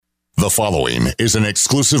The following is an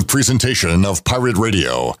exclusive presentation of Pirate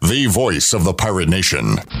Radio, the voice of the Pirate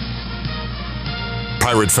Nation.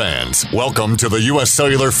 Pirate fans, welcome to the U.S.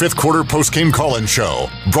 Cellular 5th Quarter Postgame Call-In Show,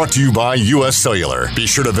 brought to you by U.S. Cellular. Be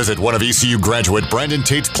sure to visit one of ECU graduate Brandon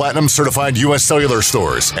Tate's Platinum-certified U.S. Cellular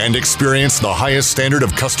stores and experience the highest standard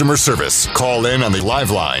of customer service. Call in on the live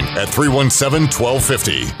line at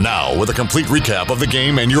 317-1250. Now, with a complete recap of the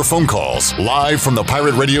game and your phone calls, live from the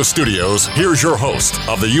Pirate Radio studios, here's your host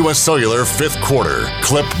of the U.S. Cellular 5th Quarter,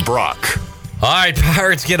 Clip Brock. All right,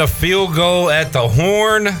 Pirates get a field goal at the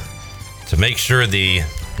horn to make sure the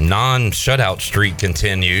non-shutout streak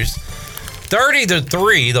continues.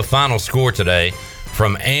 30-3, the final score today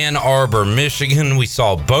from Ann Arbor, Michigan. We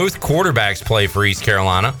saw both quarterbacks play for East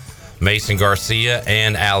Carolina, Mason Garcia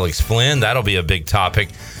and Alex Flynn. That'll be a big topic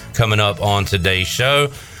coming up on today's show.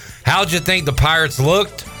 How'd you think the Pirates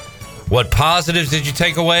looked? What positives did you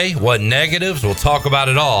take away? What negatives? We'll talk about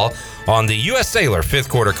it all on the U.S. Sailor 5th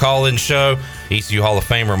Quarter Call-In Show. ECU Hall of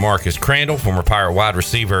Famer Marcus Crandall, former Pirate wide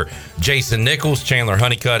receiver Jason Nichols, Chandler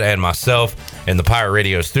Honeycutt, and myself in the Pirate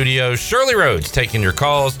Radio studios. Shirley Rhodes taking your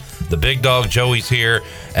calls. The big dog Joey's here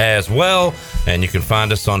as well. And you can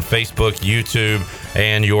find us on Facebook, YouTube,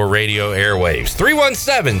 and your radio airwaves.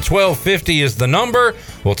 317-1250 is the number.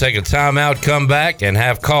 We'll take a timeout, come back, and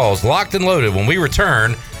have calls locked and loaded when we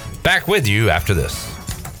return. Back with you after this.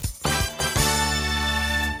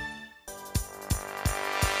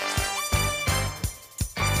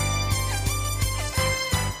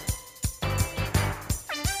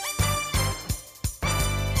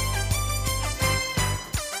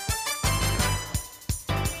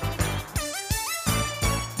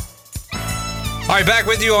 All right, back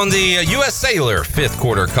with you on the U.S. Sailor 5th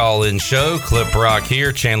Quarter Call-In Show. Clip Brock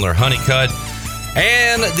here, Chandler Honeycutt,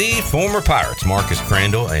 and the former Pirates, Marcus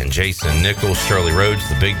Crandall and Jason Nichols. Shirley Rhodes,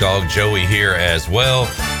 the big dog Joey here as well,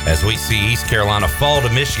 as we see East Carolina fall to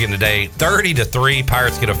Michigan today, 30-3.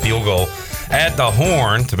 Pirates get a field goal at the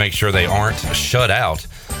horn to make sure they aren't shut out.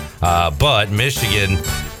 But Michigan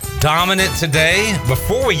dominant today.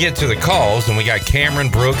 Before we get to the calls, and we got Cameron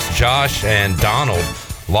Brooks, Josh, and Donald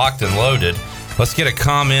locked and loaded, let's get a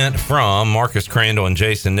comment from Marcus Crandall and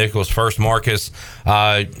Jason Nichols. First, Marcus,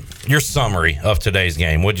 your summary of today's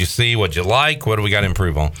game. What'd you see? What'd you like? What do we got to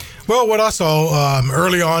improve on? Well, what I saw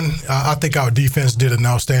early on, I think our defense did an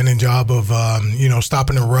outstanding job of,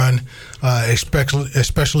 stopping the run,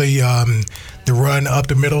 especially the run up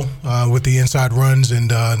the middle with the inside runs,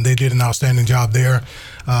 and they did an outstanding job there.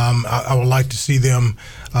 I would like to see them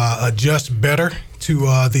adjust better to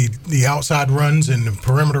the outside runs and the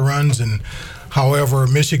perimeter runs, and however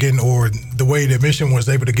Michigan, or the way that Michigan was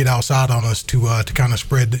able to get outside on us to kind of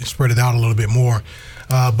spread it out a little bit more.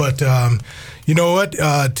 But you know what?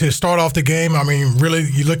 To start off the game, I mean, really,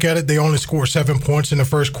 you look at it, they only scored 7 points in the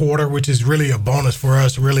first quarter, which is really a bonus for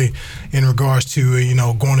us, really, in regards to,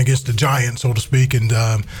 going against the Giants, so to speak. And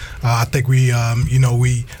I think we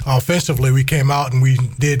offensively, we came out and we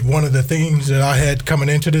did one of the things that I had coming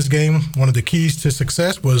into this game. One of the keys to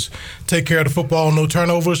success was take care of the football, no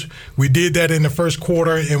turnovers. We did that in the first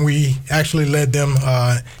quarter, and we actually led them,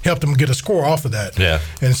 helped them get a score off of that. Yeah.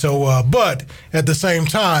 And so, but at the same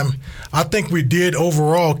time, I think we did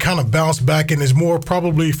overall kind of bounce back, and it's more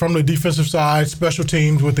probably from the defensive side, special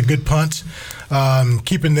teams with the good punts,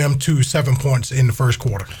 keeping them to 7 points in the first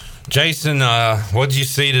quarter. Jason, what did you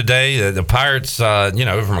see today? The Pirates,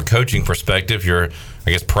 from a coaching perspective, you're,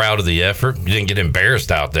 I guess, proud of the effort. You didn't get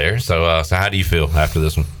embarrassed out there. So how do you feel after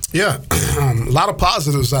this one? Yeah, a lot of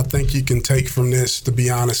positives I think you can take from this, to be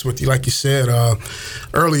honest with you. Like you said,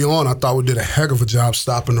 early on, I thought we did a heck of a job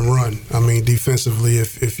stopping the run. I mean, defensively,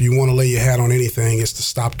 if you want to lay your hat on anything, it's to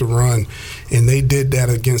stop the run. And they did that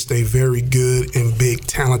against a very good and big,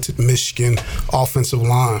 talented Michigan offensive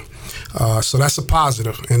line. So that's a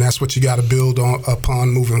positive, and that's what you got to build upon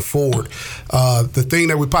moving forward. The thing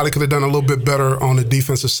that we probably could have done a little bit better on the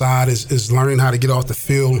defensive side is learning how to get off the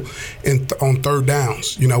field on third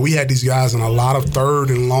downs. We had these guys in a lot of third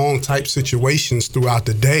and long type situations throughout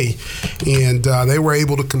the day, and they were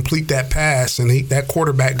able to complete that pass, and that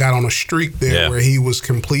quarterback got on a streak there where he was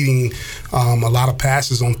completing a lot of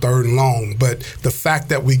passes on third and long. But the fact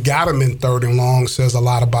that we got him in third and long says a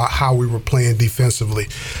lot about how we were playing defensively.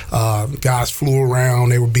 Guys flew around,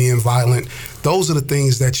 they were being violent. Those are the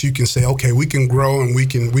things that you can say, okay, we can grow and we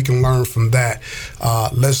can learn from that.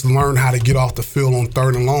 Let's learn how to get off the field on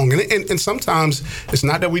third and long. And sometimes it's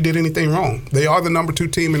not that we did anything wrong. They are the number 2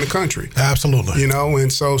 team in the country. Absolutely.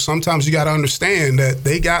 And so sometimes you got to understand that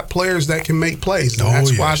they got players that can make plays. And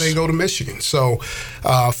that's why they go to Michigan. So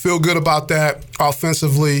feel good about about that.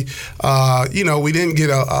 Offensively, we didn't get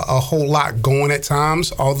a whole lot going at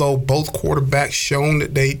times, although both quarterbacks shown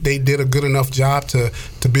that they did a good enough job to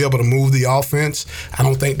be able to move the offense. I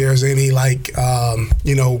don't think there's any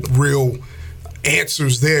real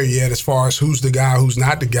answers there yet as far as who's the guy, who's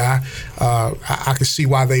not the guy. I can see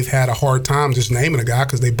why they've had a hard time just naming a guy,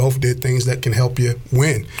 because they both did things that can help you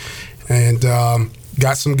win. And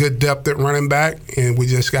got some good depth at running back, and we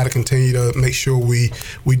just got to continue to make sure we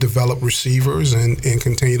develop receivers and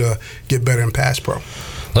continue to get better in pass pro.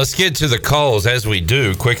 Let's get to the calls. As we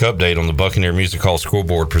do, quick update on the Buccaneer Music Hall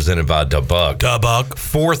scoreboard presented by DeBuck.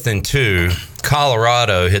 4th and 2.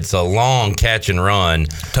 Colorado hits a long catch and run,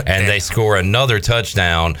 and they score another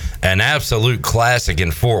touchdown. An absolute classic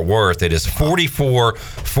in Fort Worth. It is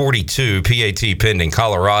 44-42, PAT pending.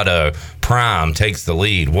 Colorado Prime takes the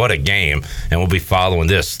lead. What a game. And we'll be following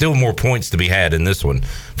this. Still more points to be had in this one,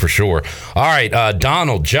 for sure. All right,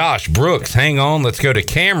 Donald, Josh, Brooks, hang on. Let's go to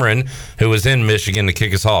Cameron, who was in Michigan to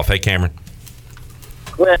kick us off. Hey, Cameron.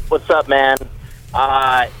 What's up, man?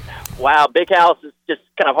 Wow, Big House is just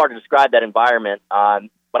kind of hard to describe that environment.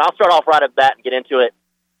 But I'll start off right at that and get into it.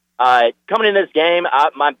 Coming into this game,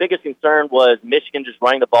 my biggest concern was Michigan just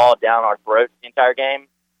running the ball down our throats the entire game.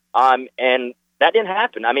 And that didn't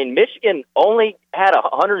happen. I mean, Michigan only had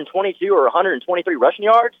 122 or 123 rushing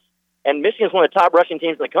yards, and Michigan's one of the top rushing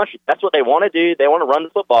teams in the country. That's what they want to do. They want to run the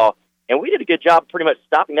football. And we did a good job pretty much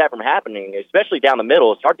stopping that from happening, especially down the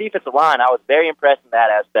middle. So our defensive line, I was very impressed in that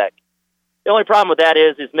aspect. The only problem with that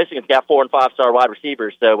is Michigan's got 4- and 5-star wide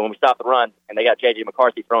receivers. So when we stop the run and they got J.J.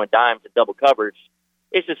 McCarthy throwing dimes at double coverage,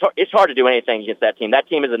 it's hard to do anything against that team. That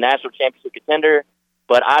team is a national championship contender.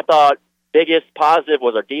 But I thought biggest positive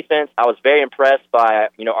was our defense. I was very impressed by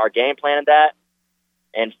our game plan in that,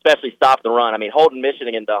 and especially stop the run. I mean, holding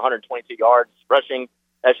Michigan to 122 yards rushing,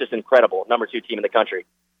 that's just incredible. Number 2 team in the country.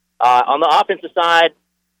 On the offensive side,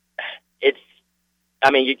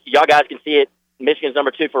 y'all guys can see it. Michigan's number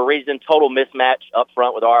 2 for a reason. Total mismatch up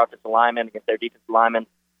front with our offensive linemen against their defensive linemen.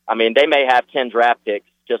 I mean, they may have 10 draft picks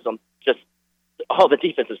just on all the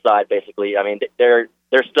defensive side, basically. I mean, they're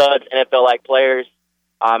studs, NFL-like players.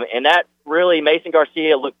 And that really, Mason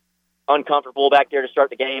Garcia looked uncomfortable back there to start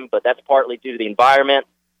the game, but that's partly due to the environment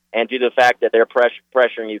and due to the fact that they're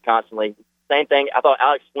pressuring you constantly. Same thing, I thought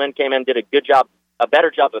Alex Flynn came in and did a better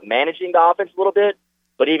job of managing the offense a little bit,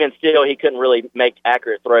 but even still, he couldn't really make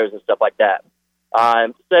accurate throws and stuff like that.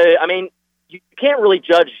 You can't really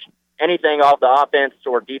judge anything off the offense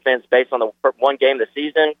or defense based on the one game of the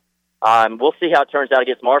season. We'll see how it turns out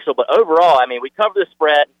against Marshall. But overall, I mean, we covered the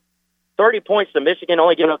spread. 30 points to Michigan,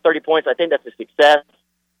 only giving up 30 points. I think that's a success.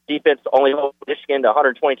 Defense only held Michigan to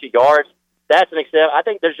 122 yards. That's an success. I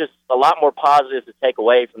think there's just a lot more positives to take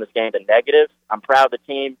away from this game than negatives. I'm proud of the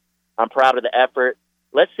team. I'm proud of the effort.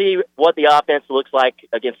 Let's see what the offense looks like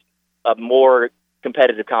against a more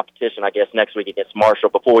competitive competition, I guess, next week against Marshall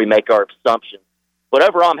before we make our assumptions. But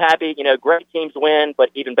overall, I'm happy. Great teams win,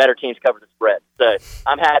 but even better teams cover the spread. So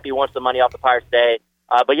I'm happy once the money off the Pirates Day.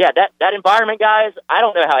 But yeah, that environment, guys, I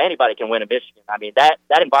don't know how anybody can win in Michigan. I mean, that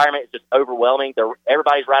environment is just overwhelming.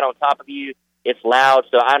 Everybody's right on top of you. It's loud,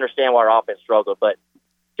 so I understand why our offense struggled. But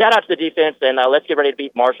shout out to the defense, and let's get ready to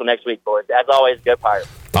beat Marshall next week, boys. As always, go Pirates.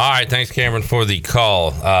 All right, thanks, Cameron, for the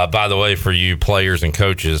call. By the way, for you players and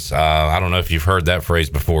coaches, I don't know if you've heard that phrase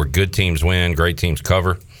before. Good teams win, great teams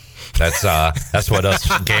cover. That's what us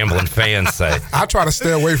gambling fans say. I try to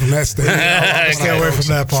stay away from that statement. Stay away from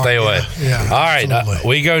that part. Stay away. Yeah. All right,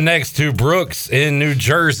 we go next to Brooks in New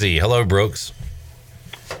Jersey. Hello, Brooks.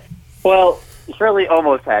 Well, Shirley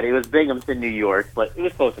almost had it. It was Binghamton, New York, but it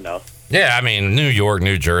was close enough. Yeah, I mean, New York,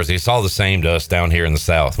 New Jersey, it's all the same to us down here in the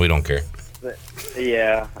South. We don't care.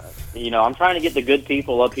 Yeah. I'm trying to get the good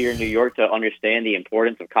people up here in New York to understand the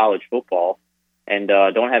importance of college football and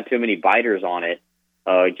don't have too many biters on it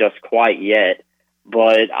just quite yet.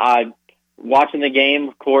 But I'm watching the game,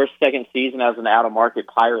 of course, second season as an out-of-market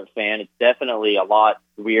Pirate fan. It's definitely a lot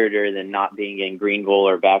weirder than not being in Greenville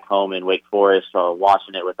or back home in Wake Forest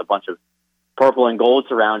watching it with a bunch of purple and gold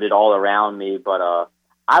surrounded all around me. But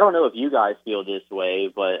I don't know if you guys feel this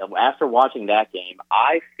way, but after watching that game,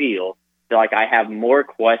 I feel like I have more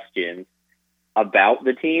questions about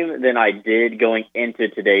the team than I did going into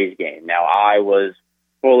today's game. Now, I was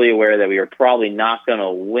fully aware that we were probably not going to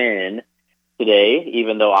win today,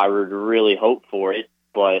 even though I would really hope for it.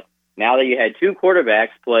 But now that you had 2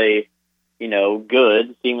 quarterbacks play,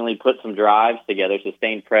 good, seemingly put some drives together,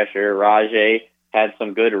 sustained pressure, Rajay had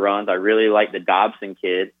some good runs. I really like the Dobson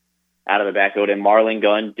kid out of the backfield, and Marlon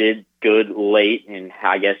Gunn did good late, and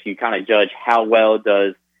I guess you kind of judge how well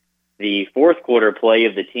does the fourth quarter play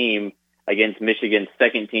of the team against Michigan's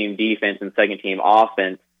second-team defense and second-team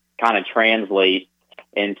offense kind of translate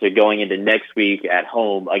into going into next week at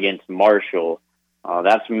home against Marshall?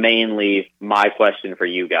 That's mainly my question for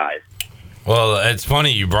you guys. Well, it's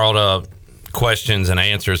funny you brought up questions and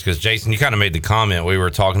answers because, Jason, you kind of made the comment. We were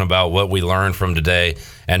talking about what we learned from today,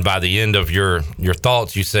 and by the end of your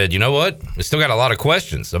thoughts, you said, you know what? We still got a lot of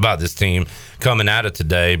questions about this team coming out of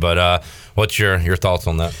today, but what's your thoughts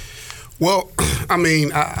on that? Well, I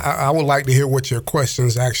mean, I would like to hear what your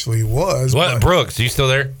questions actually was. What, Brooks, are you still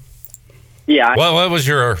there? Yeah. What was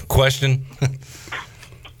your question?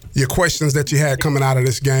 Your questions that you had coming out of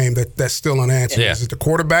this game that's still unanswered. Yeah. Is it the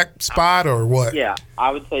quarterback spot or what? Yeah,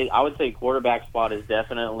 I would say quarterback spot is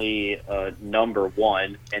definitely number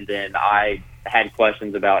one, and then I had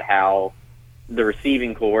questions about how the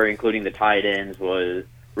receiving core, including the tight ends, was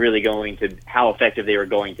really how effective they were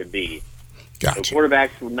going to be. Gotcha. So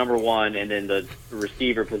quarterback's number one, and then the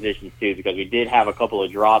receiver positions too, because we did have a couple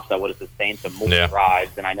of drops that would have sustained some more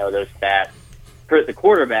drives, and I know those stats hurt the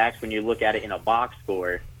quarterbacks when you look at it in a box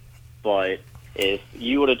score. But if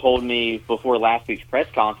you would have told me before last week's press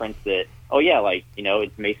conference that, oh yeah,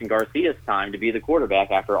 it's Mason Garcia's time to be the quarterback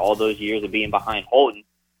after all those years of being behind Holton,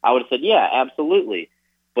 I would have said, yeah, absolutely.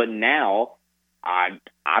 But now, I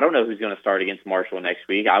don't know who's going to start against Marshall next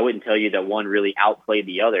week. I wouldn't tell you that one really outplayed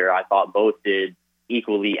the other. I thought both did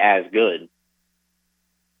equally as good.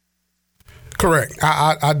 Correct.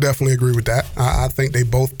 I definitely agree with that. I think they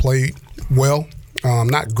both played well.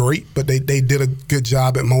 Not great, but they did a good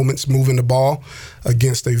job at moments moving the ball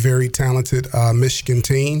against a very talented Michigan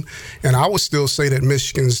team. And I would still say that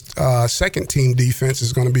Michigan's second-team defense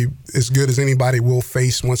is going to be as good as anybody will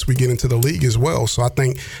face once we get into the league as well. So I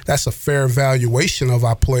think that's a fair evaluation of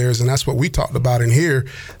our players, and that's what we talked about in here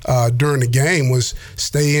during the game was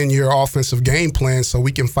stay in your offensive game plan so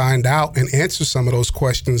we can find out and answer some of those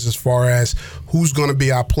questions as far as who's going to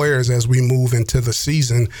be our players as we move into the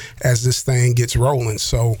season as this thing gets rolling.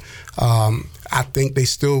 So I think they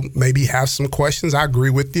still maybe have some questions. I agree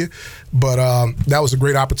with you. But that was a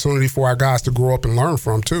great opportunity for our guys to grow up and learn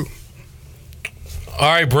from, too. All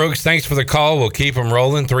right, Brooks, thanks for the call. We'll keep them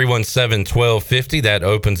rolling. 317-1250. That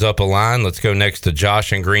opens up a line. Let's go next to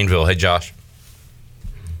Josh in Greenville. Hey, Josh.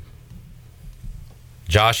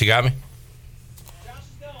 Josh, you got me?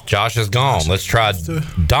 Josh is gone. Let's try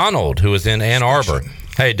Donald, who is in Ann Arbor.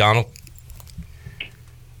 Hey, Donald.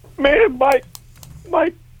 Man,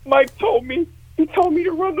 Mike told me. He told me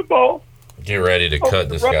to run the ball. Get ready to cut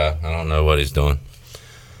this guy. I don't know what he's doing.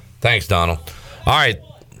 Thanks, Donald. All right.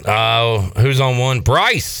 Who's on one?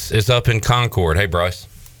 Bryce is up in Concord. Hey, Bryce.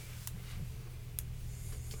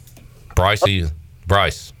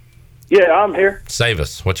 Bryce. Yeah, I'm here. Save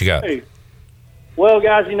us. What you got? Hey. Well,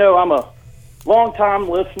 guys, I'm a long-time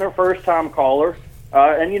listener, first-time caller.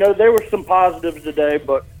 And, there were some positives today,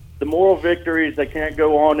 but the moral victories, they can't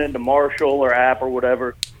go on into Marshall or App or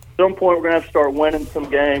whatever. At some point, we're going to have to start winning some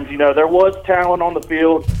games. There was talent on the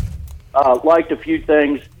field. Liked a few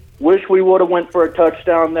things. Wish we would have went for a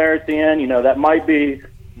touchdown there at the end. That might be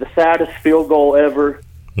the saddest field goal ever.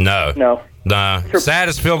 No.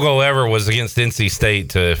 Saddest field goal ever was against NC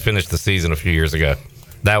State to finish the season a few years ago.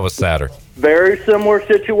 That was sadder. Very similar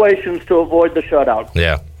situations to avoid the shutout.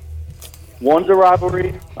 Yeah. One's a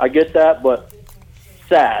rivalry. I get that, but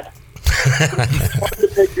sad. I wanted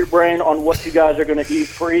to pick your brain on what you guys are going to eat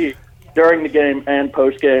pre, during the game, and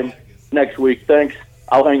post-game next week. Thanks.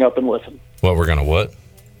 I'll hang up and listen. What we're going to what?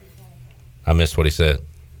 I missed what he said.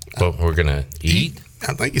 What we're going to eat?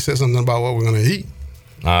 I think he said something about what we're going to eat.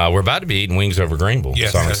 We're about to be eating wings over Greenville,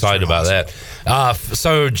 so I'm excited about that.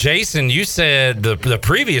 So, Jason, you said the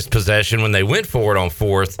previous possession, when they went for it on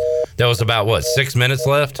fourth, there was about, 6 minutes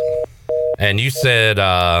left? And you said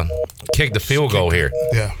kick the field goal here.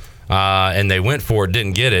 Yeah. And they went for it,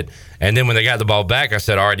 didn't get it. And then when they got the ball back, I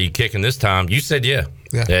said, all right, are you kicking this time? You said, yeah.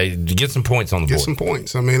 Get some points on the board. Get some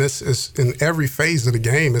points. I mean, it's in every phase of the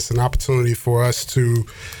game, it's an opportunity for us to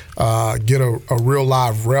get a real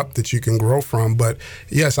live rep that you can grow from. But,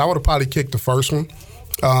 yes, I would have probably kicked the first one.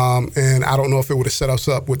 And I don't know if it would have set us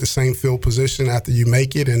up with the same field position after you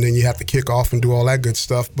make it, and then you have to kick off and do all that good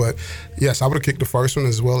stuff. But, yes, I would have kicked the first one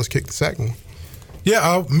as well as kicked the second one.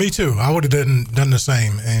 Yeah, me too. I would have done the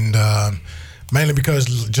same. And mainly because,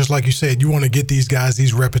 just like you said, you want to get these guys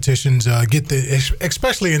these repetitions,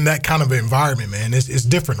 especially in that kind of environment, man. It's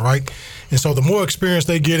different, right? And so the more experience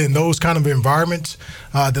they get in those kind of environments,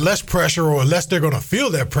 the less pressure or less they're going to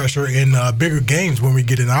feel that pressure in bigger games when we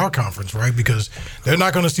get in our conference, right? Because they're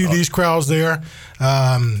not going to see these crowds there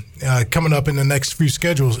coming up in the next few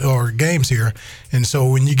schedules or games here. And so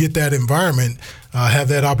when you get that environment, have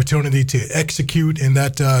that opportunity to execute in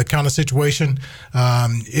that kind of situation,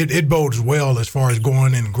 it bodes well as far as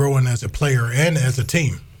going and growing as a player and as a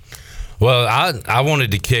team. Well, I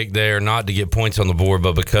wanted to kick there, not to get points on the board,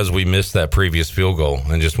 but because we missed that previous field goal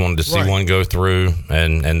and just wanted to see one go through,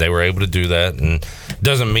 and they were able to do that. And it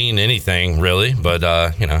doesn't mean anything, really, but,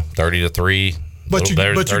 30-3. But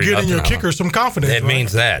you're getting your kicker some confidence. It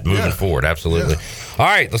means that moving forward, absolutely. Yeah. All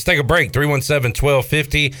right, let's take a break.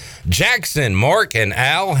 317-1250. Jackson, Mark, and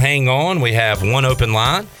Al, hang on. We have one open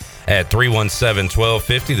line at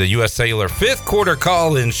 317-1250, the U.S. Cellular fifth quarter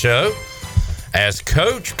call-in show. As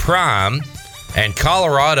Coach Prime and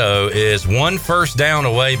Colorado is one first down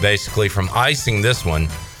away, basically, from icing this one.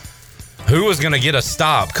 Who was going to get a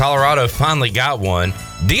stop? Colorado finally got one.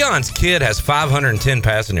 Deion's kid has 510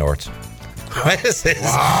 passing yards. This is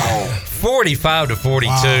 45-42.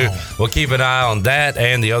 Wow. We'll keep an eye on that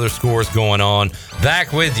and the other scores going on.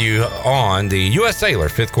 Back with you on the U.S. Cellular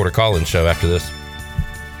fifth quarter call-in show after this.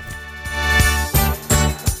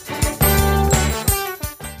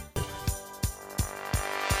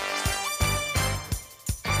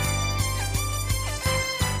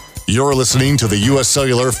 You're listening to the U.S.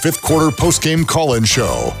 Cellular fifth quarter postgame call-in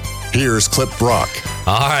show. Here's Clip Brock.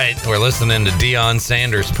 All right, we're listening to Deion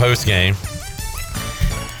Sanders postgame.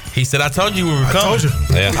 He said, I told you we were coming.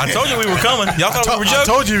 I told you we were coming. Y'all thought we were joking? I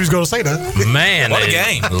told you he was going to say that. Man, what a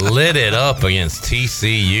game. Lit it up against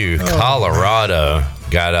TCU. Colorado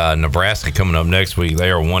got Nebraska coming up next week.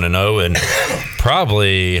 They are 1-0 and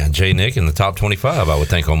probably Jay Nick in the top 25, I would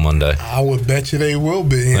think, on Monday. I would bet you they will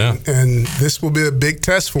be. And this will be a big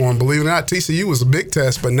test for them. Believe it or not, TCU was a big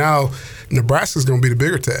test, but now Nebraska's going to be the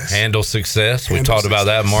bigger test. Handle success. We talked about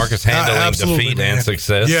that, Marcus. Handling defeat and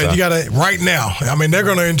success. Yeah, you got to right now. I mean, they're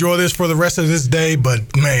going to enjoy this for the rest of this day, but,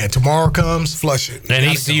 man, tomorrow comes, flush it. And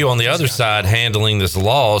ECU on the other side handling this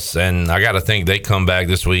loss, and I got to think they come back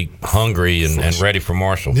this week hungry and ready for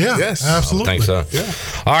Marshall. Yeah, yes, absolutely. I think so. Yeah.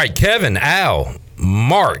 All right, Kevin, Al,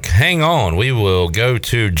 Mark, hang on. We will go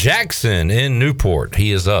to Jackson in Newport.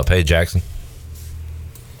 He is up. Hey, Jackson.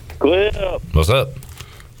 Clip. What's up?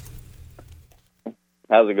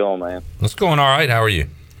 How's it going, man? It's going all right. How are you?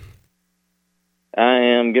 I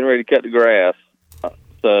am getting ready to cut the grass.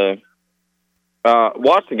 So,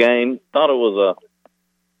 watched the game. Thought it was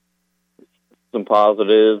some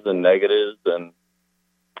positives and negatives, and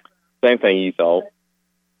same thing you thought.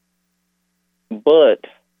 But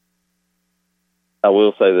I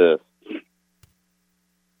will say this.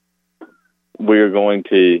 We are going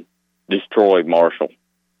to destroy Marshall.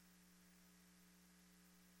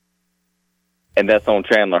 And that's on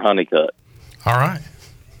Chandler Honeycutt. All right.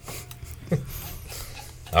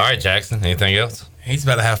 All right, Jackson. Anything else? He's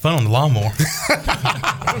about to have fun on the lawnmower.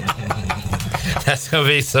 That's going to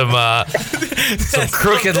be some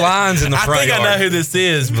crooked lines in the front yard. I know who this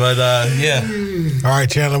is, but yeah. All right,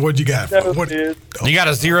 Chandler, what you got? You got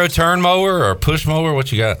a zero-turn mower or a push mower?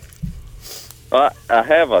 What you got? I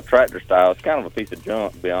have a tractor style. It's kind of a piece of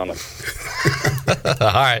junk, to be honest.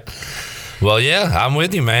 All right. Well, yeah, I'm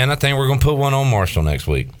with you, man. I think we're going to put one on Marshall next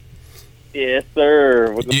week. Yes, sir.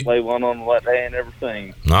 We're going to play one on like they ain't ever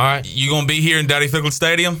seen. All right. You going to be here in Dowdy Fickle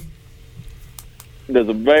Stadium? Does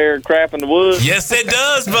a bear crap in the woods? Yes, it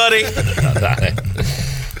does, buddy.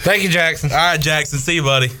 Thank you, Jackson. All right, Jackson. See you,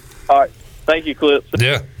 buddy. All right. Thank you, Clip.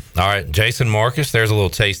 Yeah. All right, Jason, Marcus, there's a little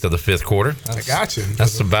taste of the fifth quarter. I got you.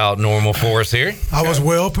 That's about normal for us here. I was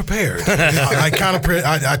well prepared. I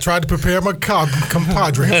tried to prepare my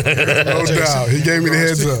compadre. No doubt. He gave me the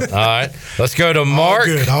heads up. All right, let's go to Mark.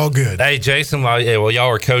 All good. Hey, Jason, while y'all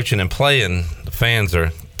are coaching and playing, the fans are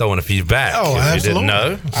throwing a few back. Oh, if absolutely. You didn't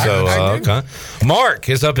know. So, okay. Mark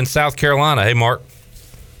is up in South Carolina. Hey, Mark.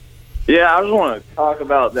 Yeah, I just want to talk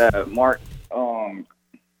about that Mark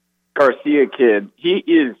Garcia kid. He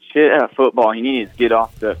is shit at football. He needs to get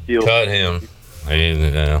off the field. Cut him.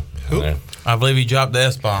 I believe he dropped the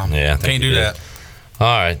S-bomb. Yeah. Can't do that. All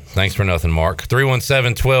right. Thanks for nothing, Mark.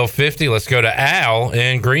 317-1250. Let's go to Al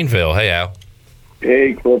in Greenville. Hey, Al.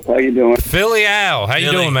 Hey, Clip. How you doing? Philly Al. How you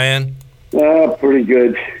doing, man? Pretty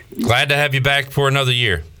good. Glad to have you back for another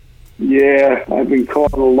year. Yeah, I've been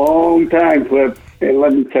calling a long time, Clip. And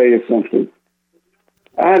let me tell you something.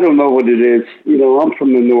 I don't know what it is. You know, I'm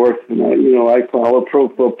from the North, and I follow pro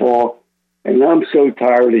football, and I'm so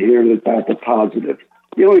tired of hearing about the positive.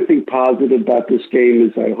 The only thing positive about this game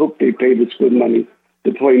is I hope they paid us good money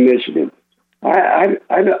to play Michigan. I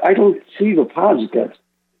don't see the positives.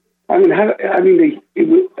 I don't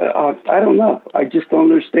know. I just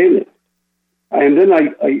don't understand it. And then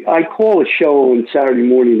I call a show on Saturday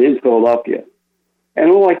morning in Philadelphia,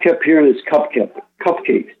 and all I kept hearing is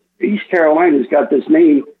cupcakes. East Carolina's got this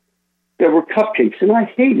name that were cupcakes, and I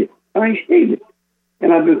hate it.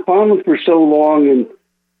 And I've been following them for so long, and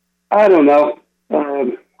I don't know.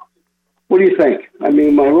 What do you think? I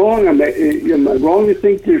mean, am I wrong? Am I wrong to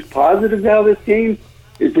think there's positives out of this game?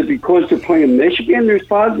 Is it because they're playing Michigan there's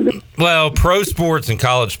positive? Well, pro sports and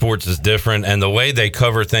college sports is different, and the way they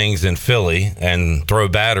cover things in Philly and throw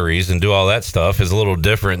batteries and do all that stuff is a little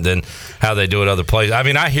different than how they do it other places. I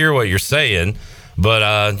mean, I hear what you're saying,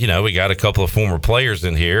 but, we got a couple of former players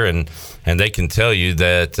in here, and they can tell you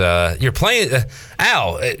that you're playing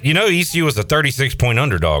Al, ECU was a 36-point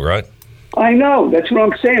underdog, right? I know. That's what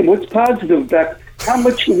I'm saying. What's positive about how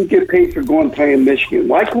much do we get paid for going playing Michigan?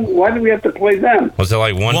 Why do we have to play them? Was it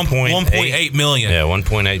like 1.8 million? Yeah,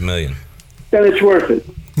 1.8 million. Then it's worth it.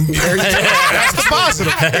 That's the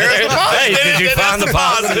positive. Hey, did you find the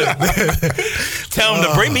positive? Tell them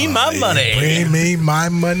to bring me my money. Bring me my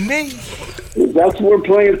money. If that's what we're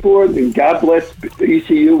playing for, then God bless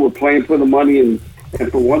ECU. We're playing for the money, and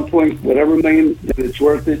for 1 point whatever million, then it's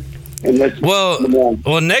worth it. And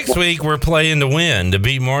well, next week we're playing to win, to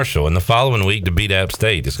beat Marshall, and the following week to beat App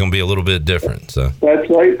State. It's going to be a little bit different. So that's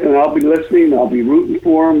right, and I'll be listening. I'll be rooting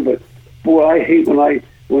for them. But boy, I hate when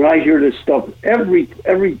I hear this stuff. Every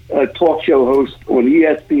talk show host on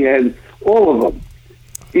ESPN, all of them,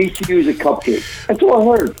 ECU's a cupcake. That's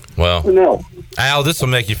all I heard. Well, no. Al, this will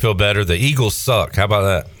make you feel better. The Eagles suck. How about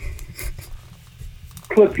that?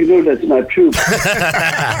 Cliff, you know that's not true.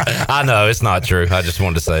 I know it's not true. I just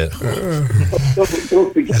wanted to say it.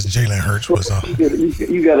 Don't forget, as Jalen Hurts was on.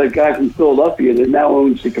 You got a guy from Philadelphia that now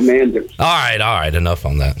owns the Commanders. All right. Enough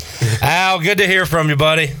on that. Al, good to hear from you,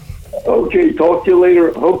 buddy. Okay, talk to you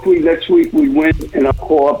later. Hopefully next week we win, and I'll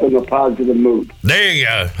call up in a positive mood. There you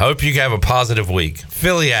go. Hope you have a positive week.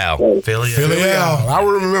 Philly Al. Philly Al. I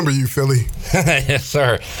will remember you, Philly. Yes,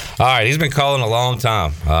 sir. All right, he's been calling a long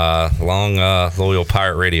time. Loyal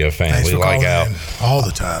Pirate Radio fan. Thanks we for like Al in all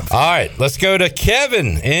the time. All right, let's go to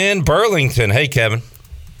Kevin in Burlington. Hey, Kevin.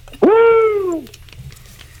 Woo!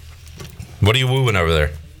 What are you wooing over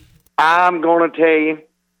there? I'm going to tell you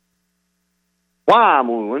why I'm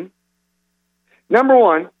wooing. Number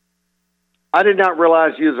one, I did not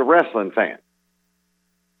realize you was a wrestling fan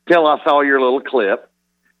till I saw your little clip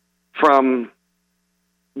from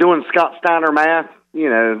doing Scott Steiner math.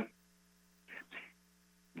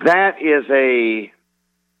 That is a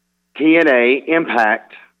TNA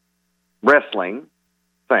Impact Wrestling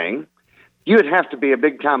thing. You would have to be a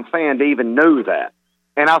big-time fan to even know that.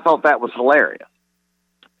 And I thought that was hilarious.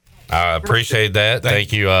 I appreciate that.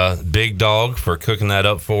 Thank you, Big Dog, for cooking that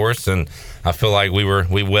up for us. And I feel like we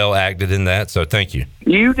well acted in that. So thank you.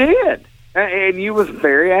 You did. And you was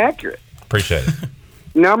very accurate. Appreciate it.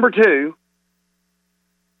 Number two,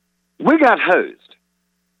 we got hosed.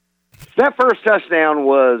 That first touchdown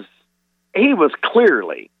he was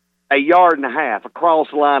clearly a yard and a half across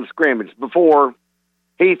the line of scrimmage before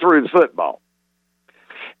he threw the football.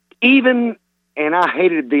 And I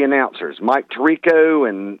hated the announcers, Mike Tirico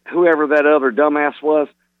and whoever that other dumbass was.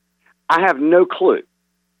 I have no clue.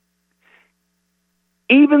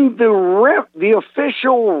 Even the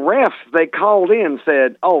official ref they called in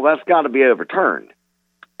said, "Oh, that's got to be overturned,"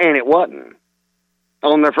 and it wasn't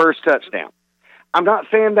on their first touchdown. I'm not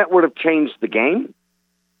saying that would have changed the game.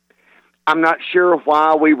 I'm not sure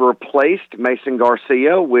why we replaced Mason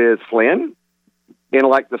Garcia with Flynn in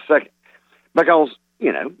like the second, because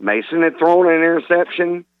Mason had thrown an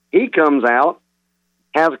interception. He comes out,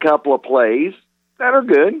 has a couple of plays that are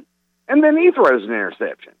good, and then he throws an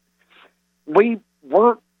interception. We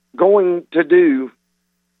weren't going to do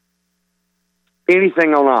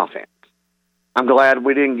anything on offense. I'm glad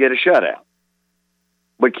we didn't get a shutout.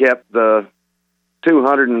 We kept the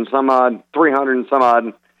 300 and some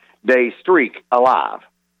odd day streak alive.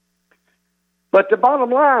 But the bottom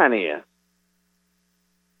line is,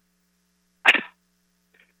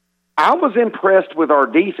 I was impressed with our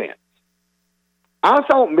defense. I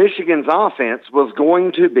thought Michigan's offense was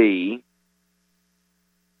going to be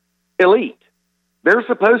elite. They're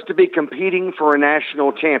supposed to be competing for a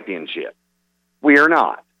national championship. We are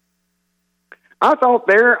not. I thought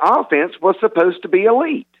their offense was supposed to be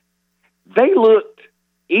elite. They looked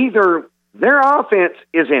either their offense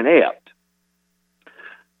is inept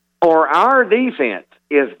or our defense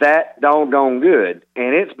is that doggone good.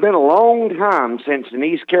 And it's been a long time since an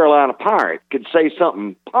East Carolina Pirate could say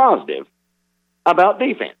something positive about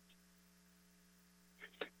defense.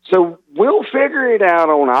 So we'll figure it out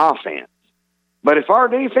on offense. But if our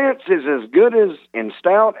defense is as good as and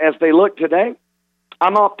stout as they look today,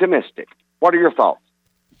 I'm optimistic. What are your thoughts?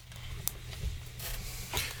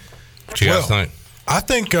 What you guys think? I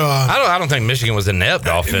think I don't think Michigan was inept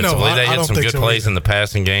offensively. No, they had some good plays either in the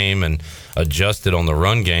passing game and adjusted on the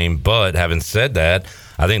run game. But having said that,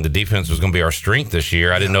 I think the defense was going to be our strength this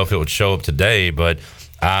year. I didn't know if it would show up today, but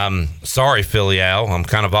I'm sorry, Philly Al. I'm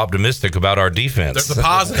kind of optimistic about our defense. There's a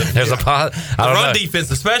positive. There's a positive. The run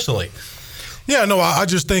defense, especially. Yeah, no, I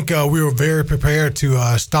just think we were very prepared to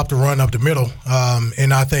stop the run up the middle.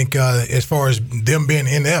 And I think as far as them being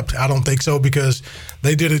inept, I don't think so, because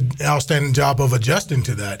they did an outstanding job of adjusting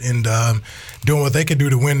to that and doing what they could do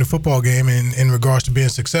to win the football game in regards to being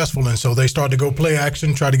successful. And so they started to go play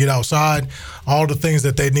action, try to get outside, all the things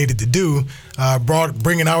that they needed to do,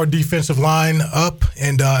 bringing our defensive line up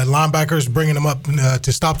and linebackers bringing them up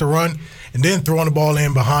to stop the run, and then throwing the ball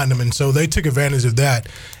in behind them. And so they took advantage of that.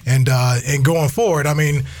 And going forward, I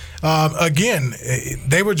mean, again,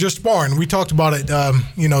 they were just sparring. We talked about it,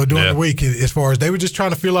 during the week, as far as they were just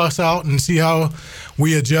trying to feel us out and see how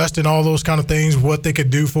we adjust and all those kind of things, what they could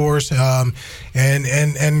do for us.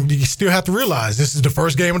 And you still have to realize this is the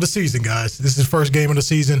first game of the season, guys. This is the first game of the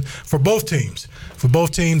season for both teams.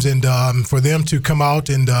 And for them to come out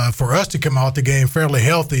and for us to come out the game fairly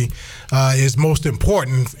healthy is most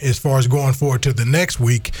important as far as going forward to the next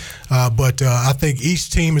week. But I think each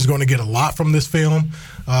team is going to get a lot from this film,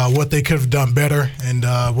 what they could have done better and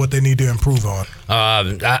what they need to improve on.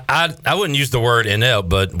 I wouldn't use the word inept,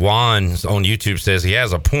 but Juan on YouTube says he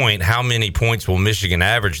has a point. How many points will Michigan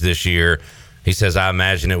average this year? He says, I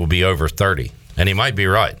imagine it will be over 30. And he might be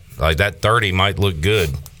right. Like that 30 might look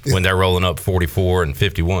good when they're rolling up 44 and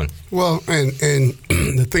 51. Well, and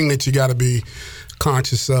the thing that you got to be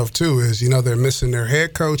conscious of too is, they're missing their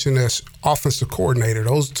head coach and their offensive coordinator.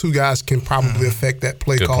 Those two guys can probably affect that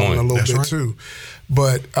play calling a little bit too.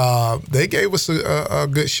 But they gave us a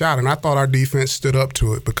good shot, and I thought our defense stood up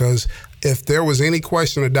to it, because if there was any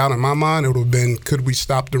question or doubt in my mind, it would have been, could we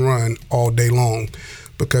stop the run all day long?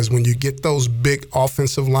 Because when you get those big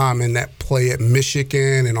offensive linemen that play at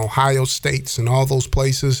Michigan and Ohio States and all those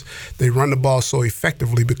places, they run the ball so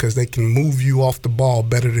effectively because they can move you off the ball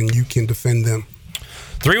better than you can defend them.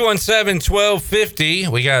 317-1250.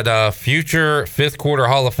 We got future fifth quarter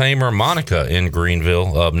Hall of Famer Monica in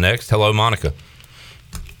Greenville up next. Hello, Monica.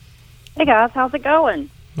 Hey, guys. How's it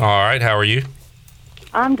going? All right. How are you?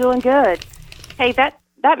 I'm doing good. Hey, that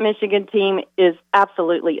Michigan team is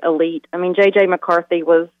absolutely elite. I mean, J.J. McCarthy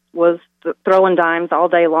was throwing dimes all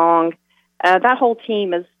day long. That whole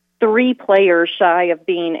team is 3 players shy of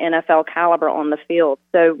being NFL caliber on the field.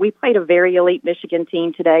 So we played a very elite Michigan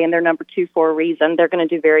team today, and they're number 2 for a reason. They're going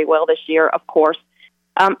to do very well this year, of course.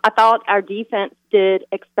 I thought our defense did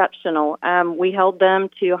exceptional. We held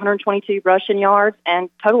them to 122 rushing yards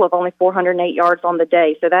and total of only 408 yards on the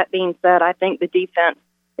day. So that being said, I think the defense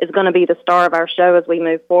is going to be the star of our show as we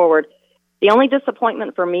move forward. The only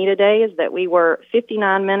disappointment for me today is that we were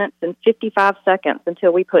 59 minutes and 55 seconds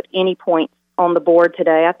until we put any points on the board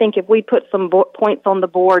today. I think if we put some points on the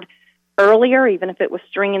board earlier, even if it was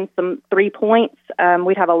stringing some 3 points,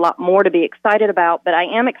 we'd have a lot more to be excited about. But I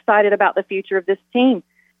am excited about the future of this team,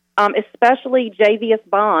 especially Javius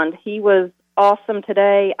Bond. He was awesome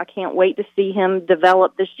today. I can't wait to see him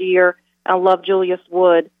develop this year. I love Julius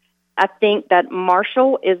Wood. I think that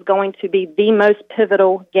Marshall is going to be the most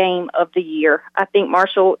pivotal game of the year. I think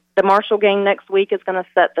the Marshall game next week is going to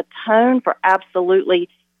set the tone for absolutely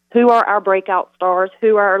who are our breakout stars,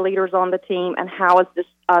 who are our leaders on the team, and how is this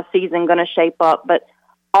season going to shape up. But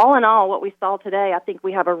all in all, what we saw today, I think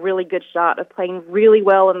we have a really good shot of playing really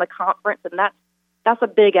well in the conference, and that's a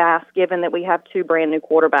big ask given that we have 2 brand new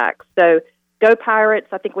quarterbacks. So go Pirates.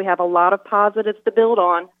 I think we have a lot of positives to build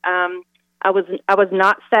on. I was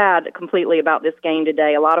not sad completely about this game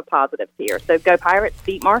today. A lot of positives here. So go Pirates,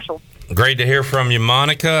 beat Marshall. Great to hear from you,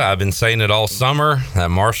 Monica. I've been saying it all summer. That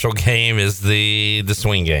Marshall game is the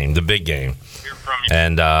swing game, the big game,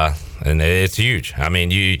 and it's huge. I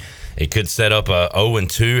mean, it could set up a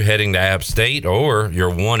 0-2 heading to App State, or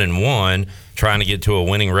you're 1-1 trying to get to a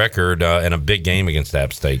winning record in a big game against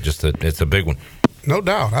App State. It's a big one. No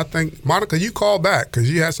doubt. I think Monica, you call back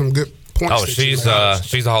because you had some good. Oh, she's a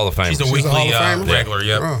Hall of Famer. She's a weekly regular,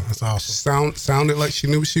 yep. Oh, that's awesome. Sounded like she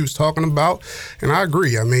knew what she was talking about, and I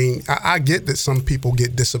agree. I mean, I get that some people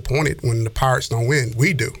get disappointed when the Pirates don't win.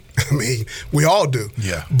 We do. I mean, we all do.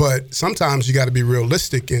 Yeah. But sometimes you got to be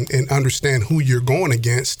realistic and understand who you're going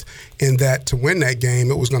against, and that to win that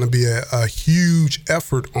game, it was going to be a huge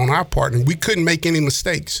effort on our part, and we couldn't make any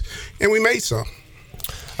mistakes, and we made some.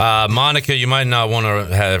 Monica, you might not want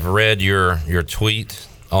to have read your tweet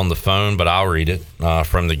on the phone, but I'll read it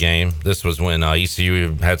from the game. This was when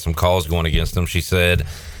ECU had some calls going against them. She said,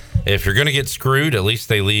 if you're going to get screwed, at least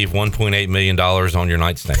they leave $1.8 million on your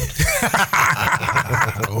nightstand.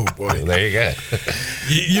 Oh, boy. There you go.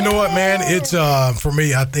 You know what, man? It's for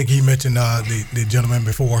me, I think he mentioned the gentleman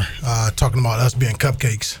before talking about us being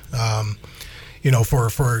cupcakes.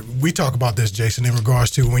 For we talk about this, Jason, in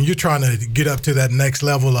regards to when you're trying to get up to that next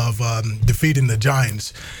level of defeating the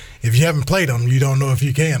Giants. If you haven't played them, you don't know if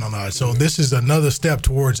you can or not. So this is another step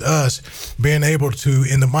towards us being able to,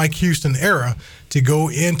 in the Mike Houston era, to go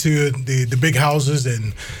into the big houses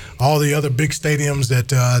and all the other big stadiums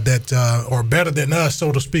that are better than us,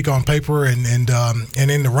 so to speak, on paper and in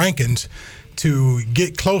the rankings, to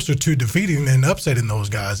get closer to defeating and upsetting those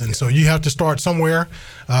guys. And so you have to start somewhere.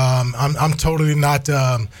 I'm totally not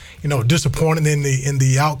disappointed in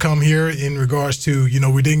the outcome here in regards to,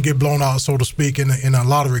 we didn't get blown out, so to speak, in a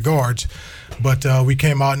lot of regards. But we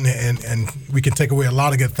came out and we can take away a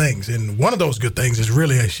lot of good things. And one of those good things is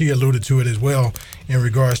really, as she alluded to it as well, in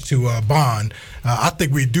regards to Bond. I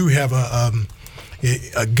think we do have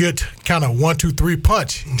a good kind of 1-2-3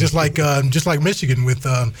 punch, just like Michigan with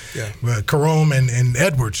Carome and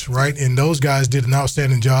Edwards, right? And those guys did an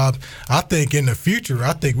outstanding job. I think in the future,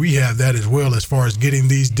 we have that as well, as far as getting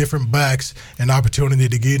these different backs an opportunity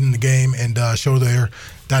to get in the game and show their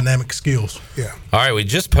dynamic skills. Yeah. All right, we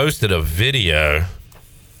just posted a video.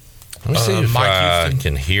 Let me see if I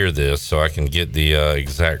can hear this so I can get the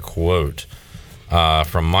exact quote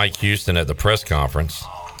from Mike Houston at the press conference.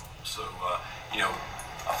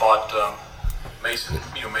 I thought Mason,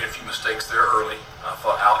 made a few mistakes there early. I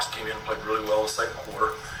thought Alex came in and played really well in the second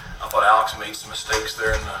quarter. I thought Alex made some mistakes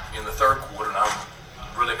there in the third quarter, and I'm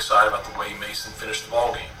really excited about the way Mason finished the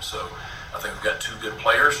ball game. So I think we've got two good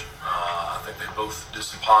players. I think they both did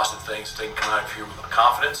some positive things that they can come out of here with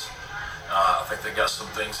confidence. I think they got some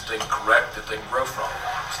things that they can correct, that they can grow from.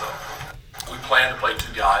 So we plan to play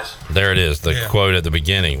two guys. There it is, the quote at the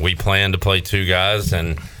beginning. We plan to play two guys,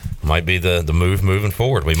 and might be the move moving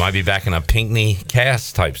forward. We might be back in a Pinckney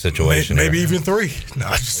Cass type situation. Maybe even three. No,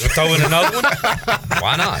 we're throwing another one?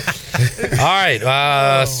 Why not? All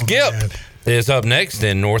right. Skip is up next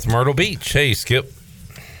in North Myrtle Beach. Hey, Skip.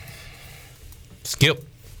 Skip.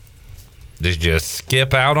 Did you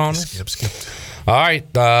skip out on us? Skipped. All right.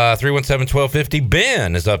 317-1250.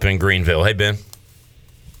 Ben is up in Greenville. Hey, Ben.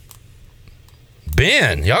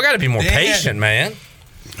 Ben, y'all got to be more patient, man.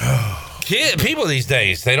 People these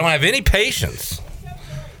days, they don't have any patience.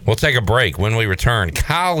 We'll take a break. When we return,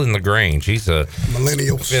 Kyle in LaGrange. He's a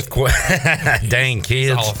millennials. Fifth quarter. Dang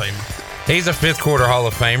kids. Hall of Famer. He's a fifth quarter Hall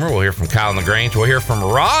of Famer. We'll hear from Kyle in LaGrange. We'll hear from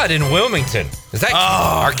Rod in Wilmington. Is that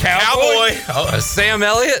our cowboy? Sam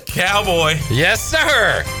Elliott? Cowboy. Yes,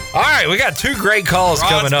 sir. All right, we got two great calls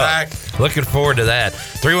coming up. Back. Looking forward to that.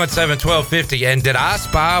 317-1250. And did I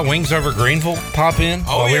spy Wings Over Greenville pop in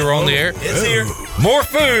while we were on the air? It's here. More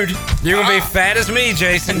food. You're going to be fat as me,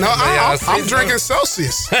 Jason. No, I'm drinking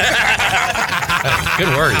Celsius. Good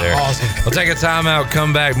work there. Awesome. We'll take a timeout,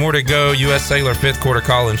 come back. More to go. U.S. Sailor fifth quarter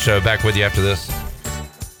call-in show. Back with you after this.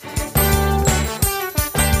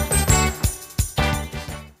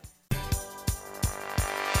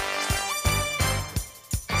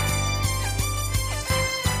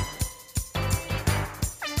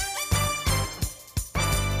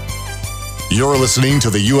 You're listening to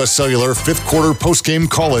the U.S. Cellular fifth quarter postgame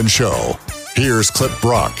call-in show. Here's Clip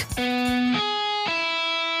Brock.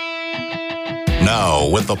 Now,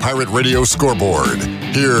 with the Pirate Radio scoreboard,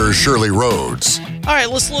 here's Shirley Rhodes. All right,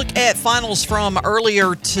 let's look at finals from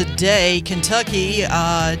earlier today. Kentucky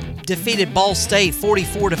defeated Ball State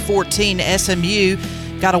 44-14. SMU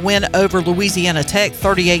got a win over Louisiana Tech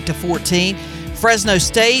 38-14. Fresno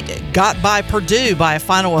State got by Purdue by a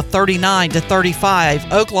final of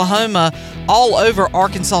 39-35. Oklahoma all over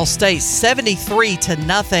Arkansas State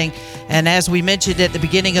 73-0. And as we mentioned at the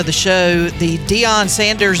beginning of the show, the Deion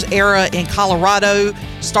Sanders era in Colorado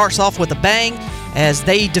starts off with a bang as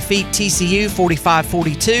they defeat TCU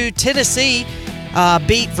 45-42. Tennessee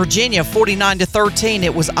beat Virginia 49-13.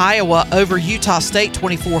 It was Iowa over Utah State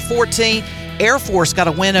 24-14. Air Force got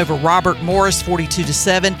a win over Robert Morris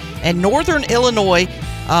 42-7. And Northern Illinois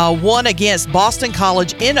won against Boston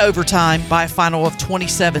College in overtime by a final of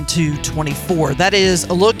 27-24. That is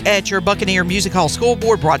a look at your Buccaneer Music Hall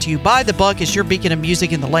scoreboard, brought to you by The Buck. It's your beacon of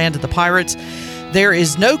music in the land of the Pirates. There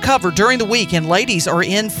is no cover during the week, and ladies are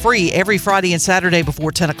in free every Friday and Saturday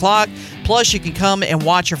before 10 o'clock. Plus, you can come and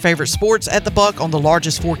watch your favorite sports at The Buck on the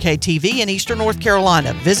largest 4K TV in Eastern North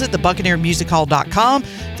Carolina. Visit thebuccaneermusichall.com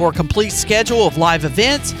for a complete schedule of live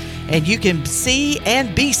events. and you can see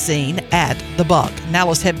and be seen at the Buck. Now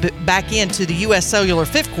let's head back into the U.S. Cellular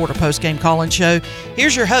fifth quarter postgame call-in show.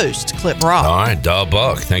 Here's your host, Clip Brock. All right,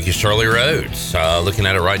 Buck. Thank you, Shirley Rhodes. Looking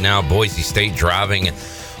at it right now, Boise State driving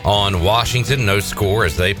on Washington. No score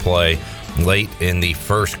as they play late in the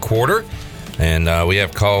first quarter. And we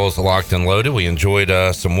have calls locked and loaded. We enjoyed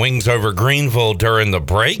some wings over Greenville during the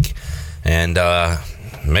break. And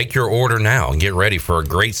make your order now and get ready for a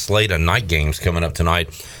great slate of night games coming up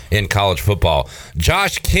tonight in college football.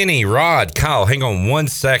 Josh, Kenny, Rod, Kyle, hang on 1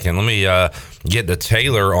 second. Let me get to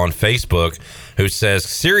Taylor on Facebook, who says,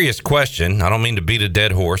 serious question. I don't mean to beat a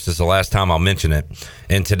dead horse. This is the last time I'll mention it.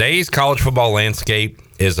 In today's college football landscape,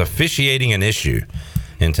 is officiating an issue?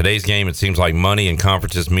 In today's game, it seems like money and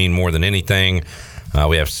conferences mean more than anything.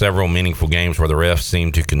 We have several meaningful games where the refs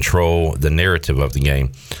seem to control the narrative of the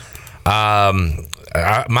game.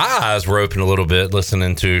 My eyes were open a little bit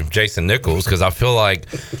listening to Jason Nichols, because I feel like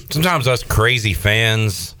sometimes us crazy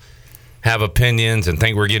fans have opinions and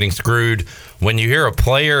think we're getting screwed. When you hear a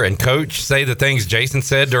player and coach say the things Jason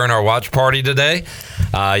said during our watch party today,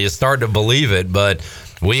 you start to believe it. But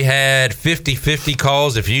we had 50-50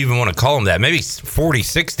 calls, if you even want to call them that, maybe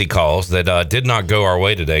 40-60 calls that did not go our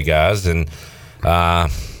way today, guys. And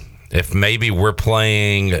if maybe we're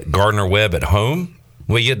playing Gardner-Webb at home,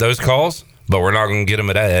 we get those calls, but we're not going to get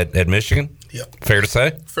them at Michigan? Yep. Fair to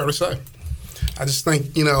say? Fair to say. I just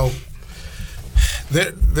think,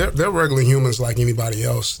 they're regular humans like anybody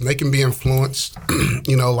else. And they can be influenced,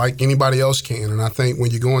 like anybody else can. And I think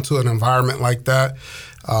when you go into an environment like that,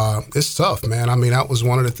 it's tough, man. I mean, that was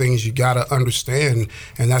one of the things you got to understand,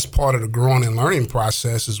 and that's part of the growing and learning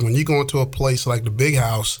process, is when you go into a place like the Big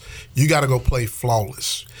House, you got to go play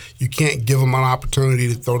flawless. You can't give them an opportunity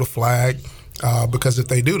to throw the flag, because if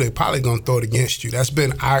they do, they're probably going to throw it against you. That's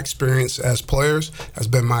been our experience as players. That's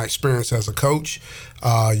been my experience as a coach.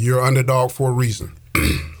 You're an underdog for a reason.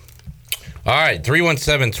 All right,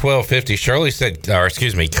 317-1250. Shirley said,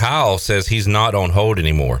 Kyle says he's not on hold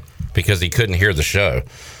anymore because he couldn't hear the show.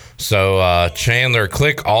 So, Chandler,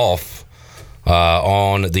 click off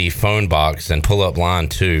on the phone box and pull up line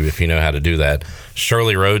 2 if you know how to do that.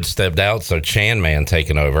 Shirley Rhodes stepped out, so Chan Man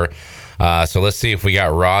taking over. So let's see if we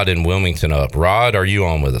got Rod in Wilmington up. Rod, are you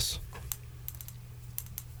on with us?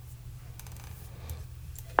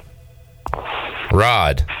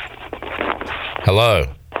 Rod. Hello.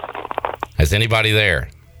 Is anybody there?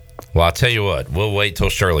 Well, I'll tell you what. We'll wait till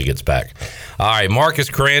Shirley gets back. All right, Marcus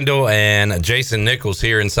Crandall and Jason Nichols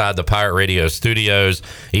here inside the Pirate Radio studios.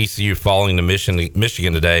 ECU falling to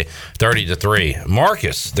Michigan today, 30-3.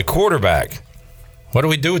 Marcus, the quarterback. What do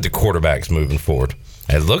we do with the quarterbacks moving forward?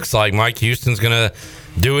 It looks like Mike Houston's going to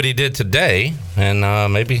do what he did today, and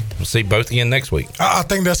maybe we'll see both again next week. I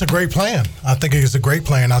think that's a great plan. I think it's a great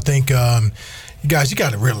plan. I think, you guys, you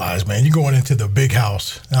got to realize, man, you're going into the Big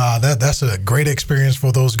House. That's a great experience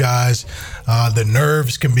for those guys. The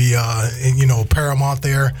nerves can be, paramount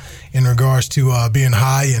there in regards to being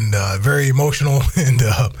high and very emotional. And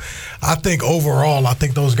I think overall,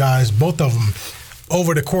 those guys, both of them,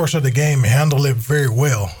 over the course of the game, handle it very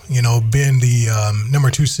well, being the number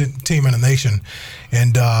 2 team in the nation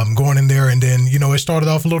and going in there. And then, it started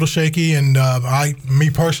off a little shaky. And me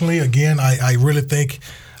personally, again, I really think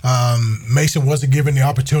Mason wasn't given the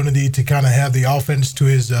opportunity to kind of have the offense to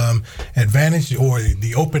his advantage, or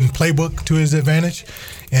the open playbook to his advantage.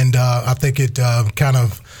 And I think it kind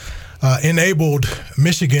of enabled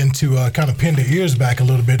Michigan to kind of pin their ears back a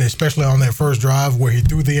little bit, especially on that first drive where he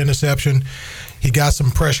threw the interception. He got some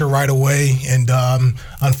pressure right away, and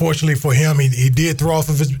unfortunately for him, he did throw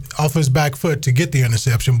off his back foot to get the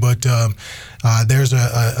interception. But there's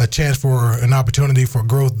a chance for an opportunity for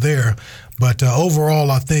growth there. But overall,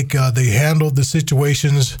 I think they handled the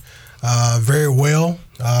situations very well.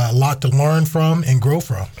 A lot to learn from and grow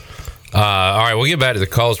from. All right, we'll get back to the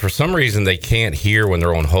calls. For some reason, they can't hear when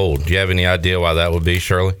they're on hold. Do you have any idea why that would be,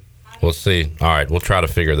 Shirley? We'll see. All right, we'll try to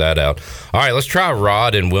figure that out. All right, let's try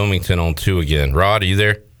Rod in Wilmington on 2 again. Rod, are you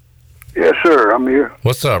there? Yes, sir. I'm here.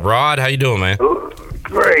 What's up, Rod? How you doing, man?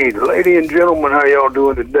 Great. Lady and gentlemen, how y'all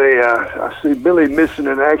doing today? I see Billy missing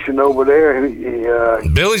in action over there.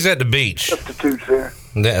 Billy's at the beach. Substitutes there.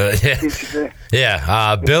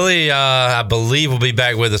 Yeah. Billy, I believe, will be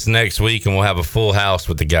back with us next week, and we'll have a full house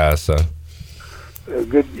with the guys. So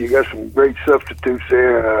good. You got some great substitutes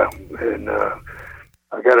there, and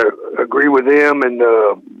I got to agree with them, and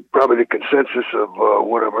probably the consensus of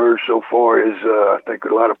what I've heard so far is I think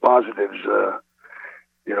a lot of positives.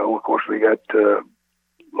 Of course, we got a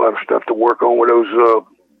lot of stuff to work on with those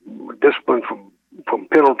discipline from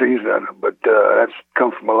penalties, but that's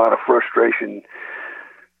come from a lot of frustration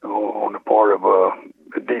on the part of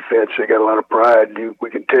the defense, they got a lot of pride. We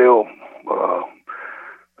can tell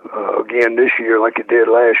again this year like it did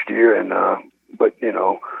last year, and but you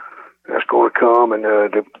know that's going to come, and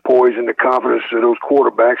the poise and the confidence of those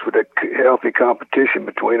quarterbacks with that healthy competition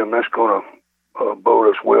between them, that's going to bode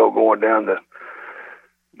us well going down the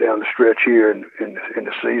stretch here in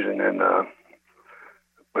the season. And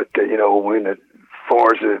but you know, when as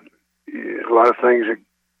far as a lot of things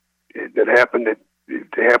that happened,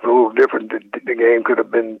 they happened a little different. The game could have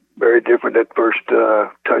been very different. That first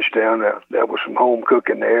touchdown, that was some home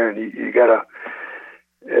cooking there, and you gotta.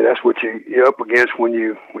 That's what you're up against when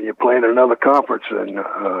you're playing in another conference, and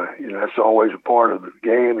you know that's always a part of the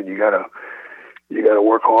game, and you gotta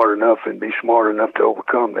work hard enough and be smart enough to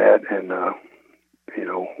overcome that, and you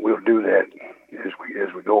know we'll do that as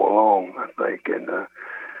we go along, I think. And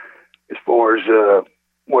as far as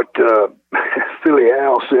what Philly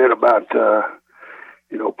Al said about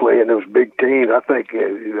you know playing those big teams, I think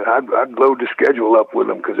I'd load the schedule up with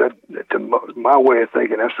them, because that to my way of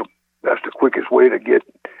thinking, that's the quickest way to get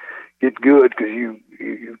good, because you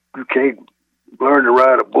can't learn to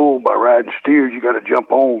ride a bull by riding steers. You got to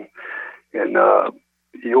jump on, and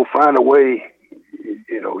you'll find a way.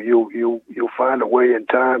 You know, you'll find a way in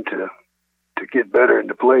time to get better and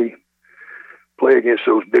to play against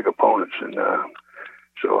those big opponents. And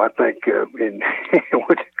so I think, I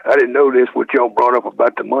didn't know this, what y'all brought up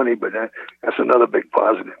about the money, but that's another big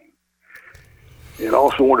positive. And I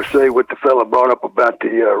also want to say what the fella brought up about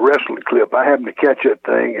the wrestling clip. I happened to catch that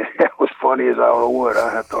thing, and that was funny as I don't know what.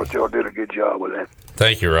 I thought y'all did a good job with that.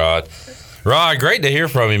 Thank you, Rod. Rod, great to hear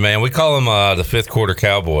from you, man. We call him the fifth quarter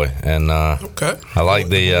cowboy, and okay. I like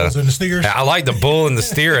the bulls and the steers. I like the bull and the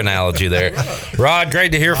steer analogy there. Rod,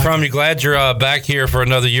 great to hear from you. Glad you're back here for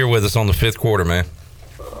another year with us on the fifth quarter, man.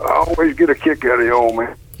 I always get a kick out of y'all,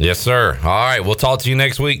 man. Yes, sir. All right, we'll talk to you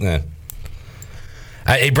next week then.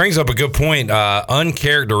 He brings up a good point.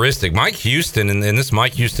 Uncharacteristic. Mike Houston, in this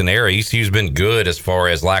Mike Houston era, ECU's been good as far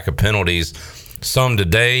as lack of penalties. Some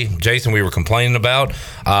today, Jason, we were complaining about,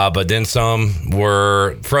 but then some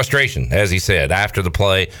were frustration, as he said, after the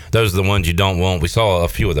play. Those are the ones you don't want. We saw a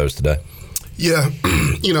few of those today. Yeah,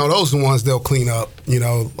 you know, those are the ones they'll clean up. You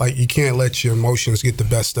know, like you can't let your emotions get the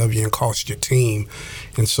best of you and cost your team.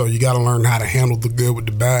 And so you got to learn how to handle the good with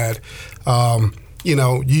the bad. You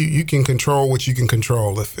know, you can control what you can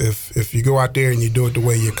control. If you go out there and you do it the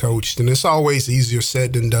way you're coached, and it's always easier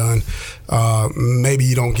said than done. Maybe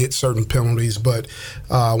you don't get certain penalties, but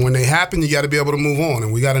when they happen, you got to be able to move on.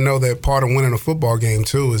 And we got to know that part of winning a football game,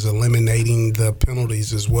 too, is eliminating the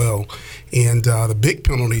penalties as well. And the big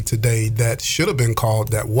penalty today that should have been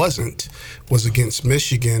called that wasn't was against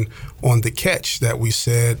Michigan on the catch that we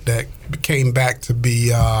said that came back to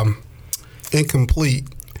be incomplete.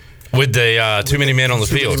 With the too many men on the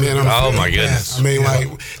field. Oh, my goodness. I mean, like,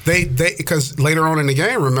 they because later on in the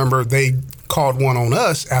game, remember, they called one on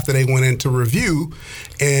us after they went into review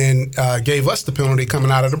and gave us the penalty coming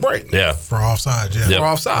out of the break. Yeah. For offsides, yeah. For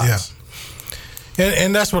offsides. Yeah.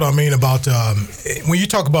 And that's what I mean about when you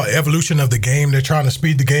talk about evolution of the game, they're trying to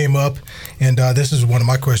speed the game up. And this is one of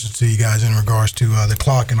my questions to you guys in regards to the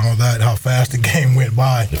clock and all that, how fast the game went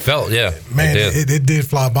by. It felt, yeah. Man, it did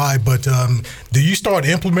fly by. But do you start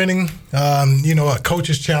implementing,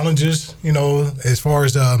 coaches' challenges, as far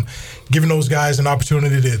as giving those guys an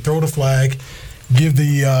opportunity to throw the flag, give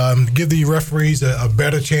the referees a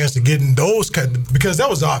better chance to getting those because that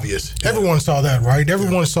was obvious. Yeah. Everyone saw that, right?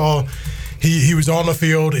 Everyone saw he was on the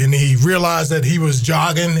field and he realized that he was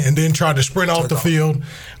jogging and then tried to sprint off the field,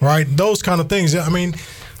 right? Those kind of things. I mean,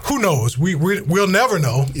 who knows? We'll never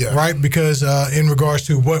know, right? Because in regards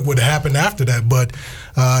to what would happen after that, but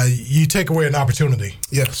you take away an opportunity.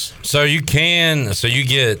 Yes. So you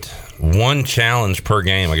get one challenge per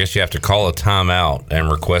game. I guess you have to call a timeout and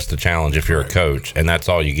request a challenge if you're a coach, and that's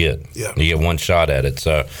all you get. Yeah. You get one shot at it.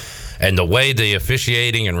 So, and the way the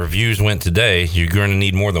officiating and reviews went today, you're going to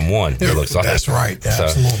need more than one, it looks like. That's right.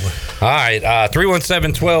 Absolutely. All right.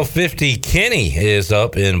 317-1250. Kenny is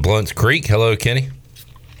up in Blunt's Creek. Hello, Kenny.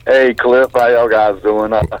 Hey, Cliff. How y'all guys doing?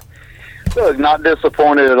 Not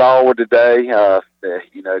disappointed at all with today.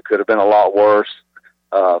 It could have been a lot worse.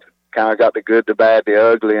 Kind of got the good, the bad, the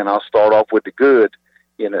ugly, and I'll start off with the good.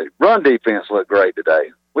 Run defense looked great today.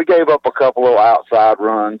 We gave up a couple little outside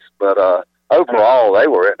runs, but overall they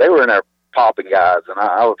were in there popping guys, and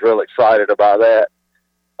I was real excited about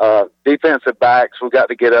that. Defensive backs, we got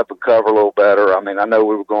to get up and cover a little better. I mean, I know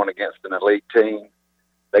we were going against an elite team.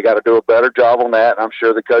 They got to do a better job on that, and I'm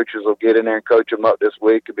sure the coaches will get in there and coach them up this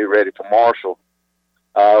week and be ready for Marshall.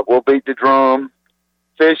 We'll beat the drum.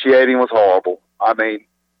 Officiating was horrible. I mean,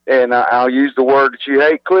 and I'll use the word that you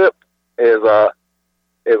hate, Clip, is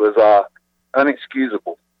It was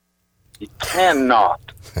unexcusable. You cannot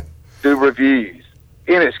do reviews.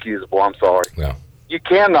 Inexcusable, I'm sorry. Yeah. You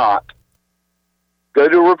cannot go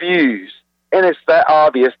to reviews, and it's that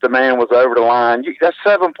obvious the man was over the line. That's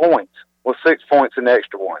 7 points with 6 points in the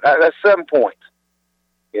extra one. That's 7 points.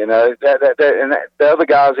 You know, the other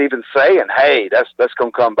guy's even saying, hey, that's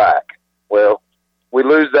going to come back. Well, we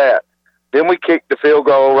lose that. Then we kick the field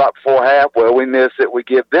goal right before half. Well, we miss it. We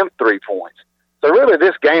give them 3 points. So really,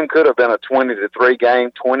 this game could have been a 20-3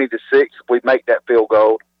 game, 20-6 if we make that field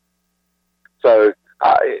goal. So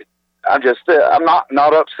I'm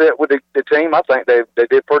not upset with the team. I think they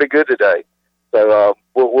did pretty good today. So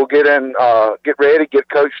we'll get in, get ready, get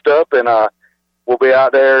coached up, and we'll be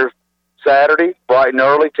out there Saturday, bright and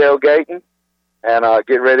early, tailgating, and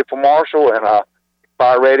get ready for Marshall. And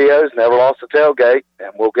Fire Radios never lost a tailgate,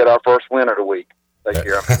 and we'll get our first win of the week. Thank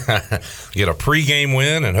you. Get a pregame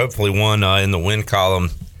win and hopefully one in the win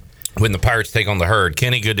column when the Pirates take on the Herd.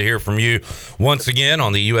 Kenny, good to hear from you once again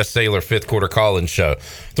on the U.S. Sailor Fifth Quarter Call-In Show.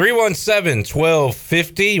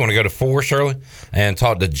 317-1250. You want to go to 4, Shirley, and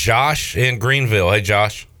talk to Josh in Greenville. Hey,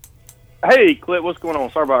 Josh. Hey, Clint, what's going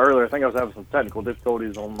on? Sorry about earlier. I think I was having some technical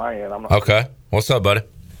difficulties on my end. I'm not okay. What's up, buddy?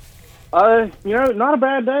 Not a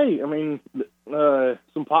bad day. I mean,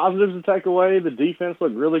 some positives to take away. The defense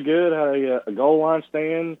looked really good. Had a goal line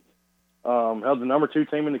stand. Held the number 2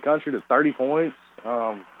 team in the country to 30 points.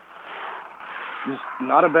 Just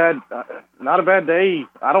not a bad day,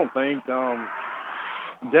 I don't think.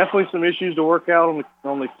 Definitely some issues to work out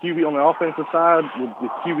on the QB on the offensive side with the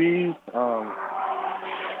QBs.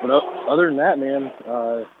 But other than that, man,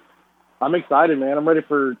 I'm excited, man. I'm ready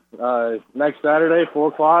for next Saturday,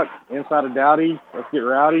 4:00, inside of Dowdy. Let's get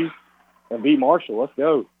rowdy and beat Marshall. Let's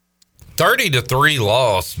go. 30-3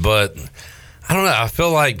 loss, but I don't know. I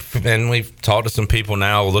feel like, and we've talked to some people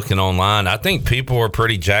now looking online, I think people are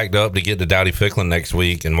pretty jacked up to get to Dowdy-Ficklin next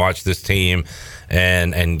week and watch this team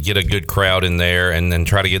and get a good crowd in there and then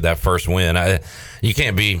try to get that first win. You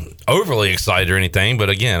can't be overly excited or anything, but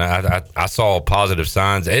again, I saw positive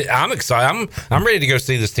signs. I'm excited. I'm ready to go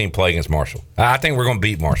see this team play against Marshall. I think we're going to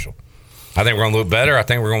beat Marshall. I think we're going to look better. I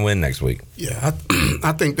think we're going to win next week. Yeah,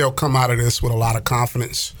 I think they'll come out of this with a lot of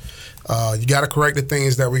confidence. You got to correct the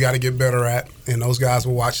things that we got to get better at, and those guys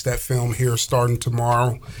will watch that film here starting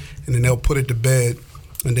tomorrow, and then they'll put it to bed,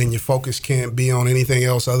 and then your focus can't be on anything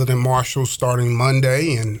else other than Marshall starting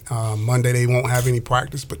Monday, and Monday they won't have any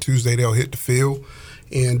practice, but Tuesday they'll hit the field,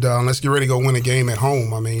 and let's get ready to go win a game at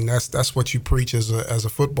home. I mean, that's what you preach as a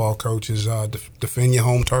football coach is defend your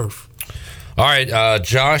home turf. All right,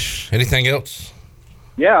 Josh, anything else?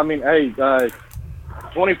 Yeah, I mean, hey,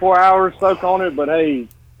 24 hours soak on it, but hey,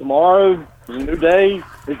 tomorrow is a new day.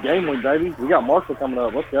 It's game week, baby. We got Marshall coming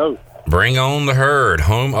up. Let's go. Bring on the Herd,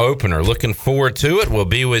 home opener. Looking forward to it. We'll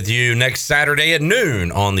be with you next Saturday at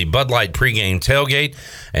noon on the Bud Light pregame tailgate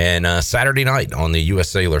and Saturday night on the U.S.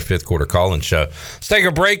 Sailor Fifth Quarter Call-In Show. Let's take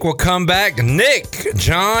a break. We'll come back. Nick,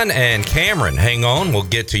 John, and Cameron, hang on. We'll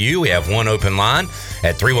get to you. We have one open line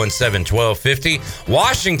at 317-1250.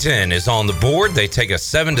 Washington is on the board. They take a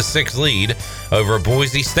 7-6 lead over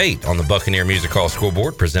Boise State on the Buccaneer Music Hall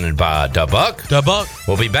scoreboard, presented by Dubuck.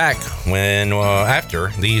 We'll be back when after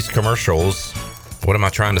these commercials. What am I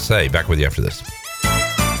trying to say? Back with you after this.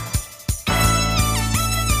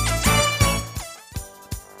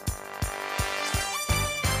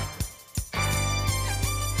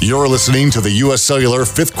 You're listening to the U.S. Cellular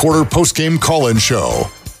Fifth Quarter Postgame Call-In Show.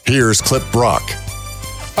 Here's Clip Brock.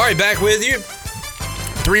 All right, back with you.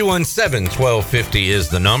 317-1250 is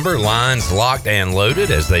the number. Lines locked and loaded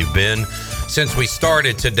as they've been since we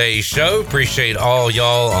started today's show. Appreciate all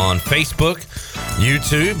y'all on Facebook,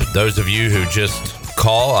 YouTube, those of you who just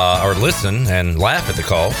call or listen and laugh at the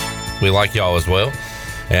calls. We like y'all as well.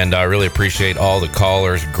 And I really appreciate all the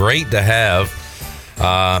callers. Great to have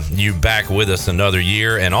you back with us another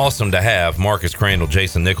year, and awesome to have Marcus Crandall,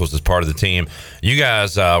 Jason Nichols as part of the team. You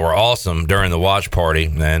guys were awesome during the watch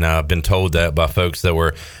party, and I've been told that by folks that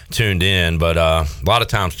were tuned in, but a lot of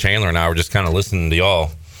times Chandler and I were just kind of listening to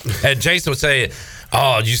y'all. And Jason would say,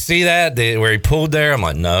 oh, did you see that where he pulled there? I'm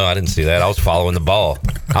like, no, I didn't see that. I was following the ball.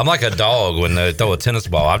 I'm like a dog when they throw a tennis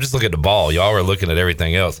ball. I'm just looking at the ball. Y'all were looking at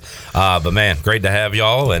everything else. But man, great to have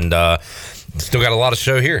y'all, and still got a lot of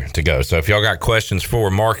show here to go. So if y'all got questions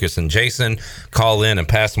for Marcus and Jason, call in and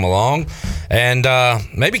pass them along. And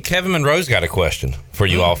maybe Kevin Monroe's got a question for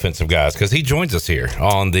you offensive guys, because he joins us here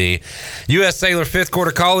on the U.S. Sailor Fifth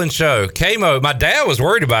Quarter Call-In Show. K-Mo, my dad was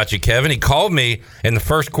worried about you, Kevin. He called me in the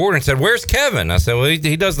first quarter and said, where's Kevin? I said, well,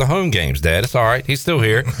 he does the home games, Dad. It's all right. He's still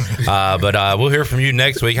here. But we'll hear from you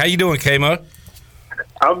next week. How you doing, K-Mo?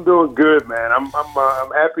 I'm doing good, man. I'm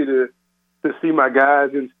happy to see my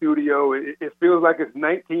guys in studio. It feels like it's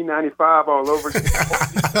 1995 all over again.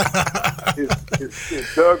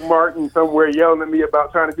 It's Doug Martin somewhere yelling at me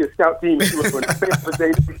about trying to get a scout team before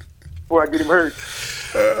I get him hurt.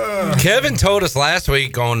 Kevin told us last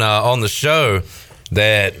week on the show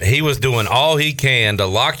that he was doing all he can to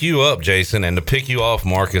lock you up, Jason, and to pick you off,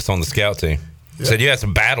 Marcus, on the scout team. Yep. Said you had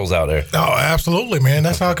some battles out there. Oh, absolutely, man.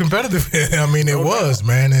 That's how competitive it was,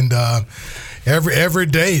 man. And every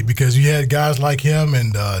day, because you had guys like him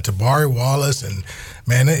and Tabari Wallace, and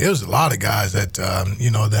man, it was a lot of guys that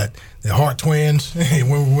that the Hart twins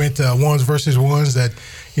when we went ones versus ones, that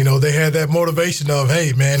they had that motivation of,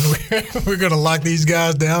 hey man, we're gonna lock these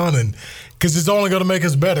guys down, and because it's only going to make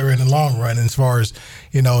us better in the long run as far as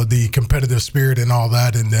the competitive spirit and all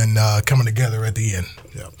that, and then coming together at the end.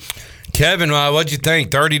 Yeah. Kevin, what'd you think?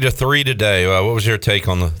 30-3 today. What was your take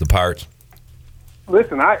on the Pirates?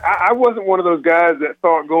 Listen, I wasn't one of those guys that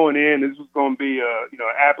thought going in this was going to be an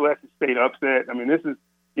Appalachian State upset. I mean, this is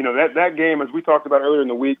that game, as we talked about earlier in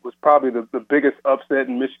the week, was probably the biggest upset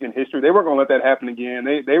in Michigan history. They weren't going to let that happen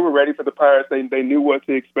again. They were ready for the Pirates. They knew what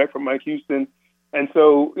to expect from Mike Houston. And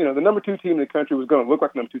so, the number 2 team in the country was going to look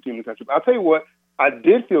like the number 2 team in the country. But I'll tell you what I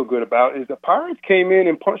did feel good about is the Pirates came in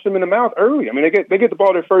and punched them in the mouth early. I mean, they get the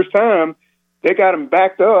ball their first time. They got them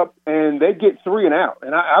backed up, and they get 3 and out.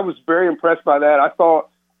 And I was very impressed by that. I thought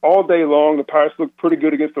all day long the Pirates looked pretty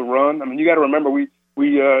good against the run. I mean, you got to remember we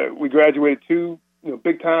graduated 2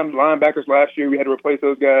 big-time linebackers last year. We had to replace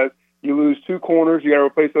those guys. You lose 2 corners. You got to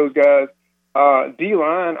replace those guys.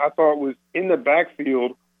 D-line, I thought, was in the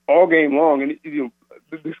backfield all game long. And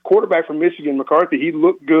this quarterback from Michigan, McCarthy, he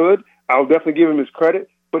looked good. I'll definitely give him his credit.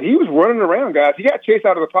 But he was running around, guys. He got chased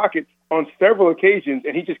out of the pocket on several occasions,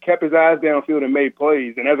 and he just kept his eyes downfield and made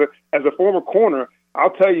plays. And as a former corner, I'll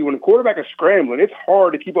tell you, when the quarterback is scrambling, it's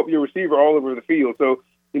hard to keep up your receiver all over the field. So,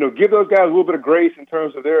 give those guys a little bit of grace in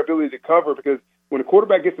terms of their ability to cover, because when the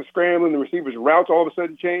quarterback gets to scrambling, the receiver's routes all of a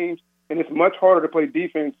sudden change, and it's much harder to play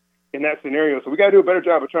defense in that scenario. So we got to do a better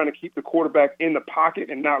job of trying to keep the quarterback in the pocket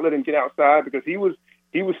and not let him get outside, because he was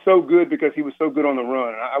so good because he was so good on the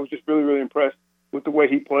run. I was just really, really impressed with the way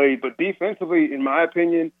he played. But defensively, in my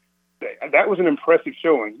opinion, that was an impressive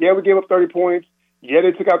showing. Yeah, we gave up 30 points. Yeah,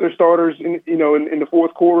 they took out their starters in the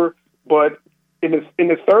fourth quarter. But in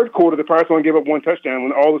the third quarter, the Pirates only gave up 1 touchdown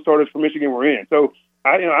when all the starters for Michigan were in. So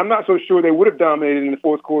I'm not so sure they would have dominated in the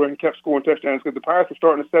fourth quarter and kept scoring touchdowns, because the Pirates were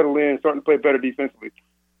starting to settle in and starting to play better defensively.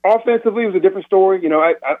 Offensively, it was a different story.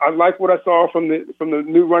 I liked what I saw from the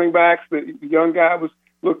new running backs. The young guy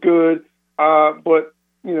looked good, but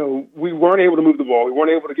we weren't able to move the ball. We weren't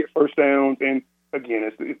able to get first downs. And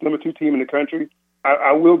again, it's number 2 team in the country.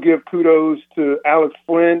 I will give kudos to Alex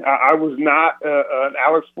Flynn. I was not an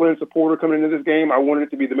Alex Flynn supporter coming into this game. I wanted it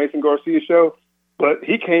to be the Mason Garcia show, but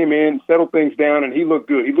he came in, settled things down, and he looked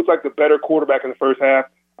good. He looked like the better quarterback in the first half.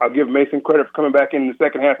 I'll give Mason credit for coming back in the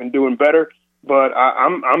second half and doing better. But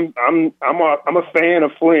I'm a fan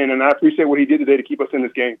of Flynn, and I appreciate what he did today to keep us in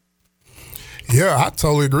this game. Yeah, I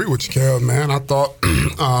totally agree with you, Kev, man. I thought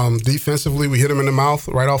defensively we hit him in the mouth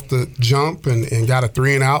right off the jump and got a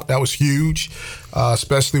 3 and out. That was huge,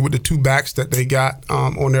 especially with the 2 backs that they got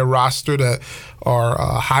on their roster that are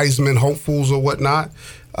Heisman hopefuls or whatnot.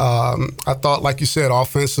 I thought, like you said,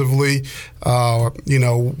 offensively,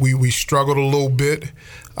 we struggled a little bit.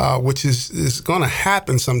 Which is going to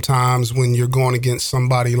happen sometimes when you're going against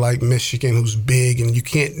somebody like Michigan, who's big, and you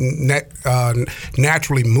can't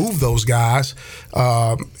naturally move those guys.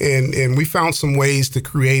 And we found some ways to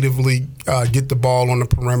creatively get the ball on the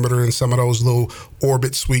perimeter in some of those little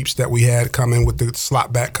orbit sweeps that we had coming with the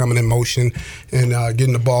slot back coming in motion and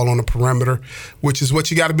getting the ball on the perimeter, which is what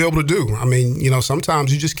you got to be able to do. I mean,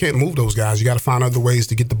 sometimes you just can't move those guys. You got to find other ways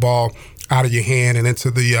to get the ball out of your hand and into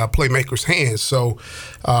the playmaker's hands. So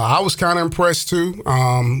I was kind of impressed too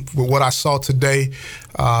with what I saw today,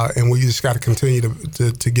 and we just got to continue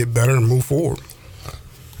to get better and move forward.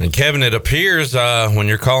 And Kevin, it appears when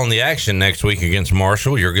you're calling the action next week against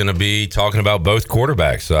Marshall, you're going to be talking about both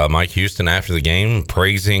quarterbacks. Mike Houston after the game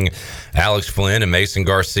praising Alex Flynn and Mason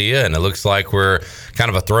Garcia, and it looks like we're kind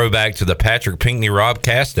of a throwback to the Patrick Pinckney, Rob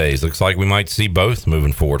Cass days. Looks like we might see both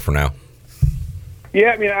moving forward for now.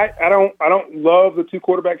 Yeah, I mean, I don't love the 2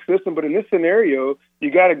 quarterback system, but in this scenario, you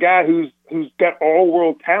got a guy who's got all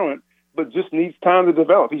world talent, but just needs time to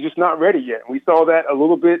develop. He's just not ready yet. We saw that a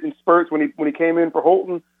little bit in spurts when he came in for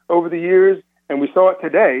Holton over the years, and we saw it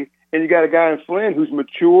today. And you got a guy in Flynn who's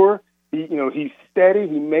mature. He's steady.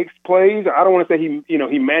 He makes plays. I don't want to say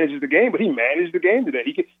he manages the game, but he managed the game today.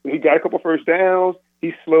 He got a couple first downs.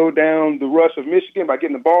 He slowed down the rush of Michigan by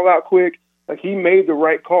getting the ball out quick. like he made the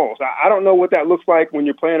right calls. I don't know what that looks like when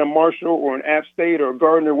you're playing a Marshall or an App State or a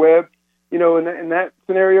Gardner-Webb, in that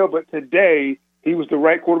scenario. But today, he was the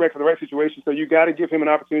right quarterback for the right situation. So you got to give him an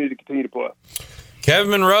opportunity to continue to play.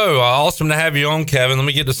 Kevin Monroe, awesome to have you on, Kevin. Let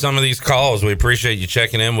me get to some of these calls. We appreciate you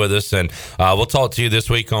checking in with us, and we'll talk to you this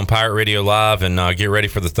week on Pirate Radio Live, and get ready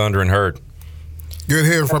for the Thunder and Herd. Good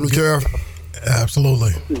hearing from you, Kev.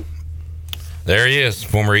 Absolutely. There he is,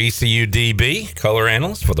 former ECU DB, color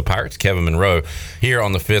analyst for the Pirates, Kevin Monroe, here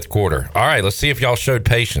on the fifth quarter. All right, let's see if y'all showed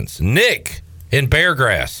patience. Nick in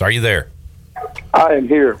Beargrass, are you there? I am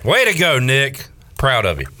here. Way to go, Nick. Proud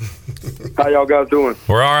of you. How y'all guys doing?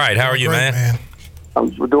 We're all right. How are you, man?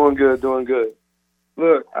 We're doing good.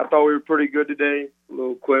 Look, I thought we were pretty good today. A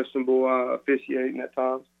little questionable officiating at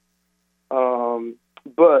times.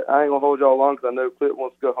 But I ain't going to hold y'all long because I know Clip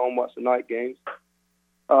wants to go home and watch the night games.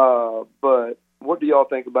 But what do y'all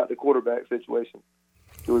think about the quarterback situation?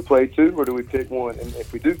 Do we play two or do we pick one? And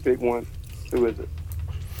if we do pick one, who is it?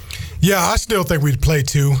 Yeah, I still think we'd play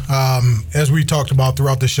two. As we talked about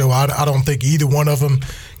throughout the show, I don't think either one of them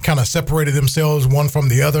kind of separated themselves one from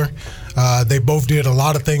the other. They both did a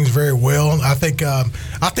lot of things very well. I think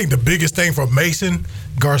the biggest thing for Mason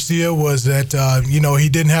Garcia was that he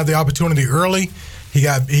didn't have the opportunity early. He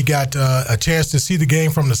got a chance to see the game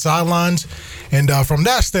from the sidelines, and from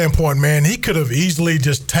that standpoint, man, he could have easily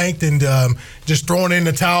just tanked and just thrown in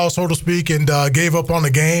the towel, so to speak, and gave up on the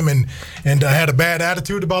game and had a bad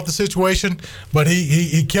attitude about the situation. But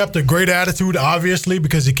he kept a great attitude, obviously,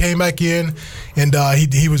 because he came back in, and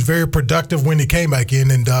he was very productive when he came back in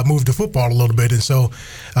and moved the football a little bit, and so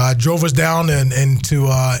drove us down and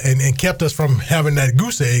kept us from having that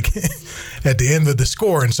goose egg at the end of the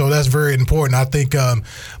score, and so that's very important. I think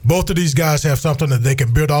both of these guys have something that they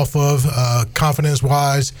can build off of,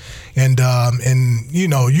 confidence-wise, and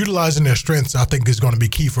utilizing their strengths. I think is going to be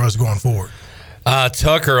key for us going forward.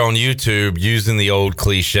 Tucker on YouTube using the old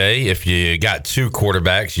cliche: if you got two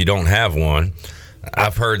quarterbacks, you don't have one.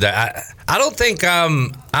 I've heard that. I don't think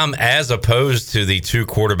I'm as opposed to the two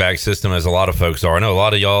quarterback system as a lot of folks are. I know a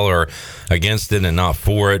lot of y'all are against it and not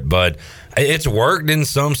for it, but it's worked in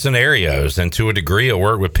some scenarios, and to a degree, it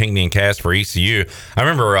worked with Pinckney and Cass for ECU. I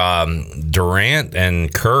remember Durant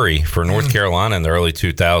and Curry for North Carolina in the early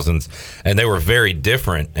 2000s, and they were very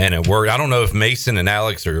different, and it worked. I don't know if Mason and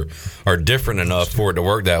Alex are different enough for it to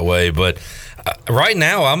work that way, but right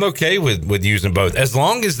now, I'm okay with using both. As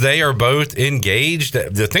long as they are both engaged,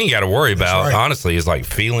 the thing you got to worry about, honestly, is like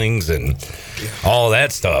feelings and all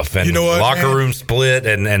that stuff. And locker room split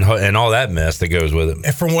and all that mess that goes with it.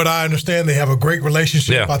 And from what I understand, they have a great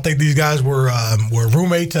relationship. Yeah. I think these guys were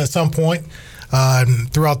roommates at some point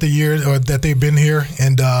throughout the years that they've been here.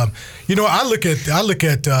 And, I look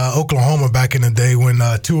at Oklahoma back in the day when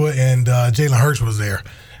Tua and Jalen Hurts was there.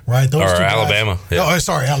 Right, those two guys. Alabama. Yeah. Oh,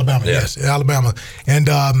 sorry, Alabama. Yeah. Yes, Alabama. And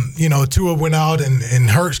Tua went out and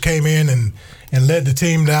Hurts came in and led the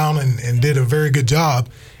team down and did a very good job.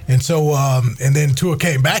 And so, and then Tua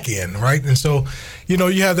came back in, right? And so,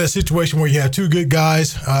 you have that situation where you have two good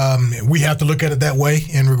guys. We have to look at it that way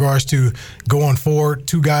in regards to going forward.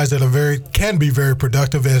 Two guys that can be very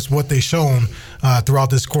productive, as what they've shown throughout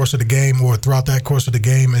this course of the game, or throughout that course of the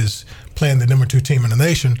game, is playing the number 2 team in the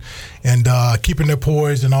nation and keeping their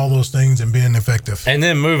poise and all those things and being effective. And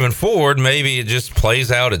then moving forward, maybe it just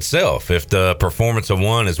plays out itself. If the performance of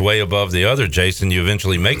one is way above the other, Jason, you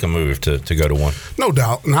eventually make a move to go to one. No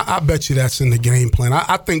doubt. And I bet you that's in the game plan.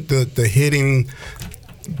 I think the hitting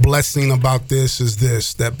blessing about this is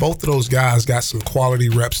that both of those guys got some quality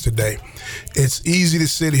reps today. It's easy to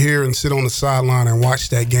sit here and sit on the sideline and watch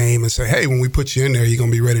that game and say, hey, when we put you in there, you're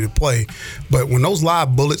going to be ready to play. But when those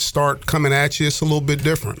live bullets start coming at you, it's a little bit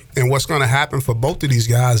different. And what's going to happen for both of these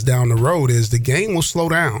guys down the road is the game will slow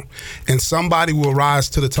down and somebody will rise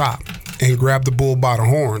to the top and grab the bull by the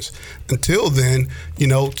horns. Until then,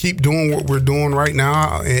 keep doing what we're doing right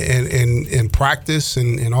now and practice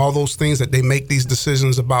and all those things that they make these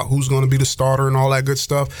decisions about who's going to be the starter and all that good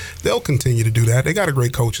stuff. They'll continue to do that. They got a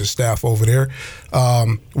great coaching staff over there.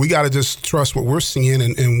 We got to just trust what we're seeing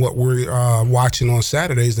and what we're watching on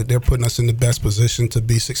Saturdays, that they're putting us in the best position to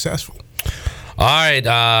be successful. All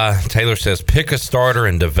right. Taylor says, pick a starter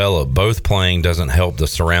and develop. Both playing doesn't help the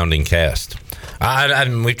surrounding cast.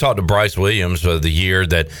 We've talked to Bryce Williams the year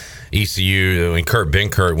that ECU and Kurt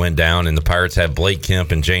Benkert went down, and the Pirates had Blake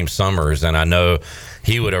Kemp and James Summers, and I know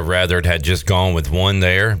he would have rather had just gone with one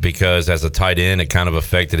there, because as a tight end, it kind of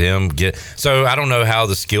affected him. So I don't know how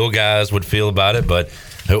the skill guys would feel about it, but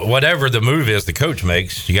whatever the move is the coach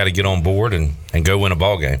makes, you got to get on board and go win a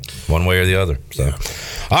ball game one way or the other. So,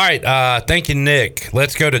 all right. Thank you, Nick.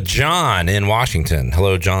 Let's go to John in Washington.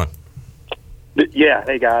 Hello, John. Yeah,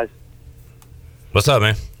 hey guys. What's up,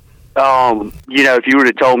 man? If you would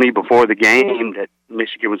have told me before the game that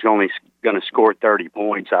Michigan was only going to score 30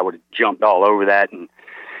 points, I would have jumped all over that and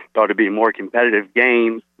thought it'd be a more competitive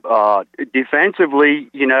game. Defensively,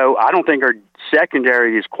 I don't think our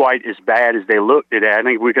secondary is quite as bad as they looked at. I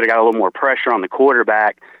think we could have got a little more pressure on the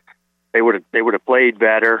quarterback. They would have played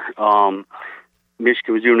better.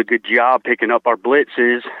 Michigan was doing a good job picking up our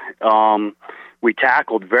blitzes. We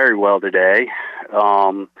tackled very well today.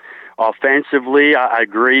 Offensively, I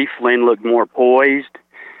agree. Flynn looked more poised.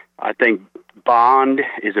 I think Bond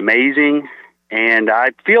is amazing. And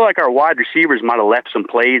I feel like our wide receivers might have left some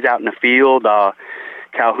plays out in the field.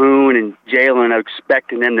 Calhoun and Jalen,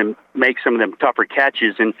 expecting them to make some of them tougher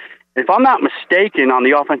catches. And if I'm not mistaken, on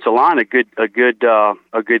the offensive line, a good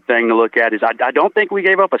thing to look at is I don't think we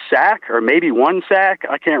gave up a sack, or maybe one sack.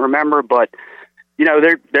 I can't remember, but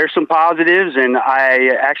there's some positives, and I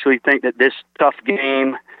actually think that this tough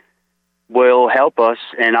game will help us.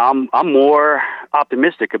 And I'm more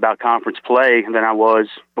optimistic about conference play than I was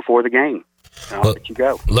before the game. I'll let you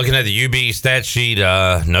go. Looking at the UB stat sheet,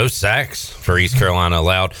 no sacks for East Carolina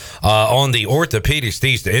allowed. On the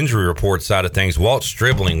orthopedics, the injury report side of things, Walt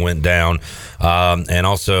Stribling went down, and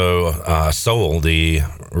also Sowell, the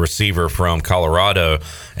receiver from Colorado.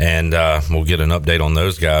 And we'll get an update on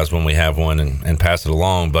those guys when we have one and pass it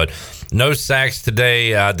along. But no sacks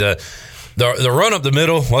today. The run up the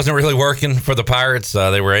middle wasn't really working for the Pirates.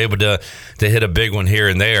 They were able to hit a big one here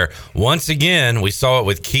and there. Once again, we saw it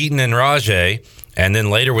with Keaton and Rajay, and then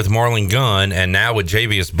later with Marlon Gunn, and now with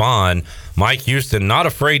Javius Bond. Mike Houston not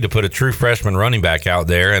afraid to put a true freshman running back out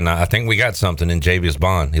there, and I think we got something in Javius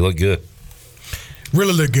Bond. He looked good.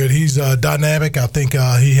 Really looked good. He's dynamic. I think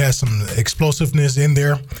he has some explosiveness in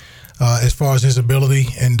there as far as his ability,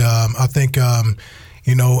 and I think all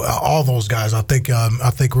those guys. I think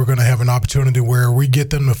we're going to have an opportunity where we get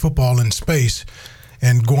them the football in space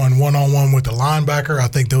and going one-on-one with the linebacker. I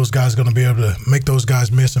think those guys are going to be able to make those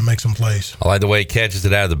guys miss and make some plays. I like the way he catches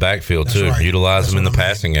it out of the backfield, too. Right. Utilize them in the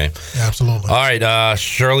passing game. Absolutely. All right,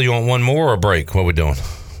 Shirley, you want one more or a break? What are we doing?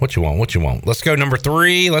 What you want? Let's go number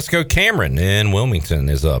 3. Let's go Cameron in Wilmington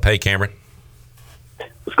is up. Hey, Cameron.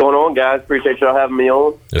 What's going on, guys? Appreciate y'all having me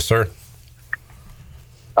on. Yes, sir.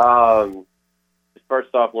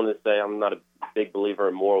 First off, I wanted to say I'm not a big believer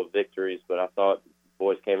in moral victories, but I thought the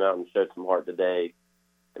boys came out and showed some heart today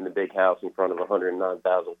in the big house in front of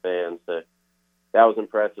 109,000 fans. So that was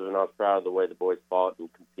impressive, and I was proud of the way the boys fought and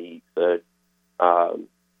compete. So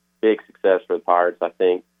big success for the Pirates, I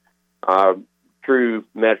think. True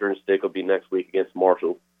measuring stick will be next week against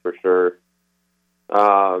Marshall for sure.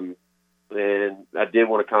 And I did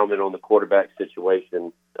want to comment on the quarterback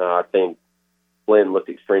situation. I think Flynn looked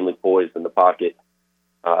extremely poised in the pocket.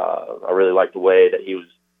 I really liked the way that he was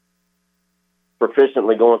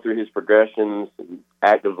proficiently going through his progressions and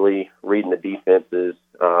actively reading the defenses.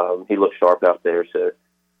 He looked sharp out there, so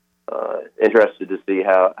interested to see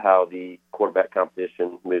how the quarterback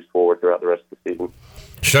competition moves forward throughout the rest of the season.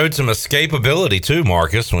 Showed some escapability too,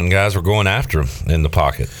 Marcus, when guys were going after him in the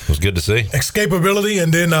pocket. It was good to see. Escapability,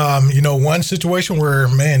 and then one situation where,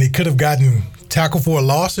 man, he could have gotten tackled for a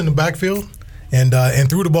loss in the backfield. And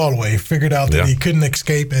threw the ball away. Figured out that he couldn't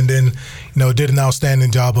escape, and then did an outstanding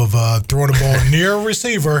job of throwing the ball near a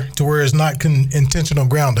receiver to where it's not intentional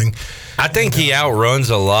grounding. I think he outruns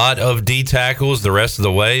a lot of D tackles the rest of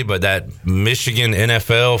the way, but that Michigan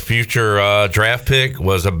NFL future draft pick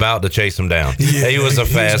was about to chase him down. Yeah, he was a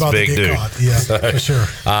fast, big dude. Yeah, for sure.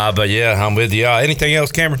 But yeah, I'm with you. Anything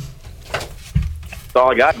else, Cameron? That's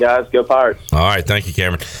all I got, guys. Go Pirates. All right. Thank you,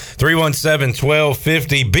 Cameron.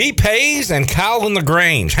 317-1250. B Pays and Kyle in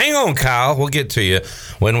LaGrange. Hang on, Kyle. We'll get to you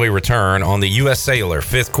when we return on the U.S. Sailor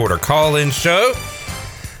 5th quarter call-in show.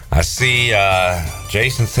 I see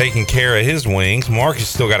Jason's taking care of his wings. Marcus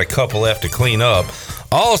still got a couple left to clean up.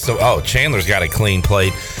 Also, Chandler's got a clean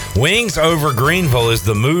plate. Wings over Greenville is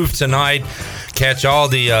the move tonight. Catch all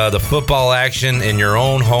the football action in your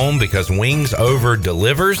own home because Wings Over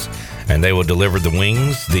delivers. And they will deliver the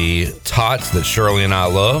wings, the tots that Shirley and I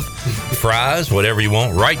love, fries, whatever you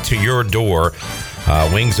want, right to your door.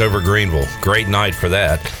 Wings Over Greenville. Great night for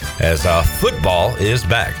that as football is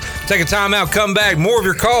back. Take a time out, come back. More of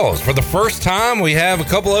your calls. For the first time, we have a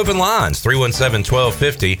couple open lines.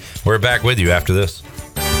 317-1250. We're back with you after this.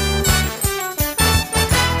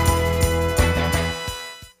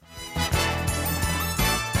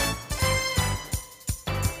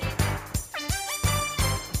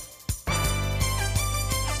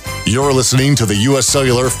 You're listening to the U.S.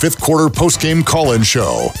 Cellular 5th quarter postgame call-in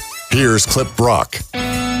show. Here's Clip Brock.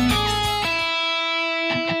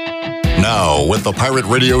 Now, with the Pirate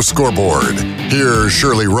Radio scoreboard, here's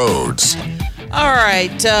Shirley Rhodes. All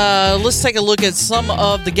right, let's take a look at some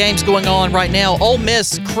of the games going on right now. Ole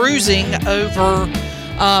Miss cruising over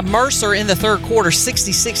Mercer in the third quarter,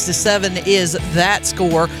 66-7 is that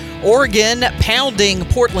score. Oregon pounding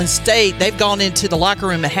Portland State. They've gone into the locker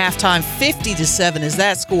room at halftime, 50-7 is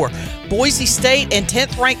that score. Boise State and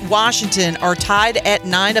 10th-ranked Washington are tied at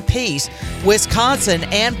 9 apiece. Wisconsin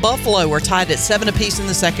and Buffalo are tied at 7 apiece in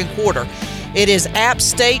the second quarter. It is App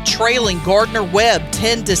State trailing Gardner-Webb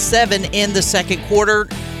 10-7 in the second quarter.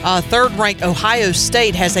 Third-ranked Ohio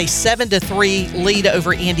State has a 7-3 lead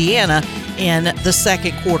over Indiana in the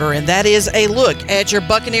second quarter. And that is a look at your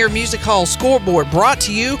Buccaneer Music Hall scoreboard, brought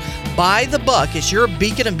to you by The Buck. It's your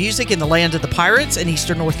beacon of music in the land of the Pirates in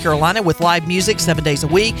Eastern North Carolina, with live music 7 days a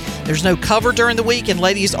week. There's no cover during the week, and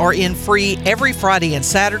ladies are in free every Friday and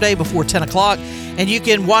Saturday before 10 o'clock. And you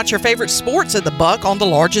can watch your favorite sports at The Buck on the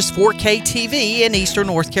largest 4K TV in Eastern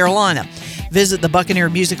North Carolina. Visit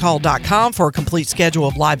thebuccaneermusichall.com for a complete schedule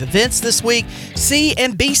of live events this week. See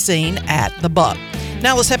and be seen at The Buck.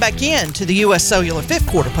 Now let's head back in to the U.S. Cellular fifth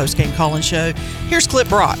quarter postgame call-in show. Here's Clip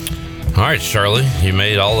Brock. All right, Shirley, you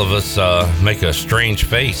made all of us make a strange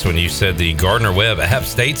face when you said the Gardner-Webb App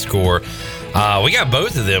State score. We got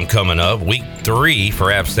both of them coming up. Week 3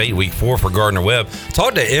 for App State, Week 4 for Gardner-Webb.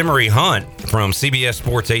 Talked to Emery Hunt from CBS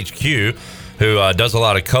Sports HQ, who does a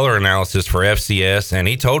lot of color analysis for FCS, and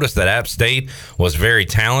he told us that App State was very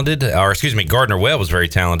talented, Gardner-Webb was very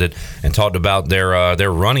talented, and talked about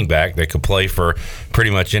their running back that could play for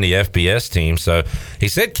pretty much any FBS team. So he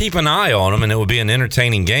said keep an eye on them, and it will be an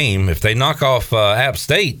entertaining game. If they knock off App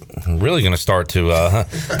State, I'm really going to start to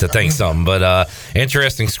think something. But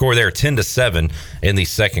interesting score there, 10-7 in the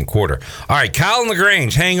second quarter. All right, Kyle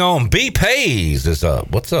LaGrange, hang on. B. Pays is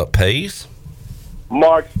up. What's up, Pays?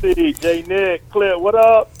 Mark C, J Nick, Clip, what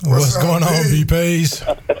up? What's going on, B Pays?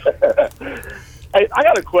 Hey, I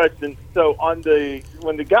got a question. So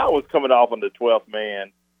when the guy was coming off on the 12th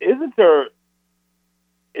man, is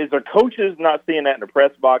there coaches not seeing that in the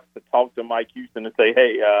press box to talk to Mike Houston and say,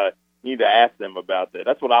 hey, you need to ask them about that?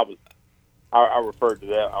 That's what I referred to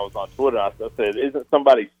that. I was on Twitter. I said, isn't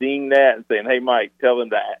somebody seeing that and saying, hey, Mike, tell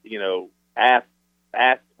them to, ask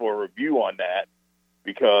for a review on that?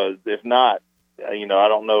 Because if not, I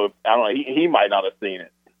don't know. He might not have seen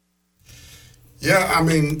it. Yeah, I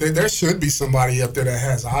mean, there should be somebody up there that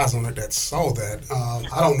has eyes on it that saw that.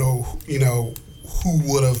 I don't know, who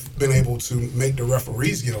would have been able to make the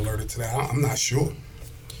referees get alerted to that. I'm not sure.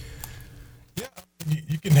 Yeah,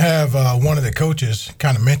 you can have one of the coaches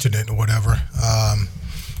kind of mention it or whatever.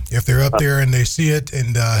 If they're up there and they see it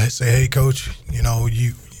and say, hey, coach,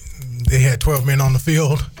 they had 12 men on the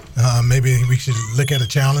field. Maybe we should look at a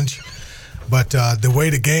challenge. But the way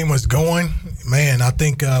the game was going, man, I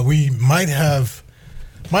think we might have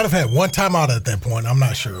had one timeout at that point. I'm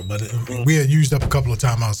not sure, but we had used up a couple of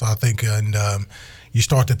timeouts, I think, and you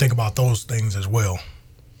start to think about those things as well.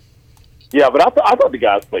 Yeah, but I thought the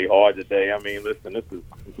guys played hard today. I mean, listen, this is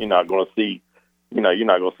you're not going to see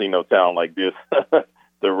no talent like this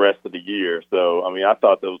the rest of the year. So I mean, I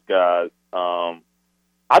thought those guys.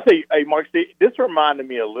 I tell you, hey, Mark, this reminded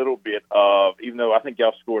me a little bit of, even though I think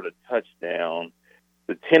y'all scored a touchdown,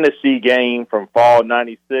 the Tennessee game from fall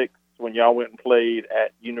 '96 when y'all went and played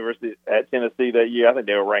at Tennessee that year. I think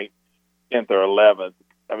they were ranked 10th or 11th.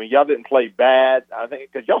 I mean, y'all didn't play bad. I think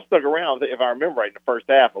because y'all stuck around, if I remember right, in the first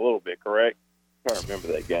half a little bit. Correct? I can't remember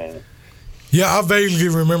that game. Yeah, I vaguely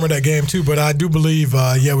remember that game too, but I do believe,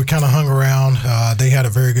 we kind of hung around. They had a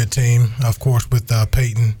very good team, of course, with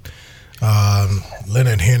Peyton.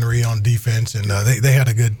 Leonard Henry on defense, and they had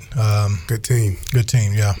a good team. Good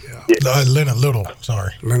team, yeah. Leonard Little,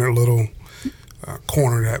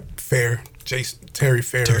 corner that Terry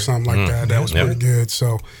Fair or something like that. That was pretty good.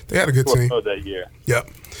 So they had a good team that year. Yep.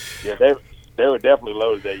 Yeah, they were definitely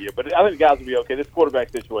loaded that year. But I think the guys will be okay. This quarterback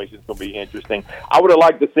situation is going to be interesting. I would have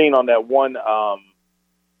liked to seen on that one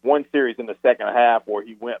series in the second half where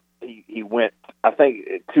he went. I think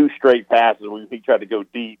 2 straight passes where he tried to go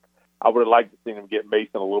deep. I would have liked to see him get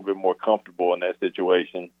Mason a little bit more comfortable in that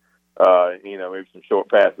situation. Maybe some short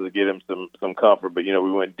passes to get him some comfort. But,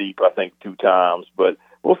 we went deep, I think, 2 times. But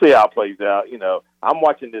we'll see how it plays out. I'm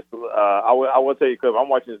watching this. I will tell you, Cliff, I'm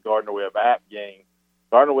watching this Gardner-Webb App game.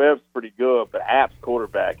 Gardner-Webb's pretty good, but App's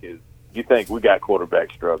quarterback is – you think we got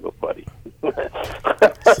quarterback struggles, buddy.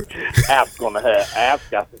 App's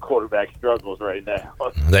got some quarterback struggles right now.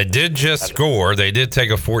 They did just score. They did take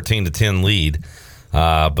a 14-10 lead.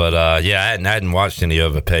 I hadn't watched any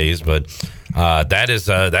of it, Pays, but that's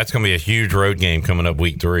going to be a huge road game coming up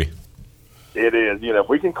week 3. It is. You know, if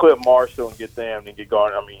we can clip Marshall and get them and get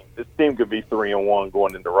Gardner, I mean, this team could be 3-1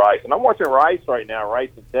 going into Rice. And I'm watching Rice right now. Rice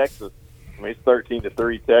in Texas. I mean, it's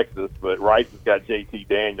 13-3 Texas, but Rice has got JT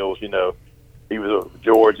Daniels. You know, he was at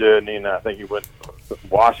Georgia, and then I think he went to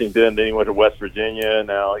Washington. Then he went to West Virginia. And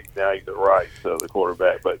now he's at Rice, so the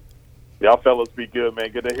quarterback. But y'all fellas be good,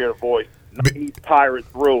 man. Good to hear the voice. East Pirates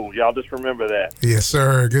rule. Y'all just remember that. Yes,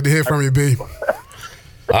 sir. Good to hear from you, B. All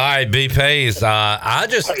right, B. Pays. I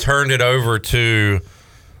just turned it over to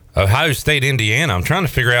Ohio State, Indiana. I'm trying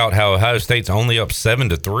to figure out how Ohio State's only up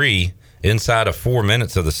 7-3 inside of 4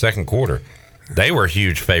 minutes of the second quarter. They were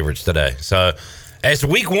huge favorites today. So it's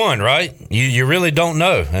week 1, right? You really don't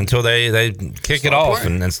know until they kick it off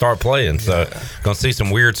and start playing. So going to see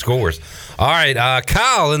some weird scores. All right,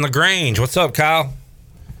 Kyle in LaGrange. What's up, Kyle?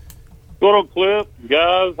 Good old Clip.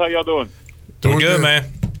 Guys, how y'all doing? Doing good, man.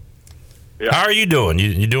 Yeah. How are you doing?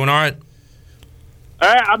 You doing all right?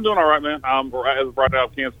 I'm doing all right, man. I'm as of right now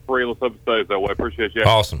cancer-free. Let's hope it stays that way. Appreciate you.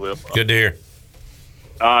 Awesome. Clip. Good to hear.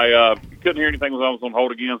 I couldn't hear anything when I was on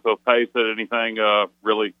hold again, so if Pace said anything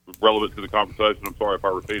really relevant to the conversation, I'm sorry if I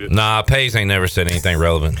repeat it. Nah, Pace ain't never said anything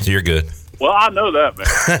relevant, so you're good. Well, I know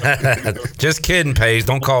that, man. Just kidding, Pace.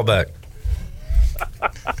 Don't call back.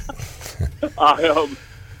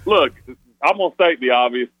 Look, I'm going to state the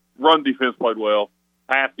obvious. Run defense played well.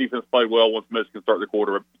 Pass defense played well once Michigan took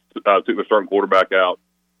the starting quarterback out.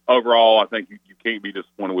 Overall, I think you can't be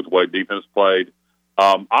disappointed with the way defense played.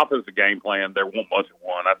 Offensive game plan, there wasn't much of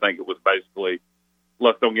one. I think it was basically,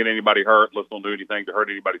 let's don't get anybody hurt. Let's don't do anything to hurt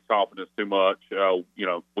anybody's confidence too much.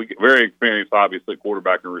 We get very experienced, obviously,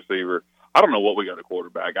 quarterback and receiver. I don't know what we got at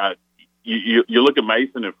quarterback. You look at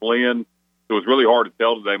Mason and Flynn. It was really hard to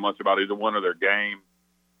tell today much about either one of their game.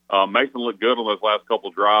 Mason looked good on those last couple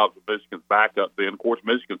of drives with Michigan's backups in. Of course,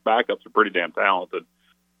 Michigan's backups are pretty damn talented.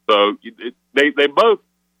 So they both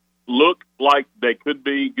look like they could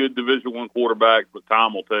be good Division I quarterbacks, but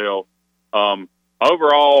time will tell.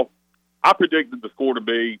 Overall, I predicted the score to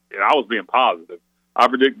be, and I was being positive, I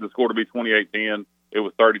predicted the score to be 28-10. It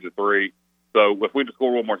was 30-3. So if we'd have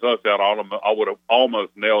scored one more touchdown on them, I would have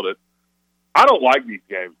almost nailed it. I don't like these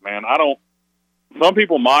games, man. Some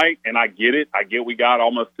people might, and I get it. I get we got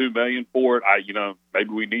almost $2 million for it. Maybe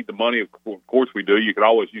we need the money. Of course we do. You could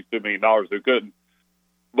always use $2 million. Who couldn't?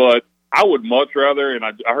 But I would much rather, and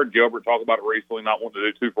I heard Gilbert talk about it recently, not wanting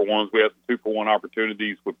to do 2-for-1s. We had some 2-for-1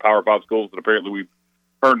 opportunities with Power 5 schools that apparently we've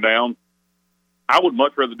turned down. I would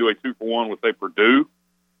much rather do a 2-for-1 with, say, Purdue,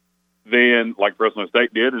 than like Fresno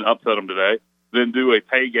State did and upset them today, than do a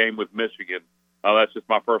pay game with Michigan. That's just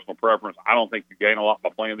my personal preference. I don't think you gain a lot by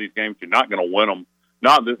playing these games. You're not going to win them,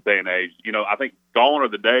 not in this day and age. I think gone are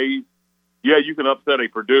the days. Yeah, you can upset a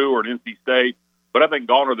Purdue or an NC State, but I think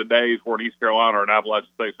gone are the days where an East Carolina or an Appalachian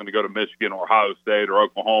State's going to go to Michigan or Ohio State or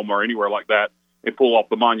Oklahoma or anywhere like that and pull off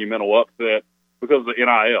the monumental upset because of the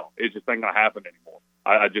NIL. It just ain't going to happen anymore.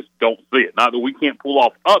 I just don't see it. Not that we can't pull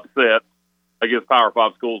off upsets against Power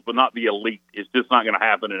 5 schools, but not the elite. It's just not going to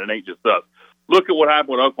happen, and it ain't just us. Look at what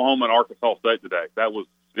happened with Oklahoma and Arkansas State today. That was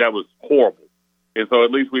horrible. And so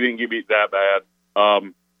at least we didn't get beat that bad.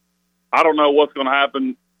 I don't know what's going to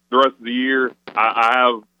happen the rest of the year. I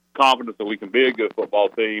have confidence that we can be a good football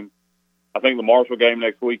team. I think the Marshall game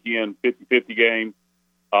next weekend, 50-50 game.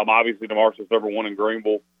 Obviously, the Marshall's number one in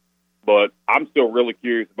Greenville. But I'm still really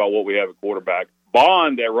curious about what we have at quarterback.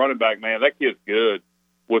 Bond at running back, man, that kid's good.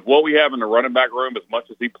 With what we have in the running back room, as much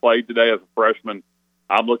as he played today as a freshman,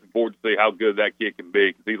 I'm looking forward to see how good that kid can be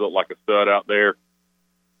because he looked like a stud out there.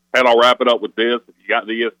 And I'll wrap it up with this. If you got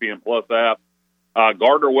the ESPN Plus app,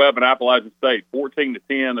 Gardner Webb and Appalachian State,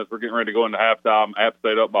 14-10 as we're getting ready to go into halftime. App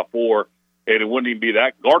State up by 4, and it wouldn't even be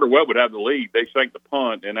that. Gardner Webb would have the lead. They shanked the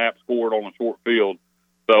punt, and App scored on a short field.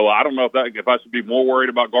 So I don't know if I should be more worried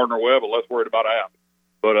about Gardner Webb or less worried about App.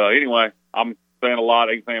 But anyway, I'm saying a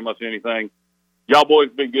lot, ain't saying much of anything. Y'all boys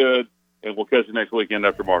be good, and we'll catch you next weekend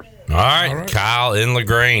after March. All right. Kyle in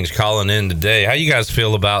LaGrange calling in today. How you guys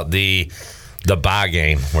feel about the buy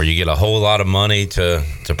game where you get a whole lot of money to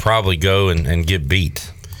probably go and get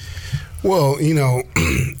beat? Well,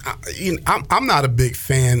 I'm not a big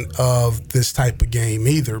fan of this type of game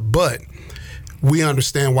either, but we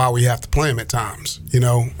understand why we have to play them at times,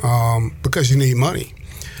 because you need money.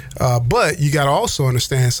 But you got to also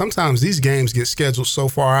understand sometimes these games get scheduled so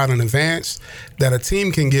far out in advance that a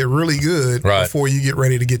team can get really good before you get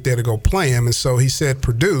ready to get there to go play them. And so he said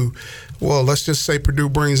Purdue. Well, let's just say Purdue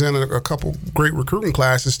brings in a couple great recruiting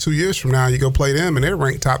classes 2 years from now. You go play them, and they're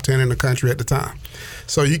ranked top 10 in the country at the time.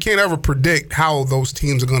 So you can't ever predict how those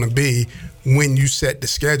teams are going to be when you set the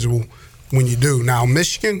schedule when you do. Now,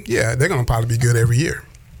 Michigan, yeah, they're going to probably be good every year.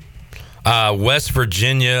 West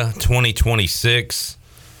Virginia 2026.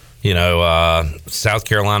 South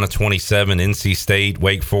Carolina 27, NC State,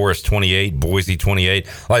 Wake Forest 28, Boise 28.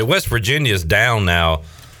 Like West Virginia is down now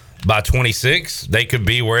by 26. They could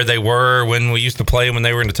be where they were when we used to play when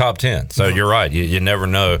they were in the top 10. So you're right. You never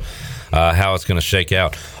know how it's going to shake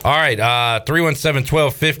out. All right,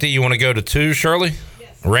 317-1250. You want to go to 2, Shirley?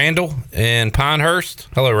 Yes. Randall in Pinehurst.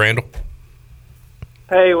 Hello, Randall.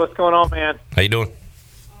 Hey, what's going on, man? How you doing?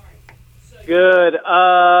 Good.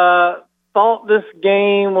 Thought this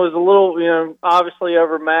game was a little, obviously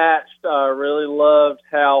overmatched. Really loved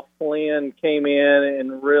how Flynn came in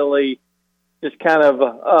and really just kind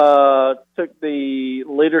of took the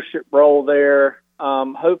leadership role there.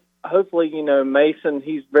 Hopefully, Mason,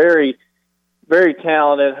 he's very, very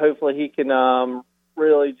talented. Hopefully he can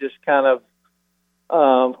really just kind of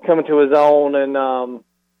come into his own and,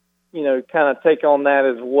 kind of take on that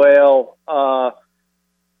as well.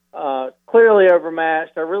 Clearly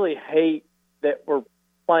overmatched. I really hate that we're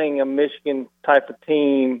playing a Michigan type of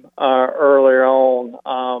team earlier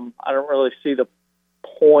on. I don't really see the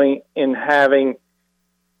point in having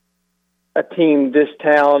a team this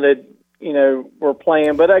talented. We're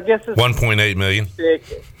playing, but I guess it's $1.8 million.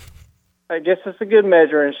 I guess it's a good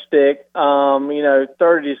measuring stick.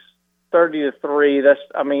 30 to 3. That's.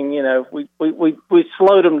 We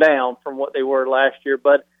slowed them down from what they were last year,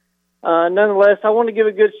 but. Nonetheless, I want to give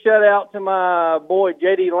a good shout out to my boy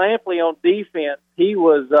JD Lampley on defense. He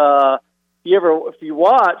was, if you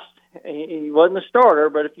watched, he wasn't a starter,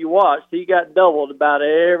 but if you watched, he got doubled about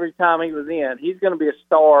every time he was in. He's going to be a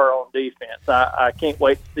star on defense. I can't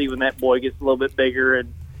wait to see when that boy gets a little bit bigger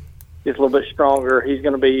and gets a little bit stronger. He's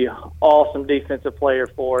going to be an awesome defensive player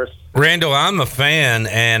for us. Randall, I'm a fan,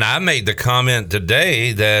 and I made the comment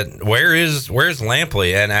today that where's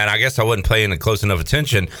Lampley? And I guess I wasn't paying close enough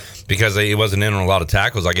attention because he wasn't in on a lot of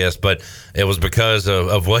tackles, I guess. But it was because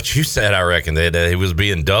of what you said, I reckon, that he was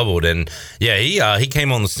being doubled. And, yeah, he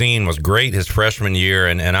came on the scene, was great his freshman year,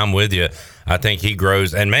 and I'm with you. I think he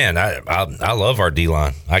grows. And, man, I love our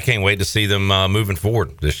D-line. I can't wait to see them moving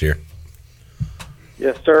forward this year.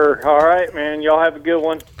 Yes, sir. All right, man. Y'all have a good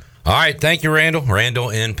one. All right. Thank you, Randall. Randall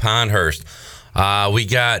in Pinehurst. We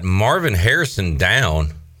got Marvin Harrison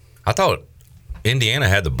down. I thought Indiana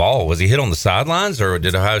had the ball. Was he hit on the sidelines, or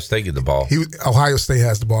did Ohio State get the ball? Ohio State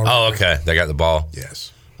has the ball. Oh, okay. They got the ball.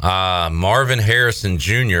 Yes. Marvin Harrison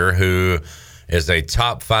Jr., who is a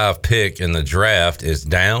top 5 pick in the draft, is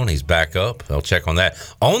down. He's back up. I'll check on that.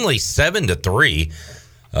 Only 7-3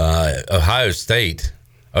 Ohio State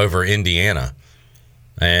over Indiana.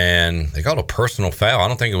 And they got a personal foul. I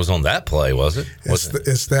don't think it was on that play, was it? It's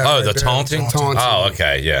that. Oh, the taunting? Oh,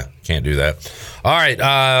 okay. Yeah. Can't do that. All right.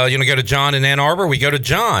 You want to go to John in Ann Arbor? We go to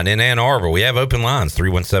John in Ann Arbor. We have open lines,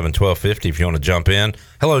 317-1250 if you want to jump in.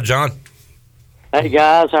 Hello, John. Hey,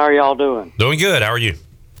 guys. How are y'all doing? Doing good. How are you?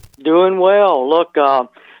 Doing well. Look,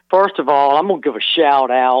 first of all, I'm going to give a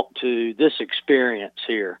shout out to this experience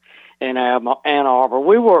here in Ann Arbor.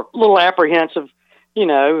 We were a little apprehensive.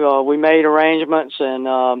 We made arrangements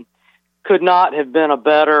and could not have been a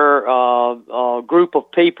better group of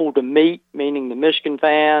people to meet, meaning the Michigan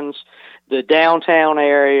fans, the downtown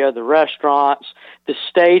area, the restaurants, the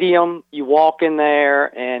stadium. You walk in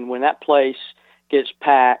there, and when that place gets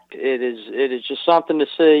packed, it is just something to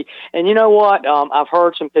see. And you know what? I've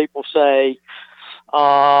heard some people say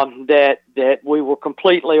that we were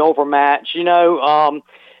completely overmatched.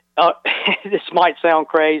 This might sound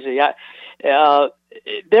crazy.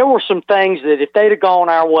 There were some things that if they'd have gone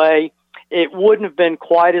our way, it wouldn't have been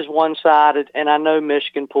quite as one-sided. And I know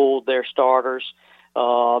Michigan pulled their starters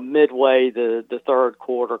midway the third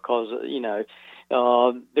quarter because,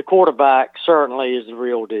 the quarterback certainly is the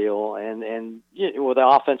real deal and with the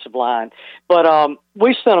offensive line. But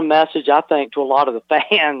we sent a message, I think, to a lot of the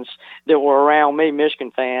fans that were around me,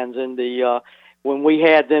 Michigan fans, and when we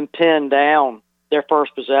had them pinned down their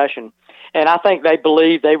first possession. And I think they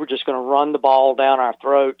believed they were just going to run the ball down our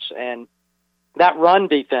throats. And that run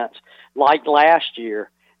defense, like last year,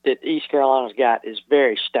 that East Carolina's got is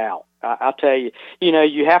very stout. I'll tell you,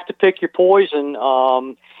 you have to pick your poison.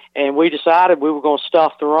 And we decided we were going to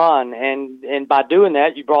stuff the run. And by doing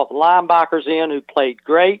that, you brought the linebackers in who played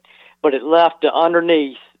great, but it left the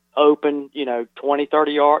underneath open, 20,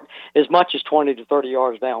 30 yards, as much as 20 to 30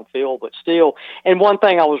 yards downfield, but still. And one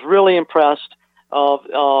thing I was really impressed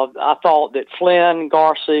I thought that Flynn,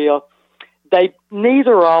 Garcia,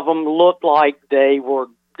 neither of them looked like they were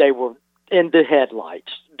in the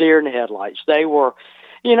headlights, deer in the headlights. They were,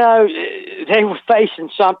 they were facing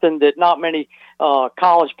something that not many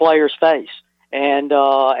college players face, and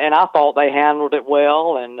I thought they handled it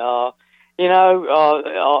well. And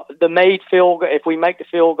the made field goal, if we make the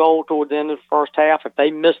field goal toward the end of the first half, if they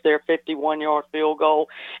miss their 51-yard field goal,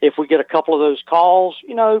 if we get a couple of those calls,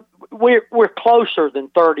 we're closer than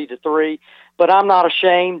 30-3. But I'm not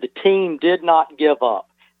ashamed. The team did not give up.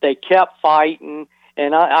 They kept fighting,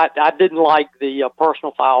 and I didn't like the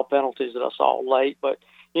personal foul penalties that I saw late. But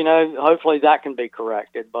hopefully that can be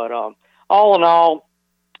corrected. But all in all,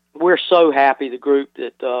 we're so happy. The group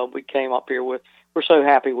that we came up here with. We're so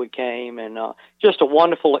happy we came, and just a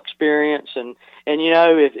wonderful experience. And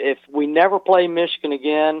if we never play Michigan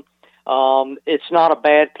again, it's not a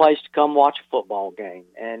bad place to come watch a football game,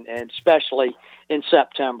 and especially in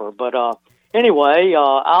September. But anyway,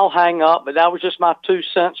 I'll hang up. But that was just my 2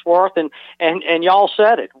 cents worth. And y'all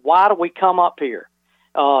said it. Why do we come up here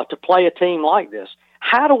to play a team like this?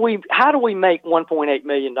 How do we make $1.8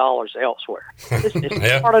 million elsewhere?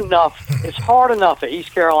 It's hard enough. It's hard enough at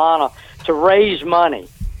East Carolina to raise money,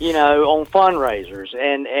 on fundraisers,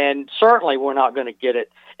 and certainly we're not going to get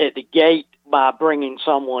it at the gate by bringing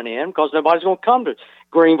someone in, because nobody's going to come to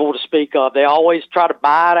Greenville to speak of. They always try to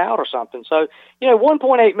buy it out or something. So,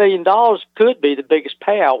 $1.8 million could be the biggest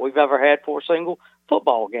payout we've ever had for a single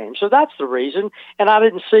football game. So that's the reason. And I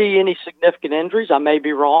didn't see any significant injuries. I may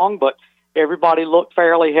be wrong, but everybody looked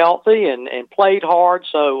fairly healthy and played hard.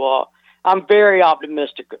 So I'm very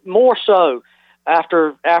optimistic. More so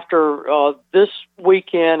after this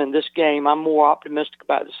weekend and this game, I'm more optimistic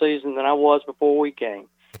about the season than I was before we came.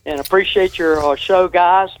 And appreciate your show,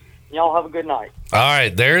 guys. Y'all have a good night. All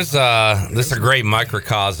right, this is a great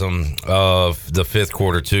microcosm of the fifth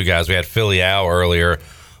quarter too, guys. We had Philly Al earlier.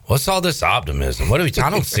 What's all this optimism? I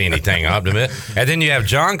don't see anything optimistic. And then you have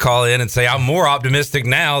John call in and say, I'm more optimistic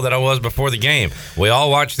now than I was before the game. We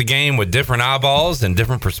all watch the game with different eyeballs and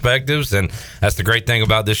different perspectives, and that's the great thing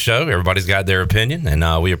about this show. Everybody's got their opinion,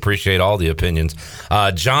 and we appreciate all the opinions.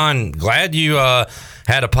 John, glad you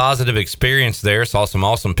had a positive experience there. Saw some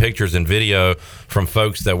awesome pictures and video from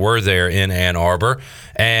folks that were there in Ann Arbor.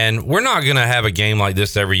 And we're not going to have a game like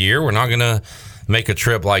this every year. We're not going to make a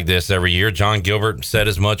trip like this every year. John Gilbert said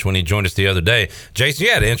as much when he joined us the other day. Jason,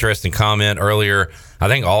 you had an interesting comment earlier, I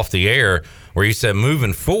think off the air, where you said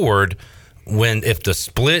moving forward, if the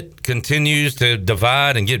split continues to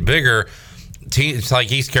divide and get bigger, teams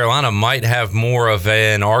like East Carolina might have more of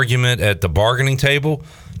an argument at the bargaining table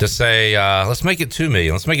to say, let's make it 2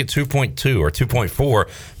 million, let's make it 2.2 or 2.4,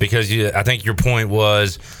 because I think your point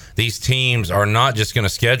was these teams are not just going to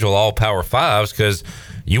schedule all Power Fives because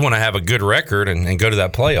you want to have a good record and go to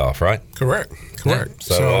that playoff, right? Correct. Yeah.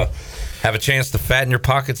 So have a chance to fatten your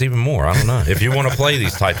pockets even more. I don't know. If you want to play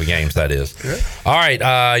these type of games, that is. Yeah. All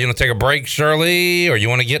right. You want to take a break, Shirley, or you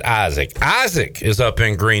want to get Isaac? Isaac is up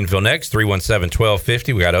in Greenville next,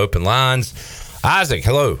 317-1250. We got open lines. Isaac,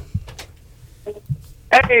 hello.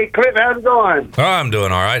 Hey, Cliff, how's it going? Oh, I'm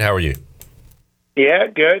doing all right. How are you? Yeah,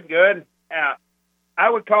 good. I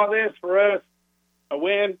would call this for us a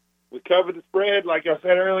win. We covered the spread, like I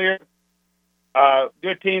said earlier.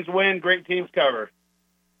 Good teams win, great teams cover.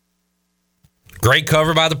 Great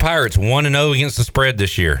cover by the Pirates, 1-0 against the spread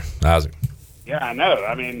this year, Isaac. Yeah, I know.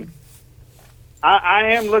 I mean,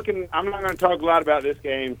 I am looking. I'm not going to talk a lot about this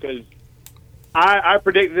game because I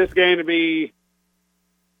predicted this game to be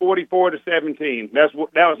 44-17. That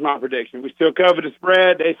was my prediction. We still cover the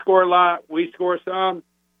spread. They score a lot. We score some.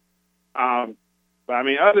 But I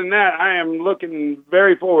mean, other than that, I am looking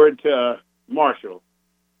very forward to Marshall.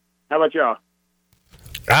 How about y'all?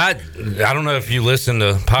 I don't know if you listen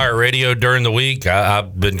to Pirate Radio during the week.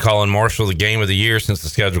 I've been calling Marshall the game of the year since the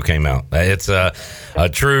schedule came out. It's a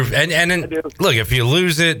true and look, if you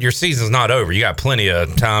lose it, your season's not over. You got plenty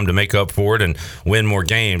of time to make up for it and win more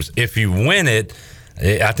games. If you win it,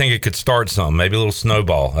 I think it could start something, maybe a little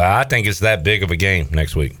snowball. I think it's that big of a game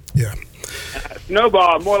next week. Yeah.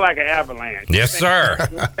 Snowball, more like an avalanche. Yes, sir.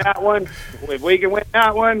 That one, if we can win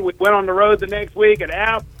that one, we went on the road the next week at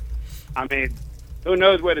App. I mean, who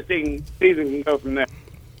knows where the season can go from there.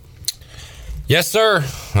 Yes, sir.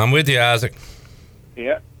 I'm with you, Isaac.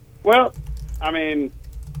 Yeah. Well, I mean,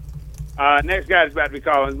 next guy that's about to be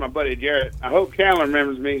calling is my buddy Jarrett. I hope Chandler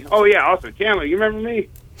remembers me. Oh, yeah, also, Chandler, you remember me?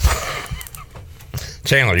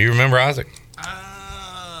 Chandler, do you remember Isaac?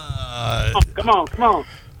 Come on.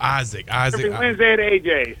 Isaac. Every Wednesday at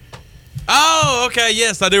AJ's. Oh, okay.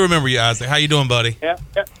 Yes, I do remember you, Isaac. How you doing, buddy? Yeah.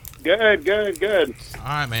 Good. All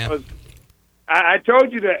right, man. I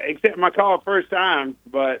told you to accept my call first time,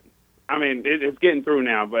 but, I mean, it's getting through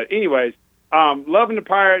now. But anyways, loving the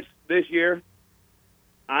Pirates this year.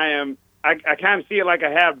 I kind of see it like I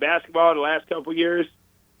have basketball the last couple years.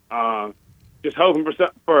 Just hoping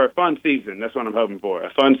for a fun season. That's what I'm hoping for, a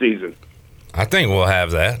fun season. I think we'll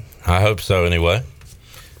have that. I hope so anyway.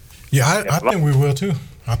 Yeah, I think we will too.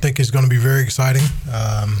 I think it's going to be very exciting.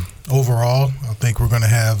 Overall, I think we're going to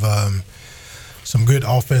have some good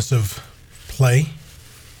offensive play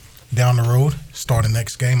down the road, starting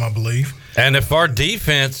next game, I believe. And if our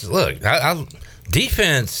defense, look,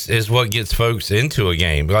 defense is what gets folks into a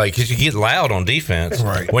game. Like, because you get loud on defense.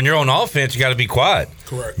 Right. When you're on offense, you got to be quiet.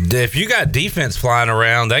 Correct. If you got defense flying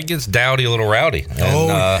around, that gets dowdy, a little rowdy. And,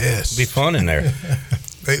 yes. Be fun in there.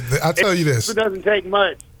 I tell you this. It doesn't take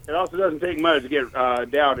much. It also doesn't take much to get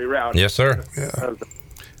dowdy, rowdy. Yes, sir. Yeah.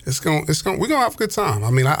 We're gonna have a good time. I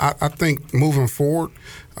mean, I think moving forward,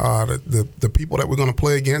 the people that we're gonna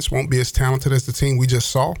play against won't be as talented as the team we just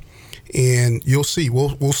saw, and you'll see.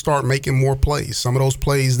 We'll start making more plays. Some of those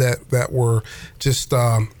plays that were just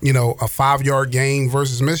a 5-yard gain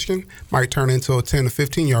versus Michigan might turn into a 10 to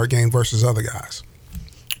 15-yard gain versus other guys.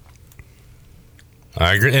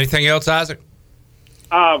 I agree. Anything else, Isaac?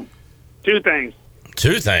 2 things.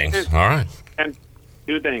 2 things. All right. And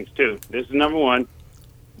 2 things, too. This is number 1.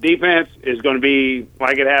 Defense is going to be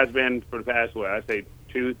like it has been for the past, 2-3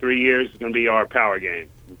 years. It's going to be our power game.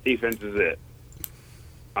 Defense is it.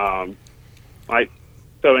 So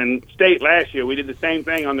in state last year, we did the same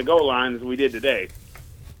thing on the goal line as we did today.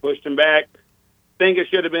 Pushed them back. Think it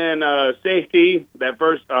should have been safety that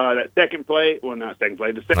second play. Well, not second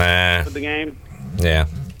play. The second play of the game. Yeah,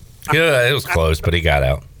 it was close, but he got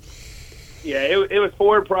out. Yeah, it was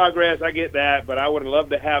forward progress. I get that, but I would have loved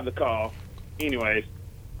to have the call. Anyways.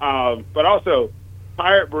 But also,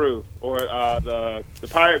 Pirate Brew or the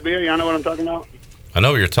Pirate Beer. Y'all know what I'm talking about? I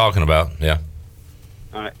know what you're talking about. Yeah.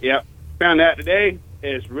 Yep. Found that today.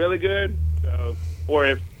 It's really good. So, or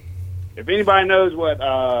if anybody knows what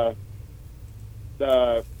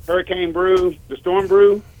the Hurricane Brew, the Storm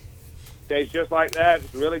Brew, tastes just like that.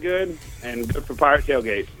 It's really good and good for pirate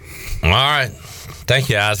tailgates. All right. Thank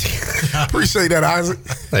you, Isaac. Appreciate that, Isaac.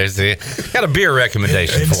 Got a beer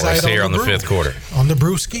recommendation for us here on the fifth quarter. On the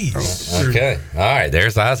brewskis. Okay. All right.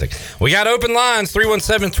 There's Isaac. We got open lines,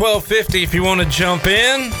 317-1250 if you want to jump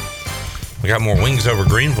in. We got more Wings Over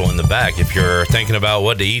Greenville in the back. If you're thinking about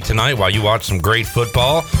what to eat tonight while you watch some great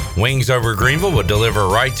football, Wings Over Greenville will deliver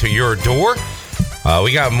right to your door.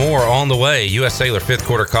 We got more on the way. U.S. Sailor fifth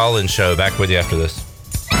quarter call-in show. Back with you after this.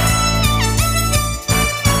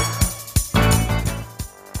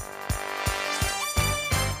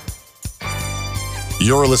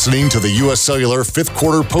 You're listening to the U.S. Cellular fifth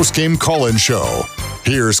quarter postgame call-in show.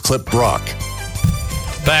 Here's Clip Brock.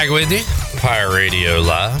 Back with you, Pirate Radio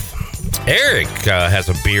Live. Eric has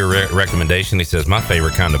a beer recommendation. He says, my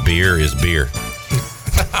favorite kind of beer is beer.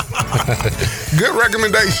 Good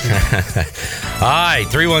recommendation. All right,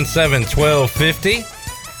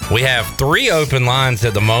 317-1250. We have 3 open lines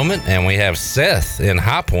at the moment, and we have Seth in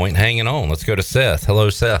High Point hanging on. Let's go to Seth. Hello,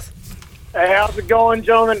 Seth. Hey, how's it going,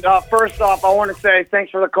 gentlemen? First off, I want to say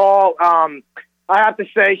thanks for the call. I have to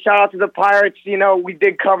say, shout out to the Pirates. You know, we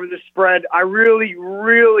did cover the spread. I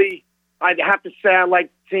really, I'd have to say I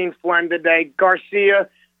like seeing Flynn today. Garcia,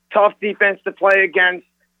 tough defense to play against.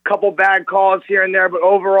 Couple bad calls here and there, but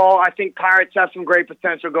overall, I think Pirates have some great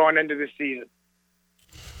potential going into this season.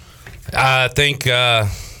 I think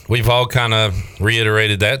we've all kind of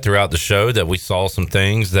reiterated that throughout the show, that we saw some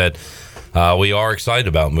things that we are excited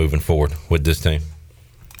about moving forward with this team.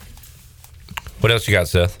 What else you got,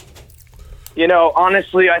 Seth? You know,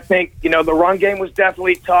 honestly, I think, the run game was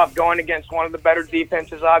definitely tough going against one of the better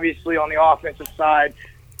defenses, obviously, on the offensive side.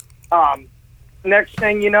 Next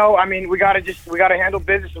thing we got to handle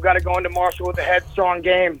business. We got to go into Marshall with a headstrong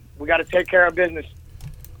game. We got to take care of business.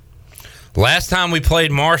 Last time we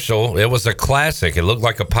played Marshall, it was a classic. It looked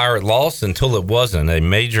like a Pirate loss until it wasn't. A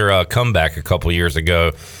major comeback a couple years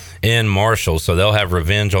ago in Marshall, so they'll have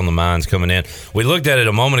revenge on the minds coming in. We looked at it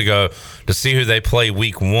a moment ago to see who they play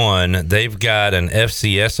week 1. They've got an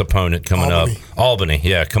FCS opponent coming up. Albany,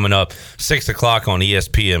 coming up 6 o'clock on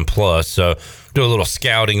ESPN Plus. So do a little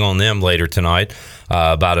scouting on them later tonight,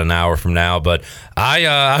 about an hour from now. But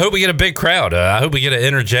I hope we get a big crowd. I hope we get an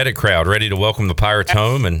energetic crowd ready to welcome the Pirates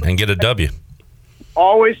home and get a W.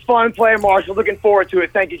 Always fun playing Marshall. Looking forward to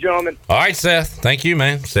it. Thank you, gentlemen. All right, Seth. Thank you,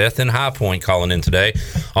 man. Seth in High Point calling in today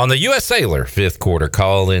on the U.S. Sailor fifth quarter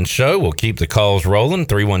call-in show. We'll keep the calls rolling,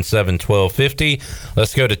 317-1250.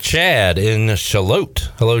 Let's go to Chad in Charlotte.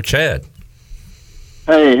 Hello, Chad.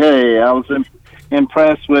 Hey. I was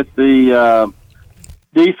impressed with the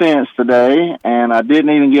defense today, and I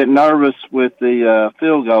didn't even get nervous with the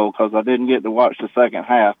field goal because I didn't get to watch the second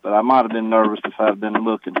half, but I might have been nervous if I'd been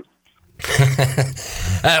looking.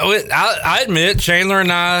 I admit, Chandler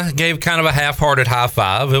and I gave kind of a half-hearted high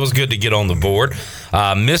five. It was good to get on the board.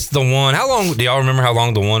 Missed the one. How long? Do y'all remember how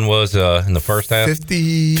long the one was in the first half?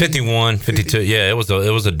 51, 52. Yeah, it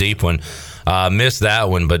was a deep one. Missed that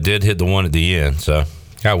one, but did hit the one at the end. So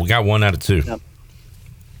we got 1 out of 2.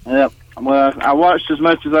 Yep. Well, I watched as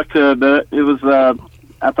much as I could, but it was.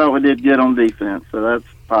 I thought we did good on defense, so that's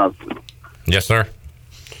positive. Yes, sir.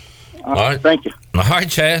 All right. Thank you. All right,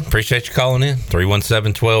 Chad. Appreciate you calling in.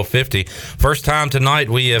 317-1250. First time tonight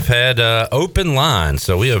we have had open lines,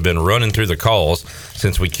 so we have been running through the calls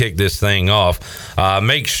since we kicked this thing off.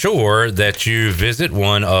 Make sure that you visit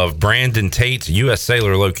one of Brandon Tate's U.S.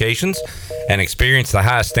 Sailor locations and experience the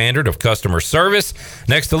highest standard of customer service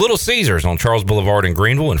next to Little Caesars on Charles Boulevard in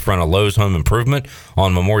Greenville, in front of Lowe's Home Improvement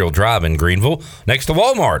on Memorial Drive in Greenville, next to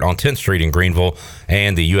Walmart on 10th Street in Greenville,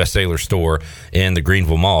 and the U.S. Sailor store in the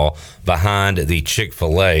Greenville Mall behind the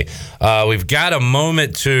Chick-fil-A. We've got a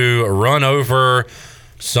moment to run over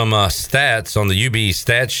some stats on the UB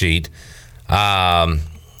stat sheet. First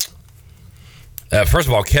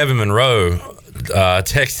of all, Kevin Monroe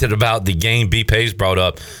texted about the game B. Pace brought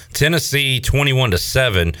up. Tennessee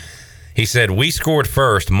 21-7. He said, "We scored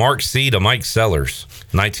first. Mark C. to Mike Sellers,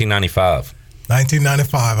 1995."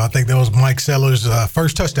 1995. I think that was Mike Sellers'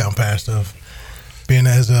 first touchdown pass of being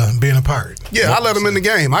a Pirate. Yeah, I let him in the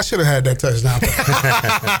game. I should have had that touchdown.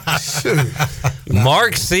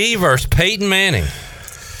 Mark C. versus Peyton Manning.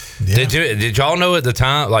 Yeah. Did y'all know at the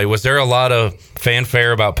time? Like, was there a lot of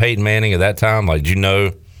fanfare about Peyton Manning at that time? Like, did you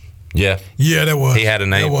know? Yeah. Yeah, there was. He had a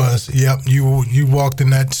name. There was. Yep. You walked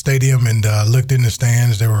in that stadium and looked in the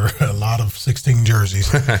stands. There were a lot of 16 jerseys,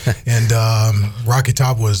 and Rocky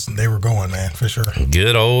Top they were going, man, for sure.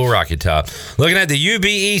 Good old Rocky Top. Looking at the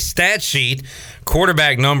UBE stat sheet,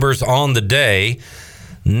 quarterback numbers on the day.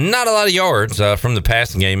 Not a lot of yards from the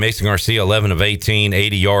passing game. Mason Garcia, 11 of 18,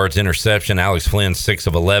 80 yards, interception. Alex Flynn, 6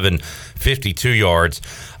 of 11, 52 yards.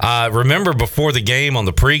 Remember before the game on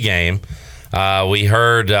the pregame, we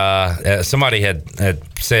heard somebody had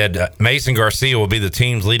said Mason Garcia will be the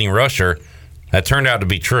team's leading rusher. That turned out to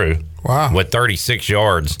be true. Wow. With 36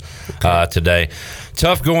 yards today.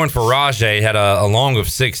 Tough going for Rajay. Had a long of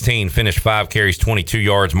 16, finished 5 carries, 22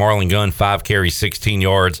 yards. Marlon Gunn, 5 carries, 16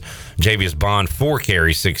 yards. Javius Bond, 4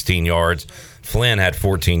 carries, 16 yards. Flynn had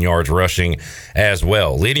 14 yards rushing as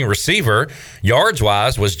well. Leading receiver,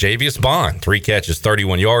 yards-wise, was Javius Bond. 3 catches,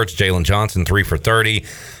 31 yards. Jalen Johnson, 3 for 30.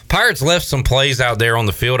 Pirates left some plays out there on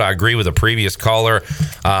the field. I agree with the previous caller.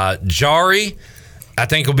 Jari, I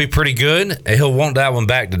think will be pretty good. He'll want that one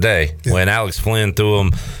back today. Yeah. When Alex Flynn threw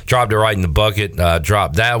him, dropped it right in the bucket,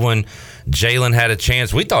 dropped that one. Jalen had a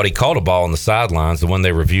chance. We thought he caught a ball on the sidelines, the one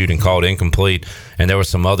they reviewed and called incomplete. And there were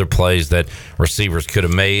some other plays that receivers could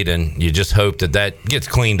have made, and you just hope that gets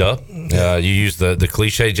cleaned up. You use the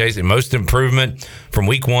cliche, Jason, most improvement from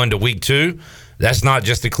week 1 to week 2. That's not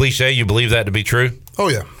just a cliche. You believe that to be true? Oh,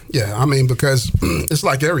 yeah. Yeah, I mean, because it's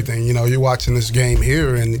like everything. You know, you're watching this game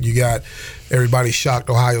here, and you got everybody shocked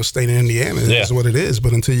Ohio State and Indiana. That's what it is.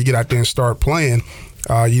 But until you get out there and start playing,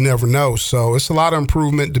 you never know. So it's a lot of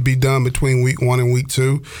improvement to be done between week 1 and week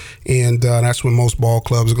 2, and that's when most ball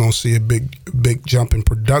clubs are going to see a big jump in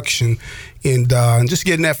production and just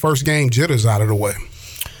getting that first game jitters out of the way.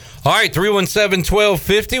 All right,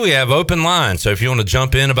 317-1250. We have open lines. So if you want to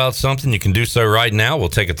jump in about something, you can do so right now. We'll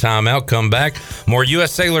take a timeout, come back. More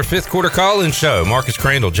U.S. Sailor 5th quarter call-in show. Marcus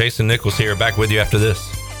Crandall, Jason Nichols here, back with you after this.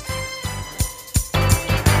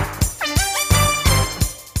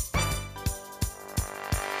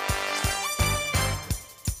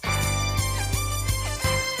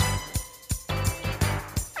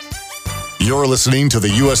 You're listening to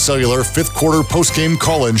the U.S. Cellular 5th quarter postgame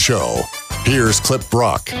call-in show. Here's Clip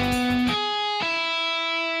Brock.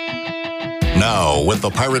 Now, with the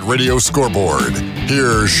Pirate Radio scoreboard,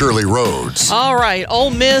 here's Shirley Rhodes. All right,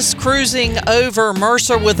 Ole Miss cruising over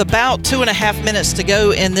Mercer with about 2.5 minutes to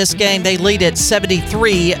go in this game. They lead at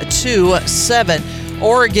 73-7.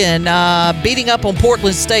 Oregon beating up on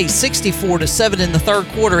Portland State 64-7 in the third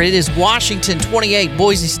quarter. It is Washington 28,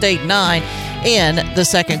 Boise State 9 in the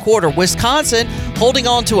second quarter. Wisconsin holding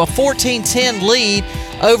on to a 14-10 lead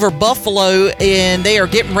over Buffalo, and they are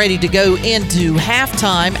getting ready to go into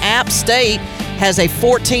halftime. App State has a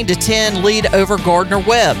 14-10 lead over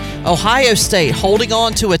Gardner-Webb. Ohio State holding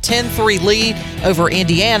on to a 10-3 lead over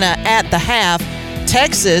Indiana at the half.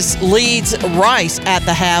 Texas leads Rice at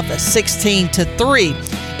the half 16-3.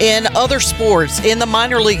 In other sports, in the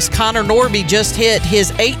minor leagues, Connor Norby just hit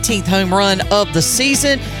his 18th home run of the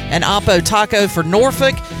season, and Oppo Taco for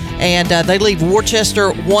Norfolk, and they lead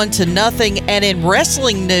Worcester 1-0. And in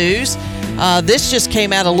wrestling news, This just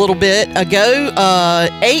came out a little bit ago.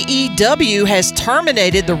 AEW has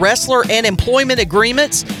terminated the wrestler and employment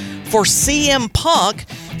agreements for CM Punk,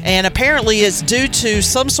 and apparently it's due to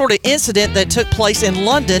some sort of incident that took place in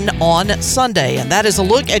London on Sunday. And that is a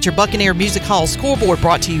look at your Buccaneer Music Hall scoreboard,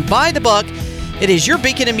 brought to you by The Buck. It is your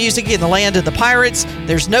beacon of music in the land of the Pirates.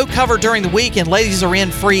 There's no cover during the week, and ladies are in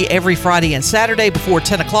free every Friday and Saturday before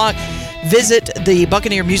 10 o'clock. Visit the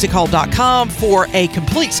BuccaneerMusicHall.com for a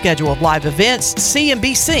complete schedule of live events. See and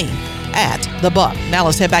be seen at The Buck. Now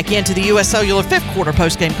let's head back into the U.S. Cellular fifth quarter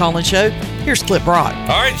postgame call-in show. Here's Clip Broad.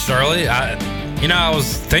 All right, Shirley. I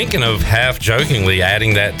was thinking of half-jokingly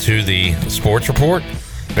adding that to the sports report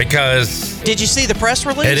because... Did you see the press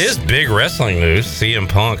release? It is big wrestling news. CM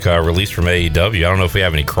Punk released from AEW. I don't know if we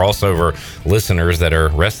have any crossover listeners that are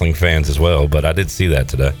wrestling fans as well, but I did see that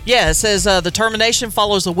today. Yeah, it says the termination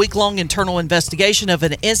follows a week-long internal investigation of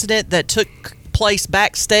an incident that took place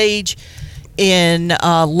backstage in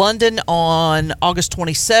London on August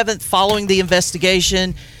 27th. Following the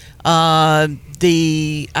investigation, I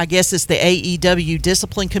guess it's the AEW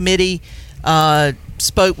Discipline Committee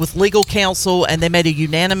spoke with legal counsel, and they made a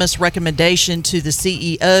unanimous recommendation to the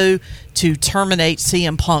CEO to terminate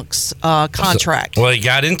CM Punk's contract. Well, he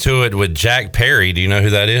got into it with Jack Perry. Do you know who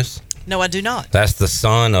that is? No, I do not. That's the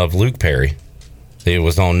son of Luke Perry. He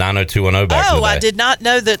was on 90210 back in the day. I did not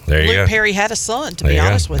know that Luke Perry had a son, to be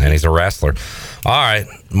honest with you. And he's a wrestler. All right.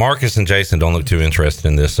 Marcus and Jason don't look too interested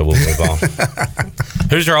in this, so we'll move on.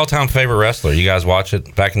 Who's your all-time favorite wrestler? You guys watch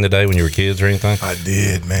it back in the day when you were kids or anything? I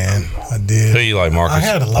did, man. I did. Who you like, Marcus? I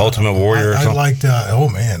had a lot. Ultimate Warrior or something? I liked, oh,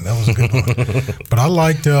 man, that was a good one. But I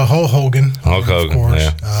liked Hulk Hogan. Hulk Hogan, of course.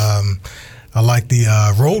 Yeah. I like the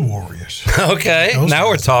Road Warriors. Okay, now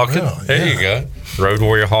we're talking. Well, there you go. Road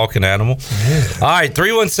Warrior, Hawk, and Animal. Yeah. All right,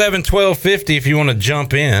 317-1250 if you want to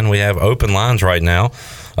jump in. We have open lines right now.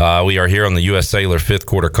 We are here on the U.S. Cellular fifth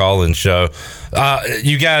quarter call-in show.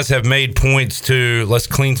 You guys have made points to let's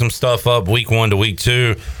clean some stuff up week 1 to week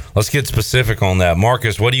 2. Let's get specific on that.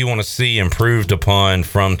 Marcus, what do you want to see improved upon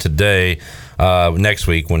from today next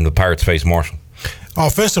week when the Pirates face Marshall?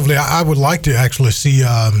 Offensively, I would like to actually see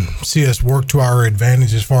us work to our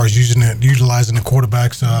advantage as far as utilizing the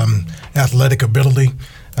quarterback's athletic ability.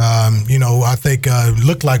 I think it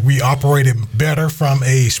looked like we operated better from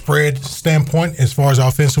a spread standpoint as far as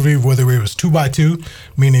offensively, whether it was 2-by-2,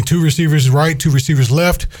 meaning 2 receivers right, 2 receivers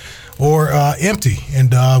left, or empty,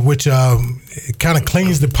 and which kind of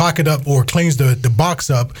cleans the pocket up or cleans the box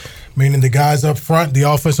up, meaning the guys up front, the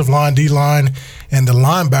offensive line, D-line, and the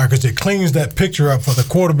linebackers. It cleans that picture up for the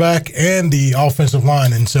quarterback and the offensive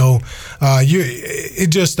line. And so I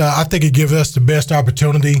think it gives us the best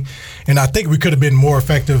opportunity. And I think we could have been more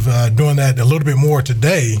effective doing that a little bit more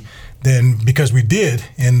today because we did.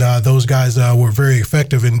 And those guys were very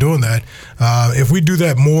effective in doing that. If we do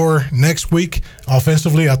that more next week,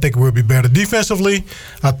 offensively, I think we'll be better. Defensively,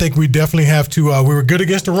 I think we definitely have to we were good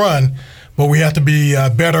against the run, but we have to be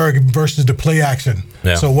better versus the play action.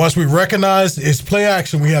 Yeah. So once we recognize it's play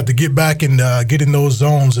action, we have to get back and get in those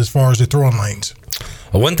zones as far as the throwing lanes.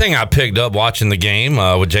 One thing I picked up watching the game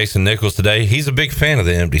with Jason Nichols today, he's a big fan of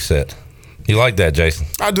the empty set. You like that, Jason?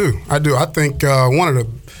 I do. I think one of the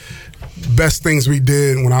best things we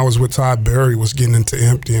did when I was with Todd Berry was getting into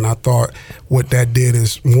empty, and I thought what that did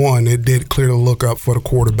is, one, it did clear the look up for the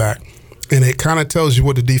quarterback. And it kind of tells you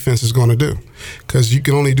what the defense is going to do, because you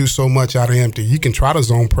can only do so much out of empty. You can try to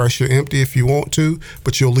zone pressure empty if you want to,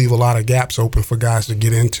 but you'll leave a lot of gaps open for guys to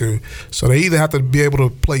get into. So they either have to be able to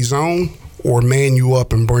play zone or man you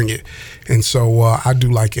up and bring it. And so I do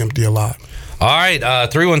like empty a lot. All right,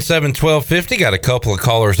 317-1250. Got a couple of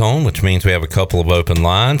callers on, which means we have a couple of open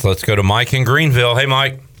lines. Let's go to Mike in Greenville. Hey,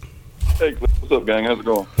 Mike. Hey, what's up, gang? How's it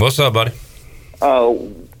going? What's up, buddy?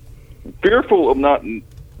 Fearful of not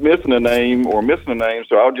missing a name,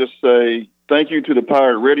 so I'll just say thank you to the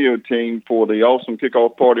Pirate Radio team for the awesome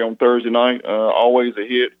kickoff party on Thursday night. Always a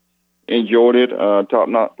hit. Enjoyed it.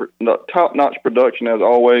 Top-notch production as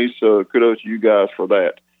always, so kudos to you guys for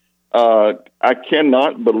that. I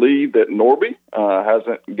cannot believe that Norby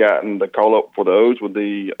hasn't gotten the call-up for the O's with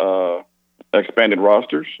the expanded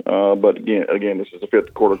rosters. But again, this is a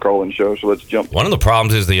fifth quarter call-in show, so let's jump. One of the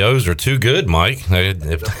problems is the O's are too good, Mike.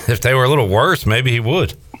 If they were a little worse, maybe he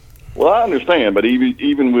would. Well, I understand, but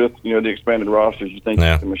even with the expanded rosters, you think you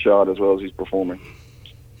give him a shot as well as he's performing.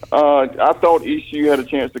 I thought ECU had a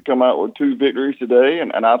chance to come out with 2 victories today,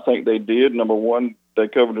 and I think they did. Number one, they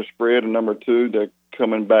covered the spread, and number 2, they're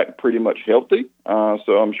coming back pretty much healthy.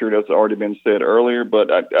 So I'm sure that's already been said earlier, but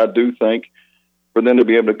I do think for them to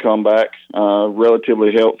be able to come back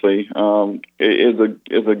relatively healthy is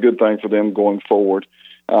a good thing for them going forward.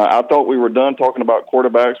 I thought we were done talking about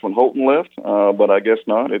quarterbacks when Holton left, but I guess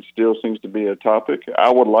not. It still seems to be a topic. I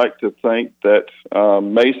would like to think that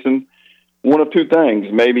Mason, one of two things.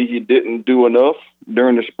 Maybe he didn't do enough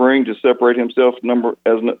during the spring to separate himself as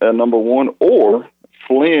number one, or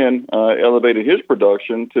Flynn elevated his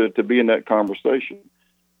production to be in that conversation.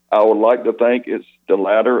 I would like to think it's the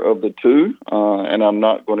latter of the two, and I'm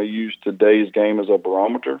not going to use today's game as a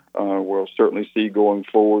barometer. We'll certainly see going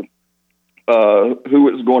forward who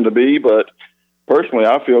it's going to be, but personally,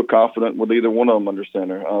 I feel confident with either one of them under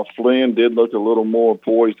center. Flynn did look a little more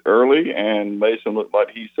poised early, and Mason looked like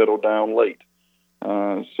he settled down late.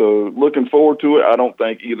 So looking forward to it. I don't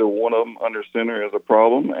think either one of them under center is a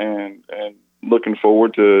problem, and looking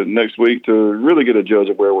forward to next week to really get a judge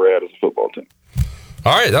of where we're at as a football team.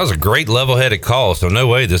 All right, that was a great level-headed call. So no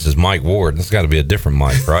way this is Mike Ward. This got to be a different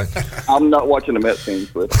Mike, right? I'm not watching the Mets games,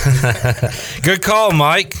 but good call,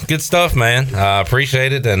 Mike. Good stuff, man.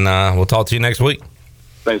 Appreciate it, and we'll talk to you next week.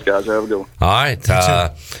 Thanks, guys. Have a good one. All right.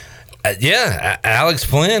 Alex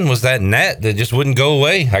Flynn was that gnat that just wouldn't go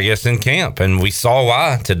away, I guess, in camp. And we saw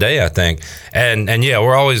why today, I think. And yeah,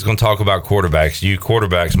 we're always going to talk about quarterbacks. You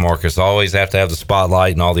quarterbacks, Marcus, always have to have the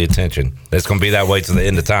spotlight and all the attention. It's going to be that way to the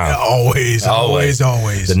end of time. Always.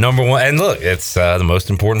 The number one. And look, it's the most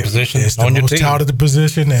important position it's on your team. It's the most touted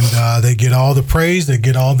position, and they get all the praise. They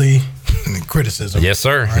get all the criticism. Yes,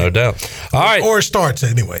 sir. Right? No doubt. All right. Or it starts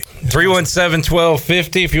anyway.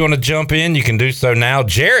 317-1250. If you want to jump in, you can do so now.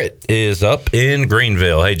 Jarrett is up in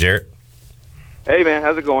Greenville. Hey, Jarrett. Hey, man.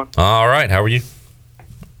 How's it going? All right. How are you?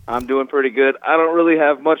 I'm doing pretty good. I don't really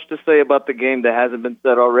have much to say about the game that hasn't been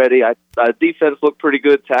said already. Defense looked pretty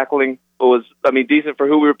good. Tackling was, decent for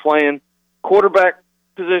who we were playing. Quarterback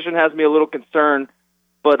position has me a little concerned.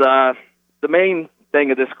 But the main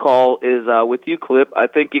thing of this call is with you, Clip. I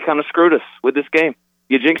think you kind of screwed us with this game.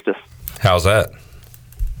 You jinxed us. How's that?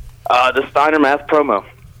 The Steiner math promo.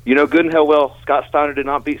 You know good and hell well Scott Steiner did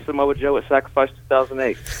not beat Samoa Joe at Sacrifice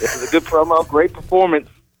 2008. This is a good promo, great performance,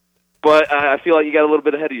 but I feel like you got a little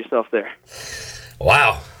bit ahead of yourself there.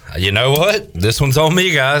 Wow. You know what? This one's on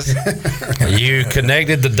me, guys. You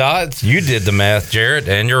connected the dots. You did the math, Jarrett,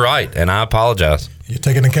 and you're right, and I apologize. You're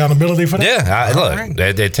taking accountability for that? Yeah.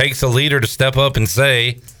 It takes a leader to step up and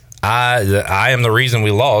say, I am the reason we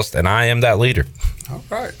lost, and I am that leader. All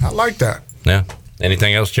right. I like that. Yeah.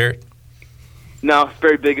 Anything else, Jarrett? No, it's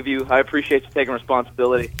very big of you. I appreciate you taking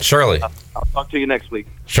responsibility. Shirley. I'll talk to you next week.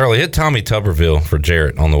 Shirley, hit Tommy Tuberville for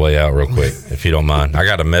Jarrett on the way out real quick, if you don't mind. I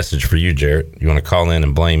got a message for you, Jarrett. You want to call in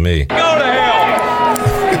and blame me? Go to hell!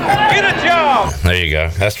 Get a job! There you go.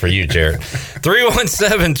 That's for you, Jarrett.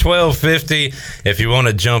 317-1250. If you want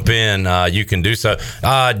to jump in, you can do so.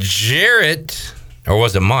 Jarrett, or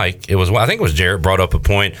was it Mike? I think it was Jarrett brought up a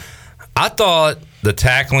point. I thought the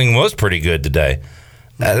tackling was pretty good today.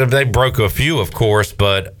 They broke a few, of course,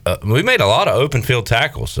 but we made a lot of open field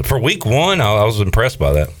tackles. For week one, I was impressed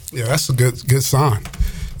by that. Yeah, that's a good sign,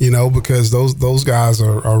 because those guys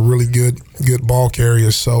are really good ball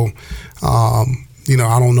carriers. So, I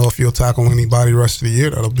don't know if you'll tackle anybody the rest of the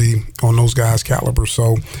year that'll be on those guys' caliber.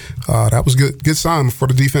 So that was good sign for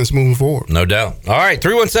the defense moving forward. No doubt. All right,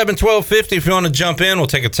 317-1250. If you want to jump in, we'll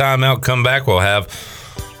take a timeout, come back. We'll have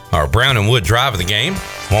our Brown and Wood drive of the game.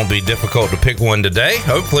 Won't be difficult to pick one today.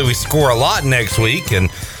 Hopefully we score a lot next week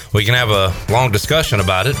and we can have a long discussion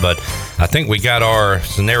about it, but I think we got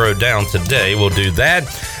ours narrowed down today. We'll do that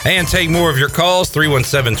and take more of your calls.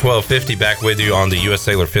 317-1250. Back with you on the U.S.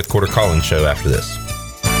 Sailor 5th Quarter Call-In Show after this.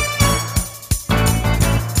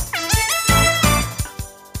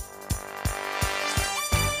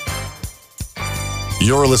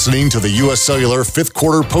 You're listening to the U.S. Cellular 5th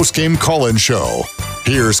Quarter Postgame Call-In Show.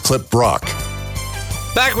 Here's Clip Brock.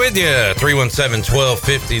 Back with you,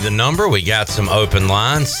 317-1250, the number. We got some open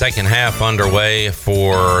lines. Second half underway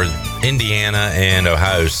for Indiana and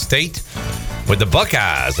Ohio State, with the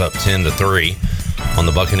Buckeyes up 10-3 on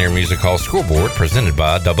the Buccaneer Music Hall scoreboard, presented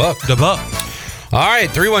by Da Buck. All right,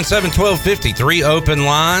 317-1250, 3 open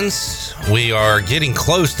lines. We are getting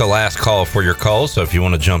close to last call for your calls, so if you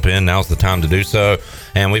want to jump in, now's the time to do so.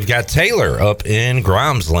 And we've got Taylor up in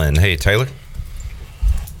Grimesland. Hey, Taylor.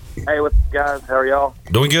 Hey, what's up, guys? How are y'all?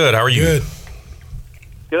 Doing good. How are you?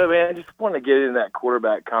 Good, man. I just wanted to get into that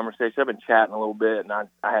quarterback conversation. I've been chatting a little bit, and I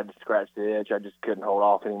had to scratch the itch. I just couldn't hold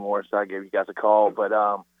off anymore, so I gave you guys a call. But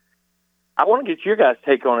I want to get your guys'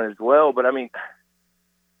 take on it as well. But,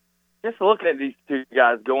 just looking at these two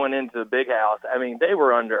guys going into the big house, they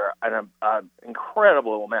were under an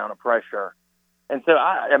incredible amount of pressure. And so,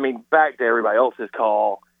 back to everybody else's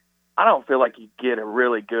call, I don't feel like you get a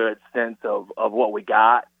really good sense of what we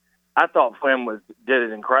got. I thought Flynn did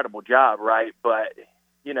an incredible job, right? But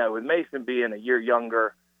with Mason being a year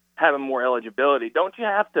younger, having more eligibility, don't you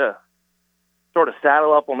have to sort of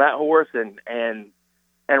saddle up on that horse and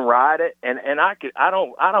ride it? And I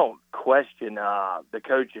don't question the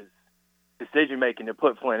coach's decision making to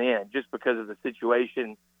put Flynn in just because of the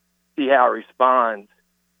situation, see how he responds.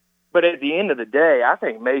 But at the end of the day, I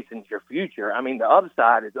think Mason's your future. I mean, the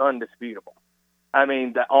upside is undisputable. I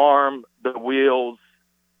mean, the arm, the wheels.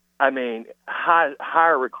 I mean,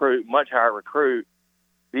 higher recruit, much higher recruit.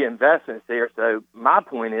 The investments there. So my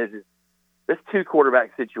point is this 2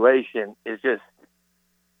 quarterback situation is just,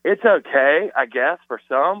 it's okay, I guess, for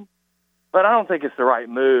some, but I don't think it's the right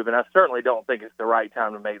move, and I certainly don't think it's the right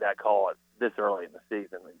time to make that call this early in the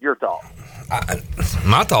season. Your thoughts?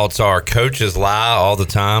 My thoughts are coaches lie all the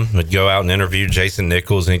time. Would go out and interview Jason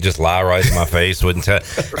Nichols, and he'd just lie right in my face. Wouldn't tell,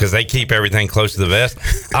 because they keep everything close to the vest.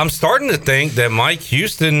 I'm starting to think that Mike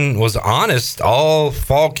Houston was honest all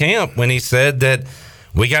fall camp when he said that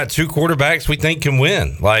we got 2 quarterbacks we think can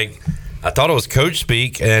win. Like, I thought it was coach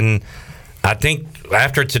speak, and I think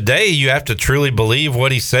after today you have to truly believe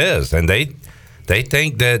what he says, and they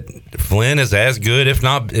think that Flynn is as good, if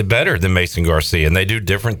not better, than Mason Garcia, and they do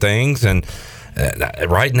different things. And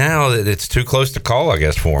right now, it's too close to call, I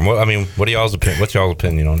guess, for him. What's y'all's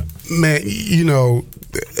opinion on it? Man,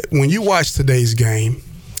 when you watch today's game,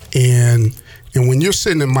 and when you're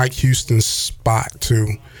sitting in Mike Houston's spot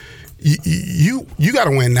too, you got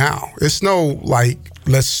to win now. It's no like,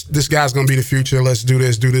 this guy's going to be the future. Let's do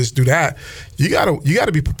this, do that. You got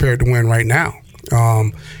to be prepared to win right now.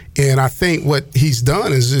 And I think what he's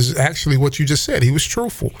done is actually what you just said. He was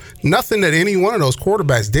truthful. Nothing that any one of those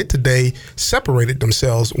quarterbacks did today separated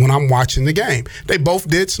themselves when I'm watching the game. They both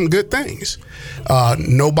did some good things.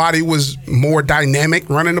 Nobody was more dynamic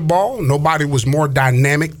running the ball. Nobody was more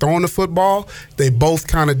dynamic throwing the football. They both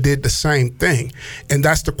kind of did the same thing. And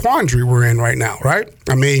that's the quandary we're in right now, right?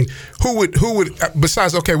 I mean, who would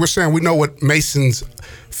besides, okay, we're saying we know what Mason's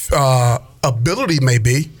ability may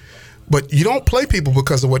be, but you don't play people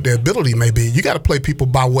because of what their ability may be. You got to play people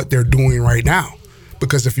by what they're doing right now.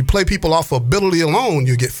 Because if you play people off of ability alone,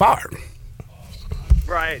 you get fired.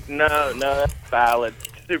 Right. No, that's valid.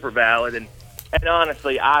 Super valid. And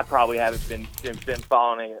honestly, I probably haven't been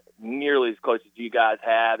following it nearly as close as you guys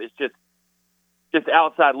have. It's just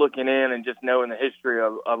outside looking in and just knowing the history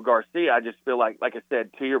of Garcia. I just feel like I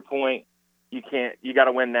said, to your point, you got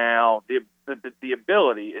to win now. The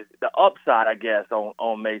ability is the upside, I guess,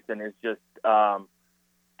 on Mason is just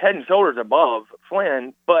head and shoulders above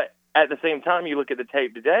Flynn. But at the same time, you look at the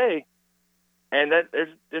tape today, and that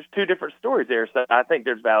there's 2 different stories there. So I think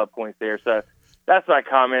there's valid points there. So that's my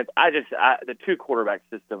comment. The 2 quarterback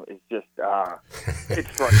system is just it's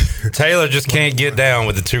frustrating. Taylor just can't get down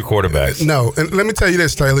with the 2 quarterbacks. No, and let me tell you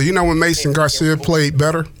this, Taylor. You know when Mason Garcia played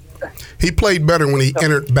better? He played better when he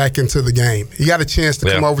entered back into the game. He got a chance to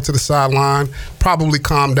come over to the sideline, probably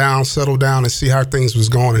calm down, settle down, and see how things was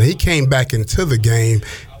going. And he came back into the game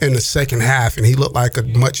in the second half, and he looked like a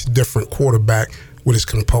much different quarterback with his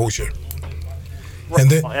composure.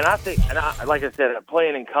 And I think, like I said,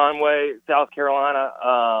 playing in Conway, South Carolina,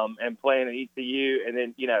 and playing at ECU, and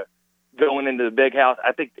then going into the big house.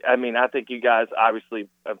 I think you guys obviously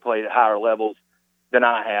have played at higher levels than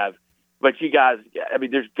I have. But you guys,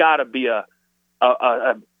 there's got to be a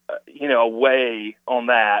way on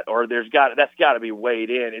that, or that's got to be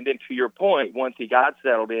weighed in. And then to your point, once he got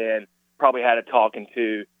settled in, probably had a talking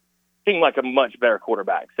to, seemed like a much better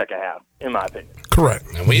quarterback second half, in my opinion. Correct.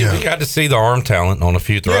 And we got to see the arm talent on a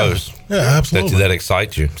few throws. Yeah, absolutely. That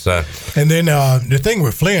excites you. So, and then the thing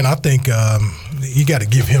with Flynn, I think you got to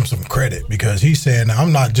give him some credit because he's saying,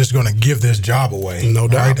 I'm not just going to give this job away. No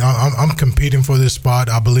doubt. Right? I'm competing for this spot.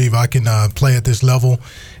 I believe I can play at this level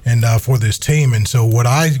and for this team. And so what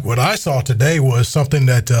I saw today was something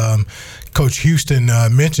that Coach Houston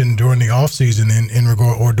mentioned during the offseason in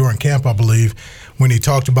regard, or during camp, I believe, when he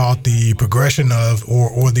talked about the progression of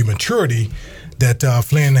or the maturity that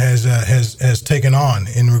Flynn has taken on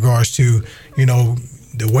in regards to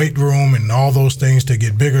the weight room and all those things to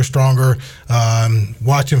get bigger, stronger,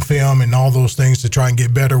 watching film and all those things to try and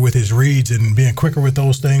get better with his reads and being quicker with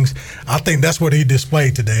those things. I think that's what he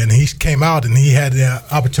displayed today, and he came out and he had the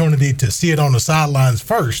opportunity to see it on the sidelines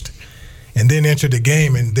first, and then enter the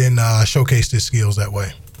game and then showcase his skills that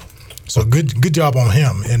way. So good job on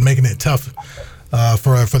him and making it tough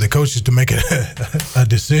for the coaches to make a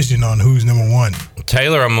decision on who's number one.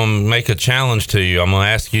 Taylor, I'm going to make a challenge to you. I'm going to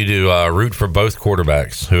ask you to root for both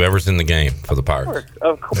quarterbacks, whoever's in the game for the Pirates.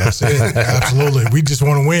 Of course. That's it. Absolutely. We just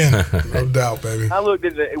want to win. No doubt, baby.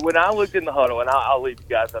 When I looked in the huddle, and I'll leave you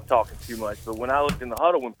guys, I'm talking too much, but when I looked in the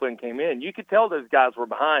huddle when Flynn came in, you could tell those guys were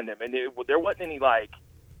behind him, and there wasn't any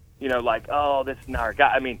like, oh, this is not our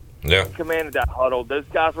guy. I mean, Yeah. he commanded that huddle. Those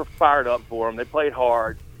guys were fired up for him. They played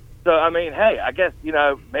hard. So, I mean, hey, I guess,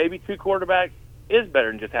 maybe 2 quarterbacks is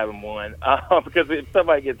better than just having one. Because if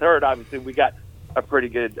somebody gets hurt, obviously we got a pretty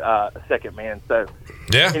good second man. So,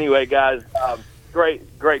 Yeah. Anyway, guys, great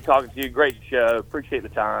talking to you. Great show. Appreciate the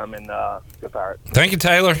time, and go Pirates. Thank you,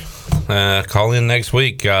 Taylor. Call in next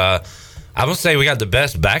week. I will say we got the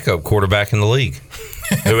best backup quarterback in the league.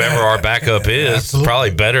 Whoever our backup is,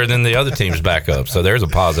 probably better than the other team's backup. So there's a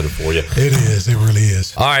positive for you. It is. It really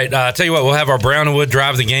is. All right. Tell you what, we'll have our Brown and Wood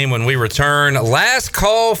drive the game when we return. Last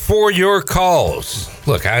call for your calls.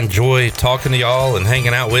 Look, I enjoy talking to y'all and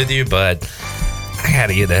hanging out with you, but I got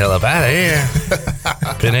to get the hell up out of here.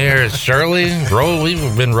 Been here, Shirley.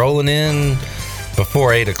 We've been rolling in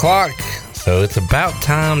before 8 o'clock. So it's about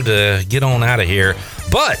time to get on out of here.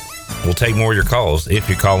 But we'll take more of your calls if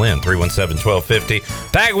you call in.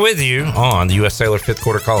 317-1250. Back with you on the U.S. Sailor 5th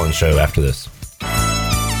Quarter Call-In Show after this.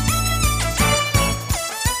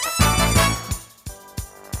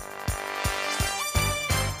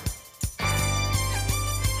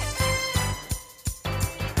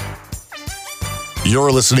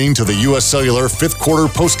 You're listening to the U.S. Cellular 5th Quarter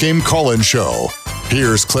Postgame Call-In Show.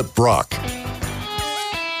 Here's Clip Brock.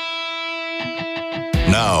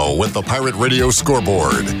 Now, with the Pirate Radio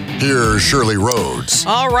scoreboard, here's Shirley Rhodes.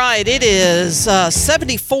 All right, it is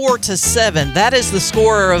 74-7. That is the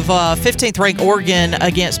score of 15th-ranked Oregon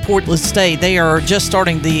against Portland State. They are just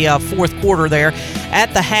starting the fourth quarter there.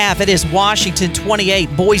 At the half, it is Washington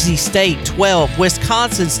 28, Boise State 12.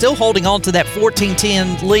 Wisconsin still holding on to that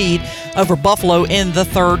 14-10 lead over Buffalo in the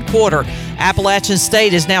third quarter. Appalachian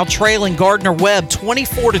State is now trailing Gardner-Webb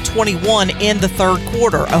 24-21 in the third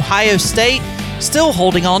quarter. Ohio State still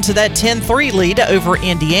holding on to that 10-3 lead over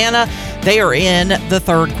Indiana. They are in the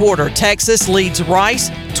third quarter. Texas leads Rice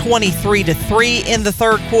 23-3 in the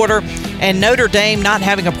third quarter. And Notre Dame not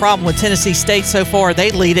having a problem with Tennessee State so far. They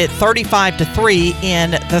lead it 35-3 in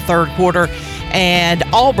the third quarter. And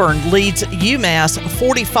Auburn leads UMass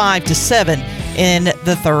 45-7 in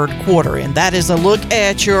the third quarter. And that is a look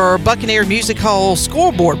at your Buccaneer Music Hall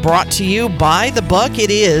scoreboard, brought to you by The Buck. It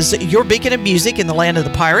is your beacon of music in the land of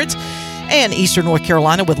the Pirates and Eastern North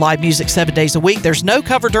Carolina, with live music 7 days a week. There's no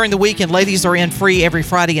cover during the week, and ladies are in free every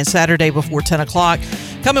Friday and Saturday before 10 o'clock.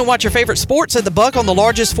 Come and watch your favorite sports at The Buck on the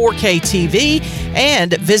largest 4K TV,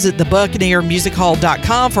 and visit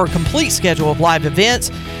thebuccaneermusichall.com for a complete schedule of live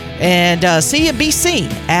events, and see and be seen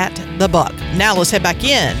at The Buck. Now let's head back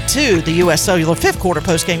in to the U.S. Cellular 5th Quarter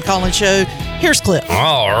Postgame Call-In Show. Here's Clip.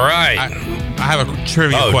 All right. I have a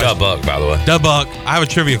trivia question. Oh, Buck, by the way. Buck. I have a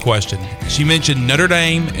trivia question. She mentioned Notre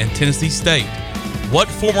Dame and Tennessee State. What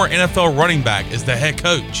former NFL running back is the head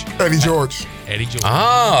coach? Eddie George. Eddie George.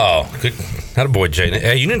 Oh, good. Attaboy, Jaden.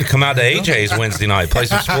 Hey, you need to come out to AJ's Wednesday night, play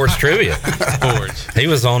some sports trivia. He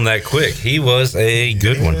was on that quick. He was a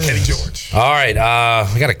good one. Eddie George. All right,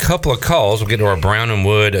 we got a couple of calls. We'll get to our Brown and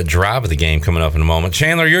Wood drive of the game coming up in a moment.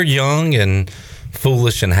 Chandler, you're young and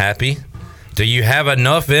foolish and happy. Do you have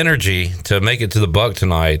enough energy to make it to the Buck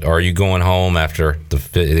tonight, or are you going home after the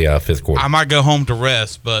fifth quarter? I might go home to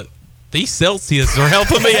rest, but these Celsius are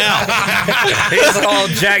helping me out. He's all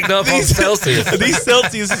jacked up on Celsius. These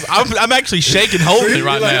Celsius, I'm actually shaking holding it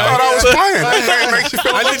right now. I thought I was playing. That makes you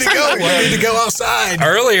feel I need to go. I need to go outside.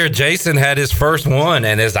 Earlier, Jason had his first one,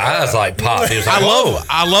 and his eyes like popped. He was like,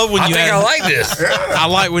 I love when you. I like this. I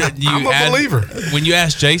like when you. I'm a believer. When you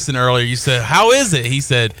asked Jason earlier, you said, "How is it?" He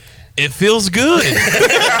said, "It feels good."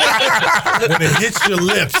 When it hits your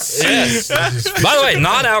lips. Yes. By the way,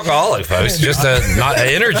 non-alcoholic, folks. Just not an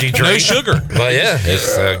energy drink. No sugar. But yeah,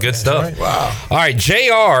 it's good stuff. Right. Wow. All right,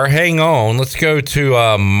 JR, hang on. Let's go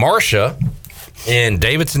to Marcia in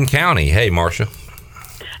Davidson County. Hey, Marcia.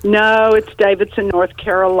 No, it's Davidson, North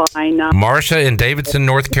Carolina. Marcia in Davidson,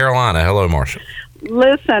 North Carolina. Hello, Marcia.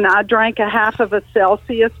 Listen, I drank a half of a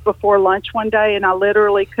Celsius before lunch one day, and I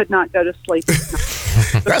literally could not go to sleep.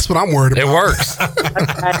 That's what I'm worried about. It works.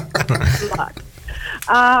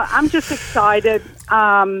 I'm just excited.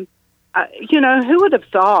 Who would have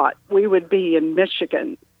thought we would be in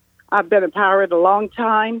Michigan? I've been a Pirate a long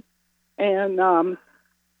time, and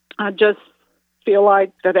I just feel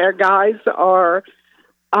like that our guys are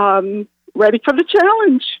ready for the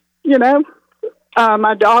challenge.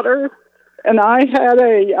 My daughter and I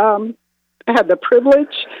had the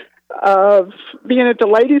privilege of being at the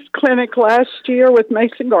ladies' clinic last year with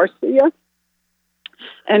Mason Garcia,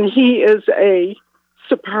 and he is a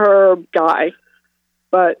superb guy.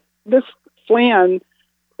 But this Flynn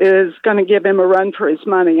is going to give him a run for his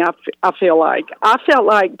money, I feel like. I felt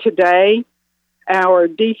like today our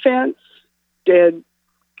defense did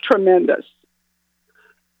tremendous.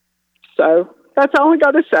 So that's all I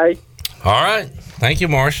got to say. All right. Thank you,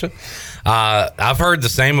 Marcia. I've heard the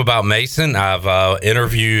same about Mason. I've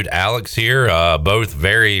interviewed Alex here, both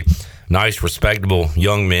very nice, respectable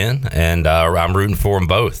young men, and I'm rooting for them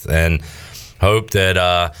both. And hope that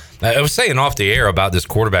I was saying off the air about this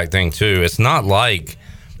quarterback thing too. It's not like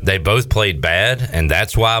they both played bad, and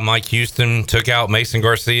that's why Mike Houston took out Mason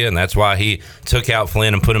Garcia, and that's why he took out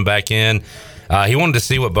Flynn and put him back in. He wanted to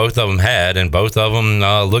see what both of them had, and both of them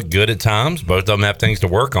look good at times. Both of them have things to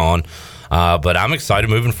work on, but I'm excited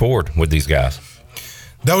moving forward with these guys.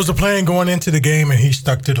 That was the plan going into the game, and he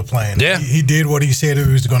stuck to the plan. Yeah. He did what he said he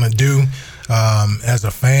was going to do. As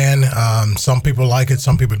a fan, some people like it,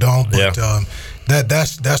 some people don't. But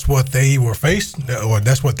that's what they were faced, or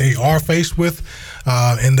that's what they are faced with.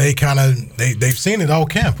 And they've seen it all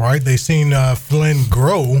camp, right? They've seen Flynn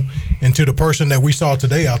grow into the person that we saw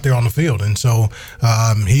today out there on the field. And so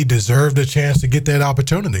he deserved a chance to get that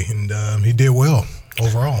opportunity, and he did well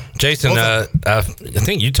overall. Jason, I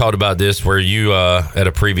think you talked about this where you at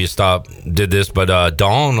a previous stop did this, but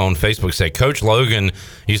Dawn on Facebook said Coach Logan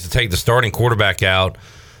used to take the starting quarterback out,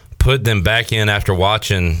 put them back in after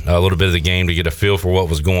watching a little bit of the game to get a feel for what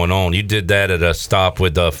was going on. You did that at a stop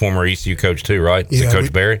with the former ECU coach too, right? Yeah,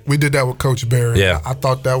 Coach Barry? We did that with Coach Barry. Yeah. I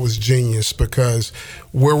thought that was genius because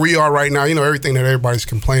where we are right now, everything that everybody's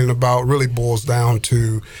complaining about really boils down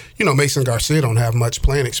to, Mason Garcia don't have much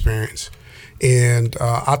playing experience. And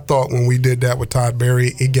I thought when we did that with Todd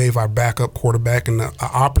Berry, it gave our backup quarterback an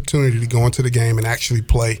opportunity to go into the game and actually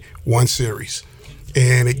play one series.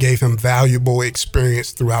 And it gave him valuable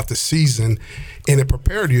experience throughout the season. And it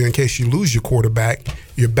prepared you in case you lose your quarterback.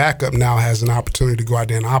 Your backup now has an opportunity to go out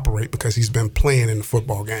there and operate because he's been playing in the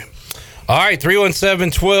football game. All right,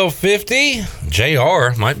 317-1250.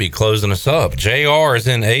 JR might be closing us up. JR is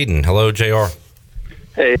in Ayden. Hello, JR.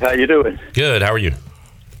 Hey, how you doing? Good. How are you?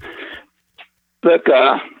 Look,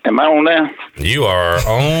 am I on now? You are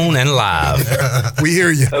on and live. We hear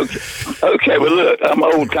you. Okay, well, look, I'm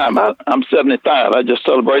old time. I'm 75. I just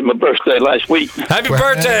celebrated my birthday last week. Happy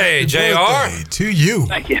birthday, JR. To you.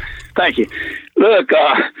 Thank you. Look,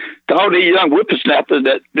 to all these young whippersnappers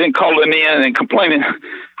that been calling in and complaining,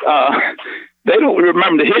 they don't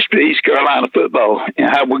remember the history of East Carolina football and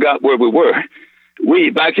how we got where we were.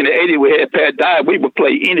 Back in the 80s, we had Pat Dye. We would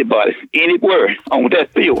play anybody, anywhere on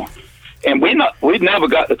that field. And we never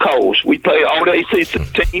got the calls. We played all the ACC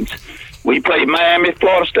teams. We played Miami,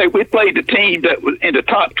 Florida State. We played the team that was in the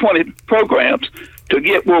top 20 programs to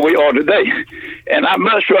get where we are today. And I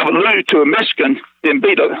much rather lose to a Michigan than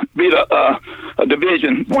beat a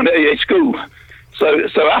Division I AA school.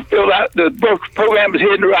 So I feel like the program is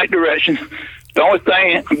heading the right direction. The only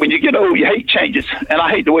thing, when you get old, you hate changes. And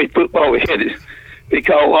I hate the way football is headed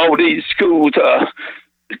because all these schools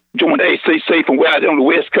join the ACC from where I on the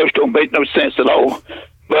West Coast don't make no sense at all.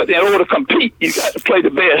 But in order to compete, you got to play the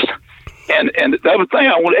best. And the other thing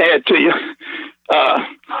I want to add to you,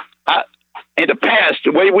 in the past,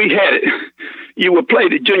 the way we had it, you would play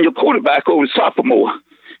the junior quarterback over sophomore,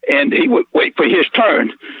 and he would wait for his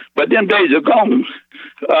turn. But them days are gone.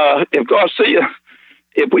 If Garcia,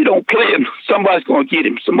 if we don't play him, somebody's going to get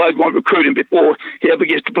him. Somebody's going to recruit him before he ever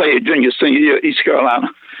gets to play a junior, senior year at East Carolina.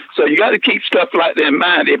 So you got to keep stuff like that in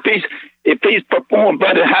mind. If he's performed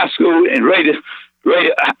better in high school and rated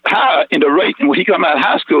higher in the rating when he come out of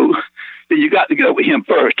high school, then you got to go with him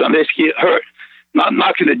first unless he get hurt. Not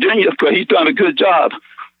knocking the junior, but he's done a good job,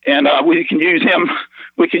 and we can use him.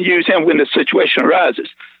 We can use him when the situation arises.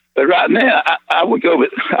 But right now, I would go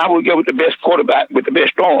with the best quarterback with the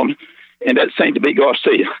best arm, and that seemed to be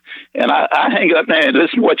Garcia. And I hang up now and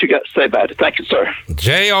listen to what you got to say about it. Thank you, sir.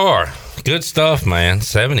 JR. Good stuff, man.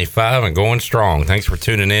 75 and going strong. Thanks for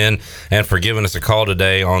tuning in and for giving us a call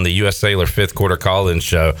today on the U.S. Sailor Fifth Quarter Call-In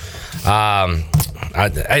Show.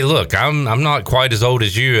 Hey, look, I'm not quite as old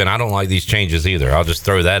as you, and I don't like these changes either. I'll just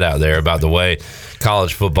throw that out there about the way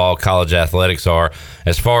college football, college athletics are.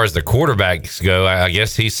 As far as the quarterbacks go, I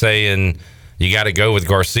guess he's saying you got to go with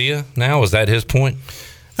Garcia now. Is that his point?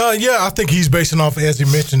 Yeah, I think he's basing off, as he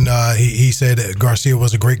mentioned, he said that Garcia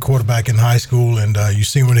was a great quarterback in high school, and you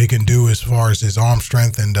see what he can do as far as his arm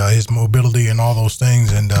strength and his mobility and all those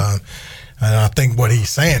things. And I think what he's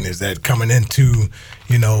saying is that coming into,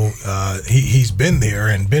 he's been there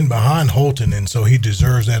and been behind Holton, and so he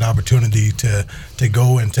deserves that opportunity to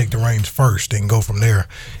go and take the reins first and go from there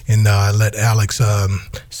and let Alex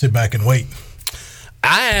sit back and wait.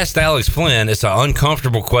 I asked Alex Flynn, it's an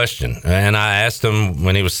uncomfortable question, and I asked him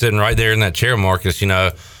when he was sitting right there in that chair, Marcus,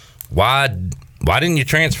 why didn't you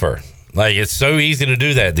transfer? Like, it's so easy to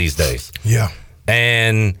do that these days. Yeah.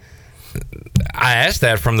 And I asked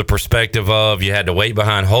that from the perspective of you had to wait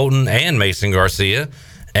behind Holton and Mason Garcia,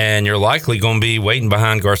 and you're likely going to be waiting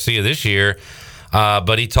behind Garcia this year.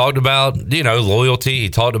 But he talked about, loyalty. He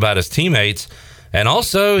talked about his teammates. And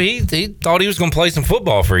also, he thought he was going to play some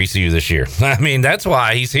football for ECU this year. I mean, that's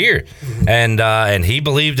why he's here. And he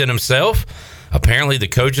believed in himself. Apparently, the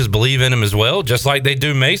coaches believe in him as well, just like they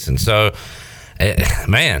do Mason. So,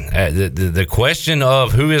 the question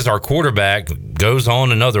of who is our quarterback goes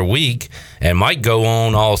on another week and might go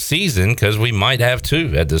on all season because we might have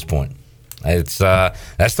two at this point. It's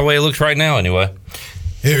that's the way it looks right now anyway.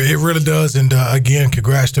 It really does, and again,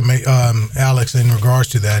 congrats to Alex in regards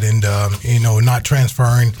to that, and not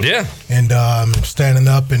transferring, and standing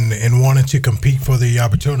up and wanting to compete for the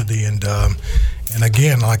opportunity, and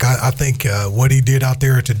again, like I think what he did out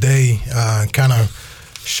there today kind of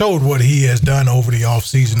showed what he has done over the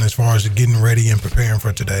offseason as far as getting ready and preparing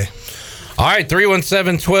for today. All right,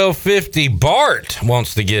 317-1250. Bart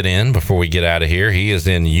wants to get in before we get out of here. He is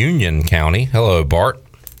in Union County. Hello, Bart.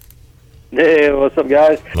 Hey, what's up,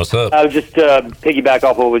 guys? What's up? I would just piggyback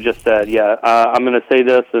off what we just said. Yeah, I'm going to say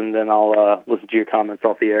this, and then I'll listen to your comments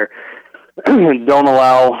off the air. Don't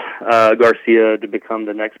allow Garcia to become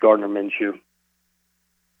the next Gardner Minshew.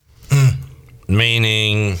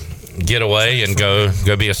 Meaning get away and go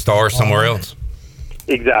be a star somewhere else?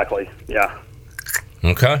 Exactly, yeah.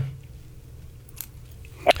 Okay.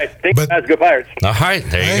 All right, thanks, guys. Go Pirates. All right,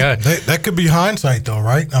 there you go. That could be hindsight, though,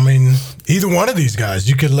 right? I mean, either one of these guys,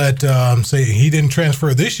 you could let say he didn't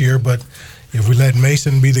transfer this year, but if we let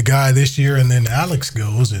Mason be the guy this year, and then Alex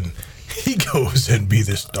goes and he goes and be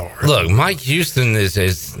the star. Look, Mike Houston is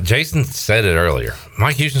Jason said it earlier.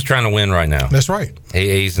 Mike Houston's trying to win right now. That's right.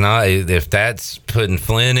 He's not. If that's putting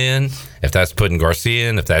Flynn in, if that's putting Garcia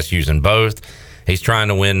in, if that's using both, he's trying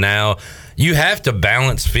to win now. You have to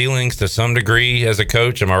balance feelings to some degree as a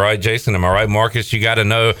coach. Am I right, Jason? Am I right, Marcus? You got to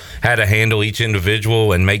know how to handle each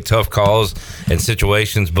individual and make tough calls in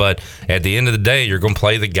situations. But at the end of the day, you're going to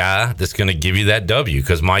play the guy that's going to give you that W.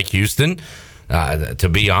 Because Mike Houston, to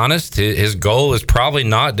be honest, his goal is probably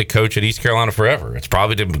not to coach at East Carolina forever. It's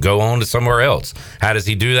probably to go on to somewhere else. How does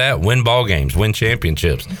he do that? Win ball games, win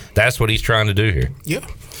championships. That's what he's trying to do here. Yeah.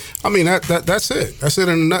 I mean, that's it. That's it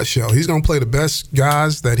in a nutshell. He's going to play the best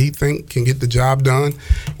guys that he think can get the job done.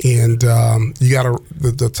 And you got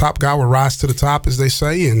the top guy will rise to the top, as they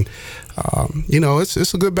say. And,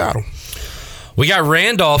 it's a good battle. We got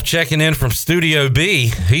Randolph checking in from Studio B.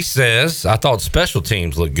 He says, I thought special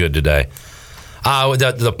teams looked good today.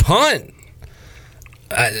 The punt,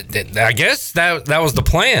 I guess that was the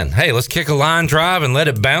plan. Hey, let's kick a line drive and let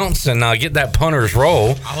it bounce and get that punter's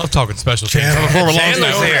roll. I love talking special teams.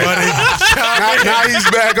 Chandler's here. Now he's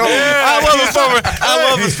back on. I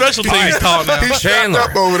love the special teams talk now. He's Chandler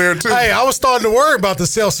up over there too. Hey, I was starting to worry about the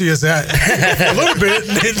Celsius a little bit.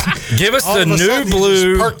 Give us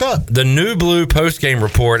the new blue post-game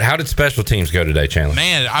report. How did special teams go today, Chandler?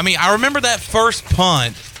 Man, I mean, I remember that first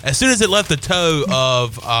punt. As soon as it left the toe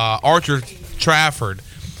of Archer Trafford,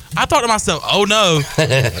 I thought to myself, oh no,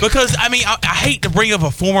 because I mean, I hate to bring up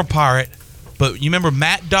a former Pirate, but you remember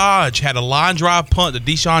Matt Dodge had a line drive punt to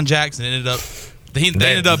Deshaun Jackson, ended up paying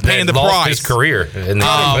the lost price. His career in the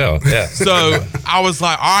NFL. Yeah. So I was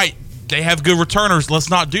like, all right, they have good returners, let's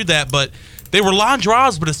not do that. But they were line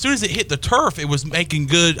drives, but as soon as it hit the turf, it was making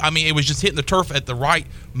good. I mean, it was just hitting the turf at the right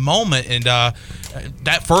moment, and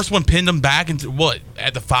that first one pinned them back into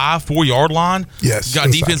at the 4 yard line. Yes,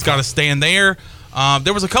 defense got to stand there.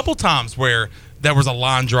 There was a couple times where there was a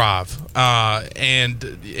line drive, and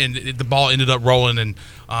the ball ended up rolling. And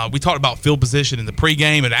we talked about field position in the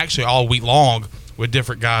pregame, and actually all week long with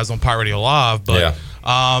different guys on Pirate Radio Live. But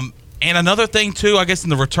and another thing too, I guess in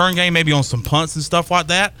the return game, maybe on some punts and stuff like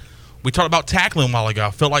that. We talked about tackling a while ago. I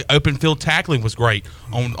felt like open field tackling was great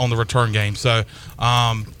on the return game. So,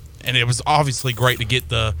 and it was obviously great to get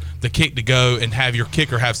the kick to go and have your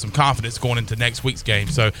kicker have some confidence going into next week's game.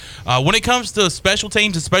 So, when it comes to special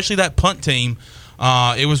teams, especially that punt team,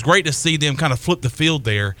 it was great to see them kind of flip the field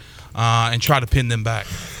there and try to pin them back.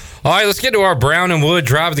 All right, let's get to our Brown and Wood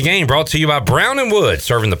Drive of the Game, brought to you by Brown and Wood,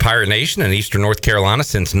 serving the Pirate Nation in eastern North Carolina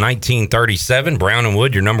since 1937. Brown and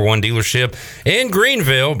Wood, your number one dealership in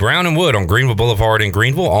Greenville. Brown and Wood on Greenville Boulevard in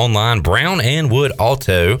Greenville. Online,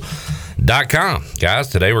 brownandwoodauto.com. Guys,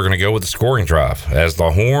 today we're going to go with the scoring drive as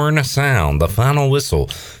the horn sound, the final whistle.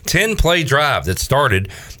 10-play drive that started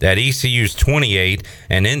at ECU's 28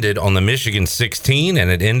 and ended on the Michigan 16, and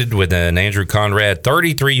it ended with an Andrew Conrad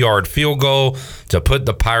 33-yard field goal to put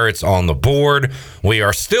the Pirates on the board. We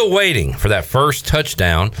are still waiting for that first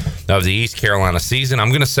touchdown of the East Carolina season. I'm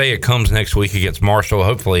going to say it comes next week against Marshall,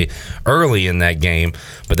 hopefully early in that game,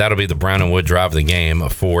 but that'll be the Brown and Wood drive of the game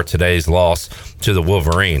for today's loss to the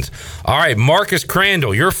Wolverines. All right, Marcus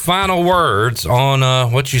Crandall, your final words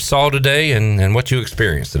on what you saw today and what you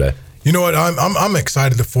experienced today. You know what? I'm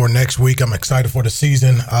excited for next week. I'm excited for the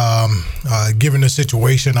season. Given the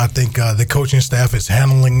situation, I think the coaching staff is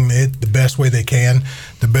handling it the best way they can,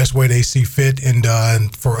 the best way they see fit. And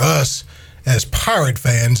for us as Pirate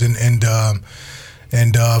fans and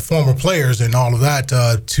former players and all of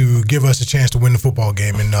that, to give us a chance to win the football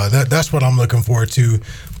game. And that's what I'm looking forward to,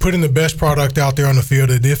 putting the best product out there on the field.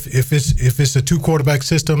 And if it's a 2-quarterback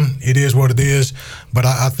system, it is what it is. But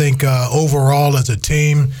I think overall as a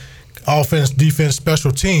team, offense, defense,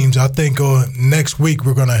 special teams, I think next week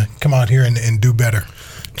we're going to come out here and do better.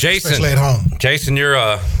 Jason, especially at home. Jason,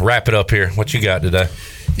 you're wrap it up here. What you got today?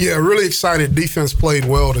 Yeah, really excited. Defense played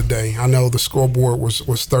well today. I know the scoreboard was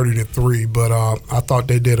 30-3, but I thought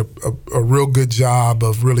they did a real good job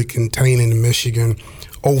of really containing Michigan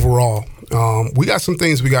overall. We got some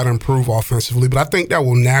things we got to improve offensively, but I think that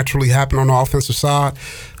will naturally happen on the offensive side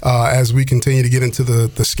as we continue to get into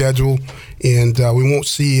the schedule, and we won't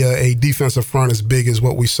see a defensive front as big as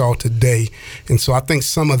what we saw today. And so I think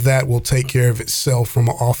some of that will take care of itself from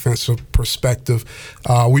an offensive perspective.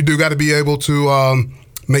 We do got to be able to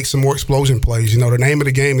make some more explosion plays. You know, the name of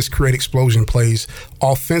the game is create explosion plays.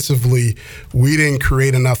 Offensively, we didn't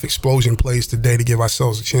create enough explosion plays today to give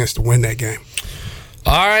ourselves a chance to win that game.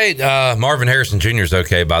 All right, Marvin Harrison Jr. is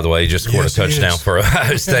okay, by the way. He just scored a touchdown for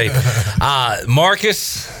Ohio State.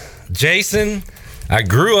 Marcus, Jason, I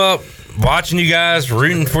grew up watching you guys,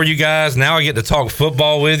 rooting for you guys. Now I get to talk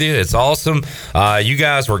football with you. It's awesome. You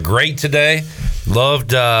guys were great today. Loved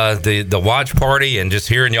the watch party and just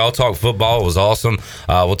hearing y'all talk football was awesome.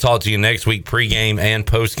 We'll talk to you next week, pregame and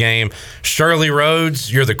postgame. Shirley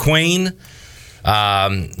Rhodes, you're the queen.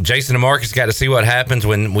 Jason and Marcus got to see what happens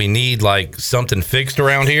when we need like something fixed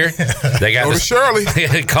around here. They got to Shirley.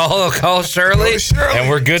 call Shirley, and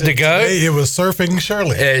we're good to go. Hey, it was surfing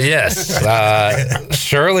Shirley. Yes,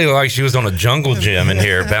 Shirley looked like she was on a jungle gym in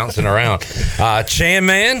here bouncing around. Chan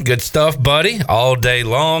Man, good stuff, buddy, all day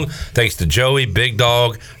long. Thanks to Joey, Big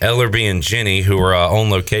Dog, Ellerby, and Jenny who are on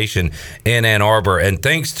location in Ann Arbor, and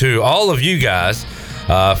thanks to all of you guys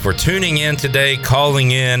for tuning in today, calling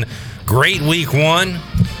in. Great week one.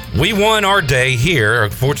 We won our day here.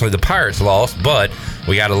 Unfortunately, the Pirates lost, but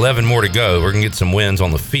we got 11 more to go. We're going to get some wins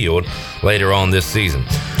on the field later on this season.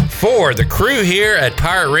 For the crew here at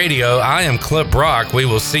Pirate Radio, I am Clip Brock. We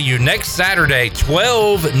will see you next Saturday,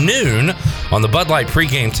 12 noon on the Bud Light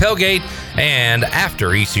pregame tailgate. And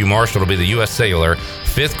after ECU Marshall, it'll be the U.S. Cellular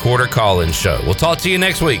 5th quarter call-in show. We'll talk to you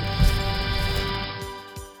next week.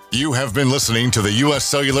 You have been listening to the U.S.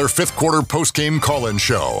 Cellular 5th quarter postgame call-in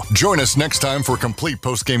show. Join us next time for complete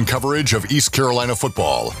postgame coverage of East Carolina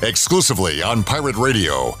football, exclusively on Pirate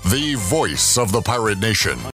Radio, the voice of the Pirate Nation.